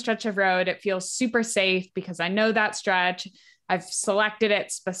one stretch of road. It feels super safe because I know that stretch. I've selected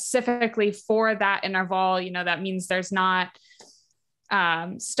it specifically for that interval. That means there's not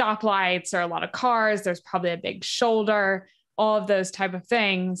stoplights or a lot of cars. There's probably a big shoulder, all of those type of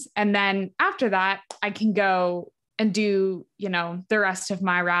things. And then after that, I can go and do, the rest of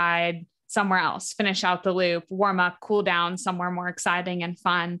my ride somewhere else, finish out the loop, warm up, cool down somewhere more exciting and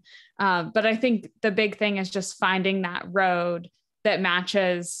fun. But I think the big thing is just finding that road that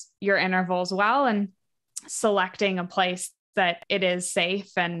matches your intervals well and selecting a place that it is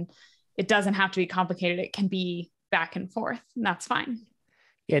safe, and it doesn't have to be complicated. It can be back and forth, and that's fine.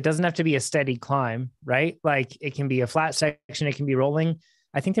 Yeah, it doesn't have to be a steady climb, right? It can be a flat section, it can be rolling.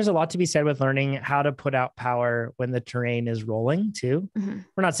 I think there's a lot to be said with learning how to put out power when the terrain is rolling too. Mm-hmm.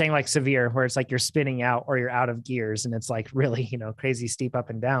 We're not saying severe where it's you're spinning out or you're out of gears and it's really, crazy steep up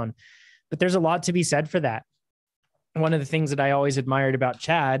and down, but there's a lot to be said for that. One of the things that I always admired about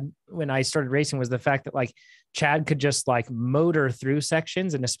Chad when I started racing was the fact that Chad could just motor through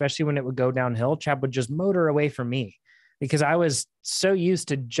sections. And especially when it would go downhill, Chad would just motor away from me because I was so used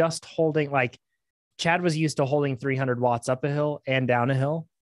to just holding, Chad was used to holding 300 watts up a hill and down a hill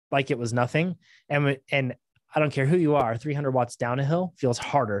like it was nothing. And I don't care who you are, 300 watts down a hill feels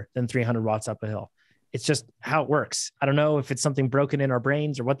harder than 300 watts up a hill. It's just how it works. I don't know if it's something broken in our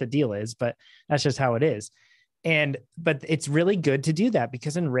brains or what the deal is, but that's just how it is. But it's really good to do that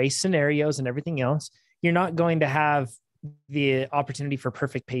because in race scenarios and everything else, you're not going to have the opportunity for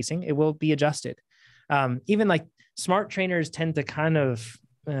perfect pacing. It will be adjusted. Even smart trainers tend to kind of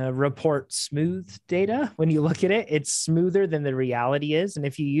report smooth data. When you look at it, it's smoother than the reality is. And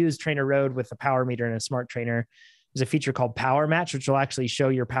if you use TrainerRoad with a power meter and a smart trainer, there's a feature called Power Match, which will actually show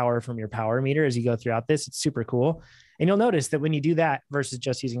your power from your power meter as you go throughout this. It's super cool. And you'll notice that when you do that versus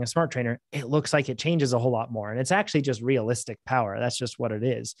just using a smart trainer, it looks like it changes a whole lot more. And it's actually just realistic power. That's just what it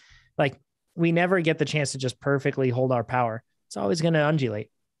is. We never get the chance to just perfectly hold our power. It's always going to undulate.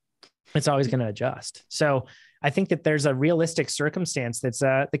 It's always going to adjust. So I think that there's a realistic circumstance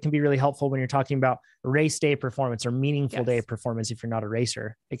that can be really helpful when you're talking about race day performance or meaningful day performance. If you're not a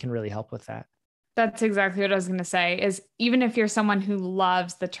racer, it can really help with that. That's exactly what I was going to say is even if you're someone who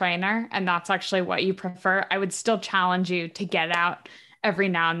loves the trainer and that's actually what you prefer, I would still challenge you to get out every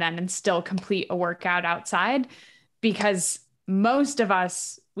now and then and still complete a workout outside because most of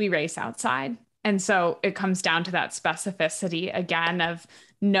us, we race outside. And so it comes down to that specificity again of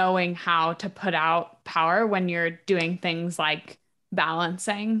knowing how to put out power when you're doing things like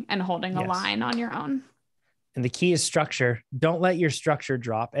balancing and holding a line on your own. And the key is structure. Don't let your structure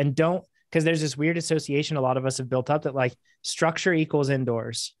drop and don't because there's this weird association a lot of us have built up that like structure equals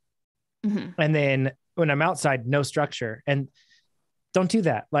indoors. And then when I'm outside, no structure. And don't do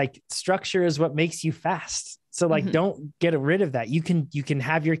that. Like structure is what makes you fast. So like, don't get rid of that. You can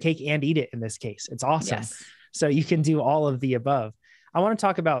have your cake and eat it in this case. It's awesome. Yes. So you can do all of the above. I want to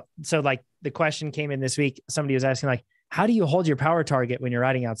talk about, so like the question came in this week. Somebody was asking like, how do you hold your power target when you're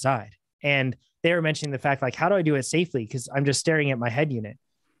riding outside? And they were mentioning the fact, like, how do I do it safely? Cause I'm just staring at my head unit.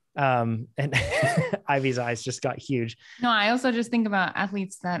 And Ivy's eyes just got huge. No, I also just think about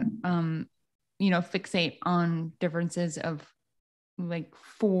athletes that, fixate on differences of like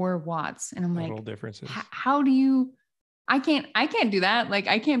 4 watts. And I'm like, little differences. How do you, I can't do that. Like,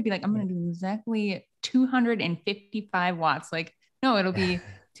 I can't be like, I'm going to do exactly 255 watts. Like, no, it'll be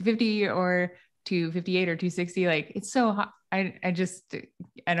 250 or 258 or 260. Like, it's so hot. I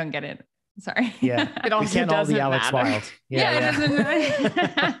don't get it. Sorry. Yeah. It also can't all be doesn't Alex matter. Wild. Yeah, it doesn't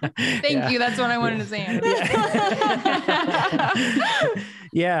matter. Thank you. That's what I wanted to say.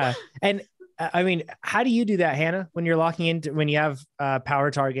 Yeah. And I mean, how do you do that, Hannah, when you're locking into, when you have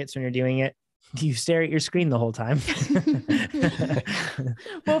power targets, when you're doing it? Do you stare at your screen the whole time?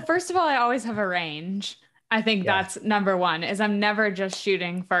 Well, first of all, I always have a range. I think that's number one, is I'm never just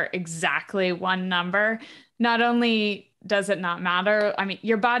shooting for exactly one number. Not only does it not matter, I mean,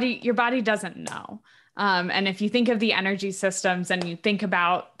 your body doesn't know. And if you think of the energy systems and you think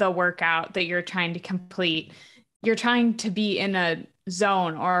about the workout that you're trying to complete, you're trying to be in a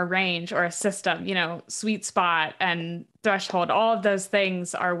zone or a range or a system, sweet spot and threshold. All of those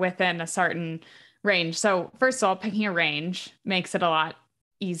things are within a certain range. So first of all, picking a range makes it a lot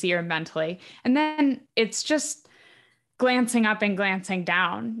easier mentally. And then it's just glancing up and glancing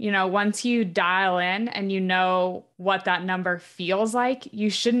down. Once you dial in and you know what that number feels like,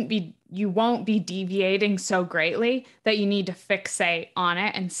 you won't be deviating so greatly that you need to fixate on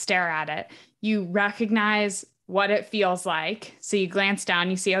it and stare at it. You recognize what it feels like. So you glance down,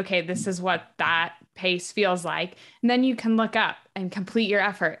 you see, okay, this is what that pace feels like. And then you can look up and complete your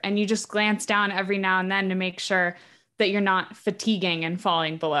effort. And you just glance down every now and then to make sure that you're not fatiguing and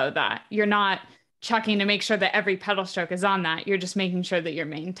falling below that. You're not checking to make sure that every pedal stroke is on that. You're just making sure that you're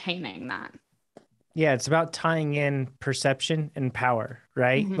maintaining that. Yeah. It's about tying in perception and power,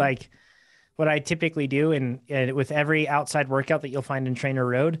 right? Like what I typically do, and with every outside workout that you'll find in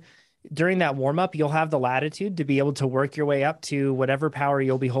TrainerRoad, during that warm up, you'll have the latitude to be able to work your way up to whatever power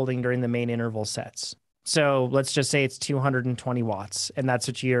you'll be holding during the main interval sets. So let's just say it's 220 watts, and that's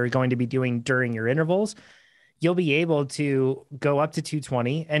what you're going to be doing during your intervals. You'll be able to go up to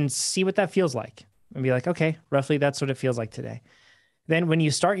 220 and see what that feels like and be like, okay, roughly that's what it feels like today. Then when you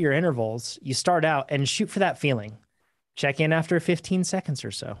start your intervals, you start out and shoot for that feeling. Check in after 15 seconds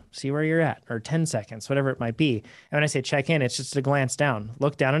or so, see where you're at, or 10 seconds, whatever it might be. And when I say check in, it's just a glance down,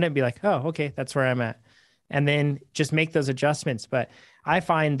 look down at it and be like, oh, okay, that's where I'm at. And then just make those adjustments. But I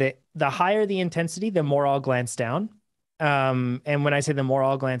find that the higher the intensity, the more I'll glance down. And when I say the more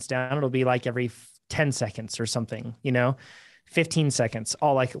I'll glance down, it'll be like every 10 seconds or something, 15 seconds,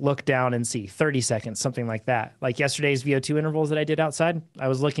 I'll like look down and see 30 seconds, something like that. Like yesterday's VO2 intervals that I did outside, I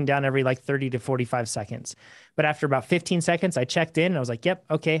was looking down every like 30 to 45 seconds. But after about 15 seconds, I checked in and I was like, yep,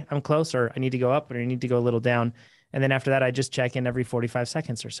 okay, I'm close, or I need to go up, or I need to go a little down. And then after that, I just check in every 45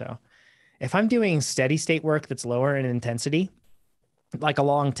 seconds or so. If I'm doing steady state work that's lower in intensity, like a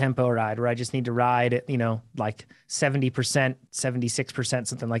long tempo ride where I just need to ride at, like 70%, 76%,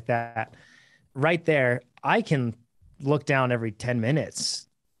 something like that, right there, I can look down every 10 minutes.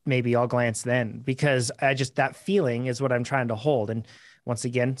 Maybe I'll glance then, because that feeling is what I'm trying to hold. And once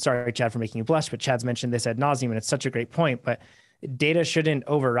again, sorry, Chad, for making you blush, but Chad's mentioned this ad nauseum, and it's such a great point, but data shouldn't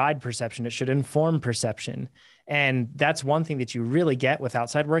override perception. It should inform perception. And that's one thing that you really get with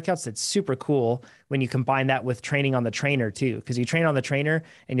outside workouts. That's super cool when you combine that with training on the trainer too, because you train on the trainer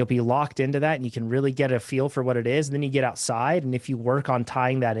and you'll be locked into that and you can really get a feel for what it is. And then you get outside, and if you work on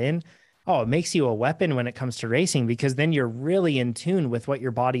tying that in, it makes you a weapon when it comes to racing, because then you're really in tune with what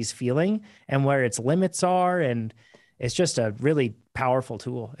your body's feeling and where its limits are. And it's just a really powerful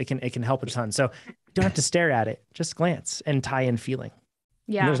tool. It can help a ton. So you don't have to stare at it, just glance and tie in feeling.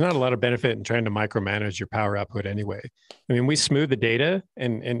 Yeah. And there's not a lot of benefit in trying to micromanage your power output anyway. I mean, we smooth the data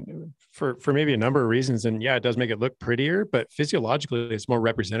and for maybe a number of reasons. And yeah, it does make it look prettier, but physiologically it's more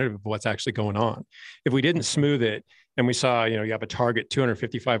representative of what's actually going on. If we didn't smooth it and we saw, you have a target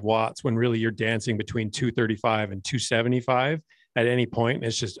 255 watts when really you're dancing between 235 and 275 at any point,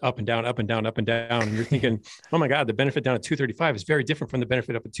 it's just up and down, up and down, up and down. And you're thinking, oh my God, the benefit down at 235 is very different from the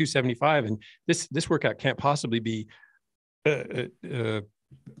benefit up at 275. And this workout can't possibly be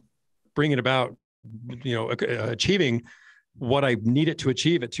bringing about, achieving what I need it to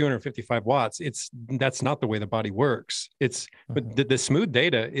achieve at 255 watts. That's not the way the body works. But the smooth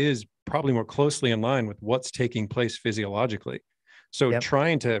data is probably more closely in line with what's taking place physiologically. So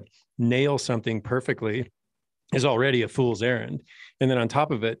trying to nail something perfectly is already a fool's errand. And then on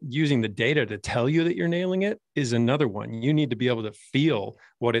top of it, using the data to tell you that you're nailing it is another one. You need to be able to feel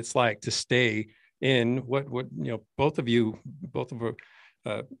what it's like to stay in what both of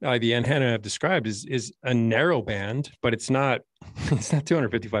Ivy and Hannah have described is a narrow band, but it's not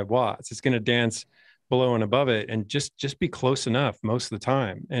 255 watts. It's going to dance below and above it, and just be close enough most of the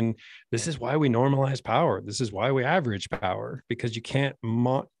time. And this is why we normalize power. This is why we average power, because you can't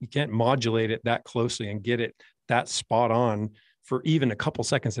modulate it that closely and get it that spot on for even a couple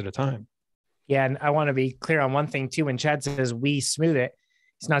seconds at a time. Yeah. And I want to be clear on one thing too. When Chad says we smooth it,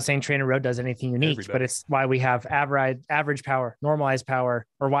 he's not saying TrainerRoad does anything unique, but it's why we have average power, normalized power,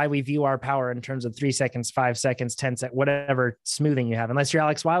 or why we view our power in terms of 3 seconds, 5 seconds, 10 seconds, whatever smoothing you have. Unless you're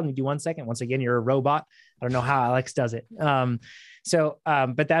Alex Wild and you do 1 second, once again, you're a robot. I don't know how Alex does it.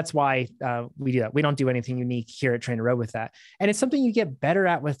 But that's why we do that. We don't do anything unique here at TrainerRoad with that. And it's something you get better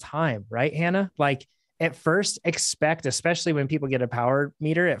at with time, right, Hannah? Like at first expect, especially when people get a power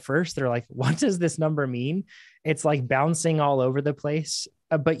meter at first, they're like, what does this number mean? It's like bouncing all over the place.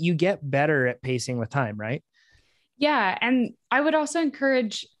 But you get better at pacing with time, right? Yeah. And I would also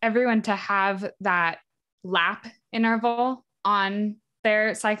encourage everyone to have that lap interval on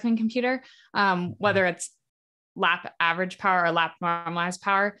their cycling computer, whether it's lap average power or lap normalized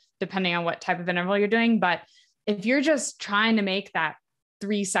power, depending on what type of interval you're doing. But if you're just trying to make that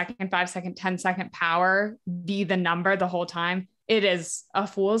 3 second, 5 second, 10-second power be the number the whole time, it is a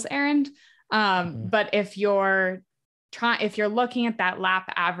fool's errand. But if you're looking at that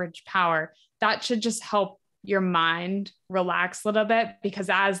lap average power, that should just help your mind relax a little bit, because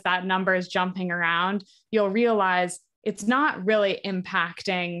as that number is jumping around, you'll realize it's not really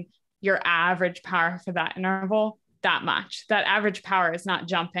impacting your average power for that interval that much. That average power is not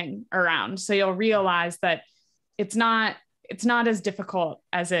jumping around. So you'll realize that it's not as difficult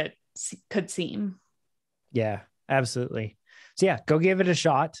as it could seem. Yeah, absolutely. So yeah, go give it a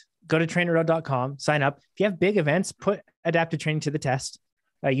shot. Go to TrainerRoad.com, sign up. If you have big events, put adaptive training to the test.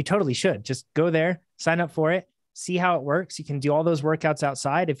 You totally should. Just go there, sign up for it, see how it works. You can do all those workouts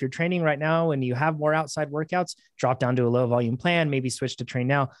outside. If you're training right now and you have more outside workouts, drop down to a low volume plan, maybe switch to train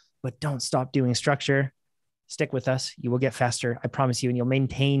now, but don't stop doing structure. Stick with us. You will get faster. I promise you, and you'll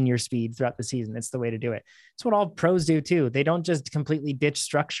maintain your speed throughout the season. It's the way to do it. It's what all pros do too. They don't just completely ditch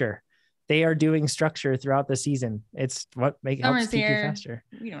structure. They are doing structure throughout the season. It's what helps keep you faster.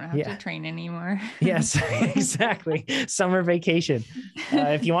 We don't have to train anymore. Yes, exactly. Summer vacation.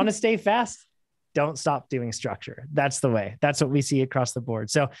 If you want to stay fast, don't stop doing structure. That's the way. That's what we see across the board.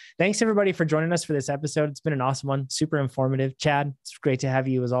 So thanks everybody for joining us for this episode. It's been an awesome one. Super informative. Chad, it's great to have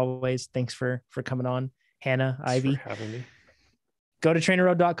you as always. Thanks for coming on. Hannah, Ivy. Thanks for having me. Go to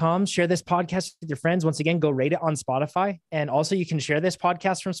TrainerRoad.com, share this podcast with your friends. Once again, go rate it on Spotify. And also you can share this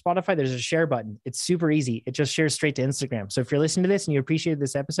podcast from Spotify. There's a share button. It's super easy. It just shares straight to Instagram. So if you're listening to this and you appreciated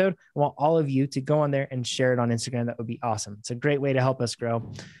this episode, I want all of you to go on there and share it on Instagram. That would be awesome. It's a great way to help us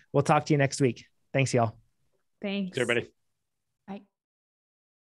grow. We'll talk to you next week. Thanks, y'all. Thanks. Everybody.